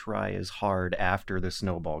have to try as hard after the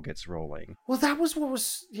snowball gets rolling. Well, that was what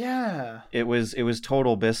was, yeah. It was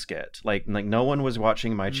Total Biscuit. Like no one was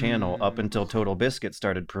watching my channel up until Total Biscuit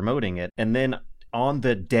started promoting it. And then on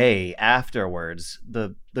the day afterwards,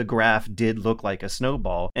 the graph did look like a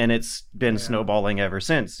snowball, and it's been snowballing ever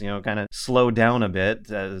since. You know, kind of slowed down a bit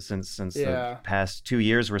since the past 2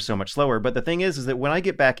 years were so much slower. But the thing is that when I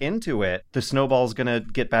get back into it, the snowball's gonna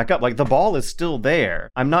get back up. Like, the ball is still there.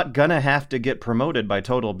 I'm not gonna have to get promoted by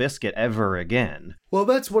Total Biscuit ever again. Well,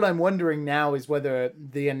 that's what I'm wondering now, is whether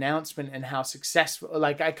the announcement and how successful,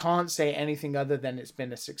 like, I can't say anything other than it's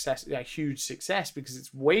been a success, a huge success, because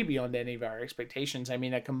it's way beyond any of our expectations. I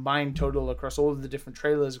mean, a combined total across all of the different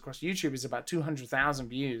trailers across YouTube is about 200,000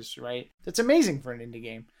 views, right? That's amazing for an indie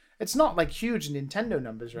game. It's not like huge Nintendo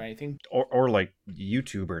numbers or anything. Or like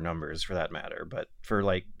YouTuber numbers for that matter. But for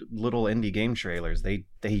like little indie game trailers, they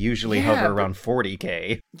usually hover around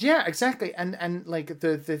 40K. Yeah, exactly. And like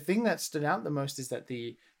the thing that stood out the most is that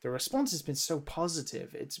the response has been so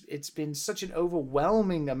positive. It's been such an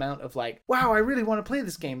overwhelming amount of like, wow, I really want to play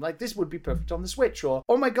this game. Like, this would be perfect on the Switch. Or,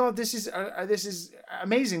 oh my God, this is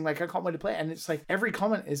amazing. Like, I can't wait to play it. And it's like every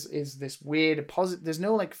comment is this weird positive. There's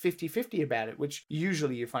no like 50-50 about it, which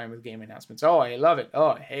usually you find with game announcements. Oh, I love it. Oh,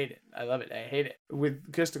 I hate it. I love it. I hate it.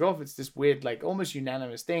 With Coaster Golf, it's this weird, like almost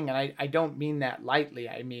unanimous thing. And I don't mean that lightly.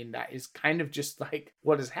 I mean, that is kind of just like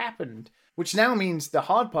what has happened, Which now means the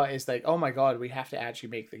hard part is like, oh my God, we have to actually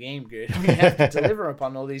make the game good. We have to deliver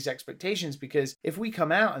upon all these expectations, because if we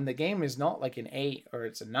come out and the game is not like an 8 or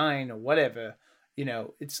it's a 9 or whatever, you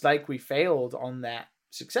know, it's like we failed on that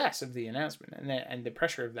success of the announcement, and the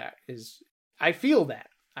pressure of that is, I feel that.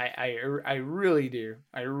 I really do.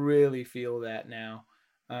 I really feel that now.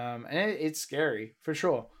 And it's scary for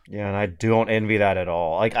sure. Yeah, and I don't envy that at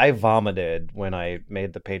all. Like, I vomited when I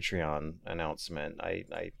made the Patreon announcement.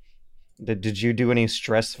 Did you do any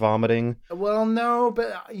stress vomiting? Well, no,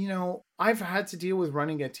 but you know, I've had to deal with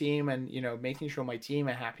running a team and, you know, making sure my team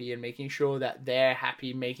are happy and making sure that they're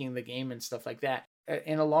happy making the game and stuff like that.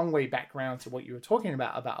 In a long way background to what you were talking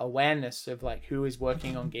about awareness of like who is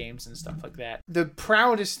working on games and stuff like that. The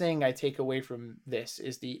proudest thing I take away from this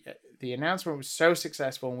is the announcement was so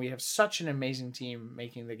successful, and we have such an amazing team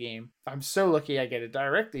making the game. I'm so lucky I get to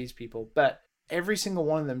direct these people, but every single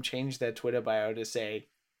one of them changed their Twitter bio to say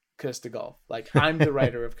Curse to Golf. Like, I'm the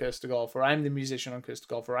writer of Curse to Golf, or I'm the musician on Curse to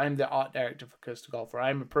Golf, or I'm the art director for Curse to Golf, or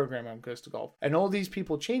I'm a programmer on Curse to Golf. And all these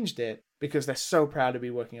people changed it because they're so proud to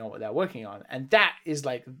be working on what they're working on. And that is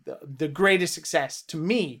like the greatest success to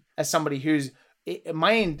me as somebody who's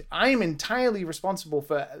I'm entirely responsible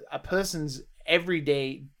for a person's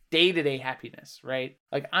everyday day-to-day happiness, right?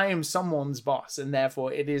 Like, I am someone's boss, and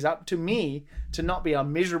therefore it is up to me to not be a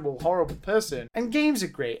miserable, horrible person. And games are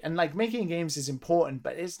great, and like making games is important,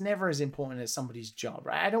 but it's never as important as somebody's job,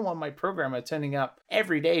 right? I don't want my programmer turning up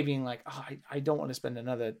every day being like, oh, I don't want to spend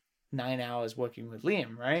another 9 hours working with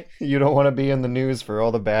Liam, right? You don't want to be in the news for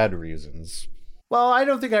all the bad reasons. Well, I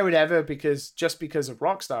don't think I would ever, because of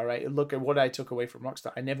Rockstar, right? Look at what I took away from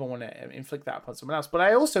Rockstar. I never want to inflict that upon someone else. But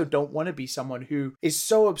I also don't want to be someone who is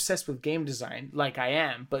so obsessed with game design, like I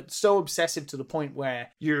am, but so obsessive to the point where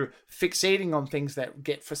you're fixating on things that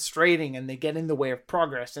get frustrating and they get in the way of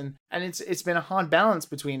progress. And it's been a hard balance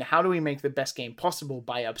between how do we make the best game possible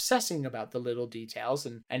by obsessing about the little details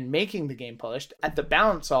and making the game polished, at the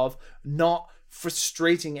balance of not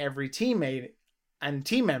frustrating every teammate and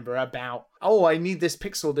team member about, oh, I need this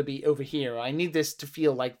pixel to be over here, or I need this to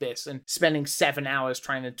feel like this, and spending 7 hours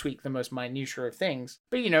trying to tweak the most minutiae of things.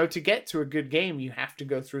 But, you know, to get to a good game, you have to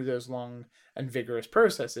go through those long and vigorous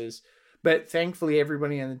processes. But thankfully,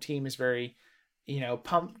 everybody on the team is very, you know,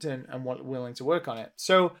 pumped and willing to work on it.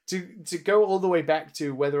 So to go all the way back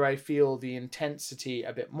to whether I feel the intensity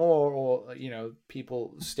a bit more, or, you know,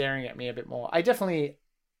 people staring at me a bit more,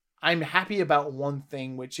 I'm happy about one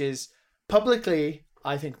thing, which is, publicly,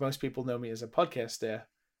 I think most people know me as a podcaster,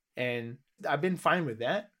 and I've been fine with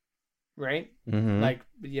that, right? Mm-hmm. Like,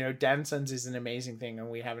 you know, Dansons is an amazing thing, and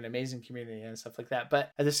we have an amazing community and stuff like that.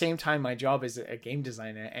 But at the same time, my job is a game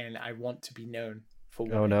designer, and I want to be known for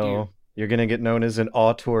what I do. You're going to get known as an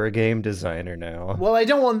auteur game designer now. Well, I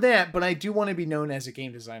don't want that, but I do want to be known as a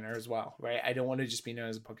game designer as well, right? I don't want to just be known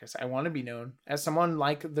as a podcaster. I want to be known as someone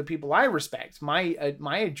like the people I respect.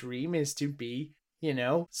 My dream is to be, you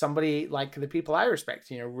know, somebody like the people I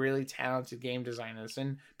respect, you know, really talented game designers.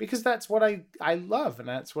 And because that's what I love, and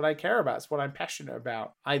that's what I care about. It's what I'm passionate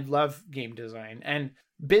about. I love game design. And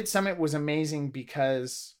Bit Summit was amazing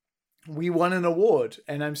because we won an award,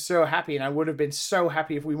 and I'm so happy. And I would have been so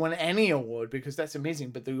happy if we won any award, because that's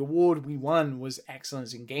amazing. But the award we won was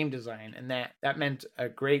excellence in game design. And that meant a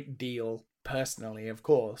great deal personally, of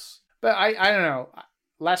course. But I don't know.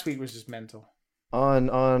 Last week was just mental. On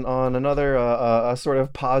another a sort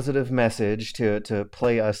of positive message to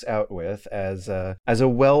play us out with as a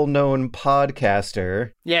well-known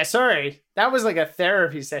podcaster. Yeah, sorry. That was like a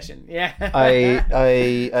therapy session. Yeah.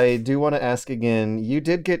 I do want to ask again. You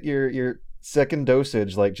did get your second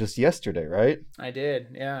dosage like just yesterday, right? I did.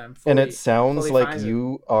 Yeah, and it sounds like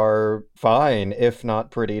you are fine, if not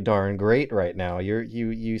pretty darn great right now.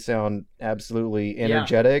 You sound absolutely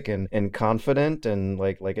energetic and confident, and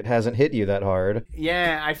like it hasn't hit you that hard.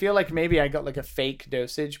 Yeah, I feel like maybe I got like a fake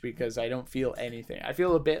dosage because I don't feel anything. I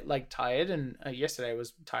feel a bit like tired, and yesterday I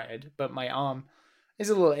was tired, but my arm is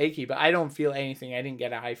a little achy, but I don't feel anything. I didn't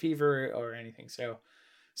get a high fever or anything. So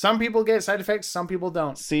some people get side effects, some people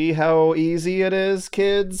don't. See how easy it is,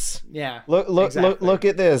 kids? Yeah. Look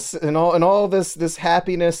at this. And all this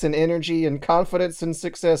happiness and energy and confidence and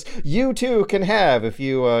success you too can have if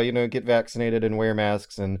you get vaccinated and wear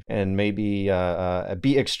masks and maybe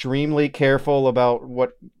be extremely careful about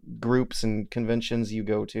what groups and conventions you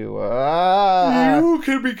go to. You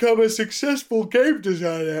can become a successful game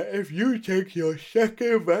designer if you take your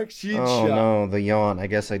second vaccine shot. Oh no, the yawn. I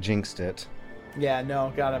guess I jinxed it. Yeah,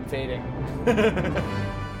 no, God, I'm fading.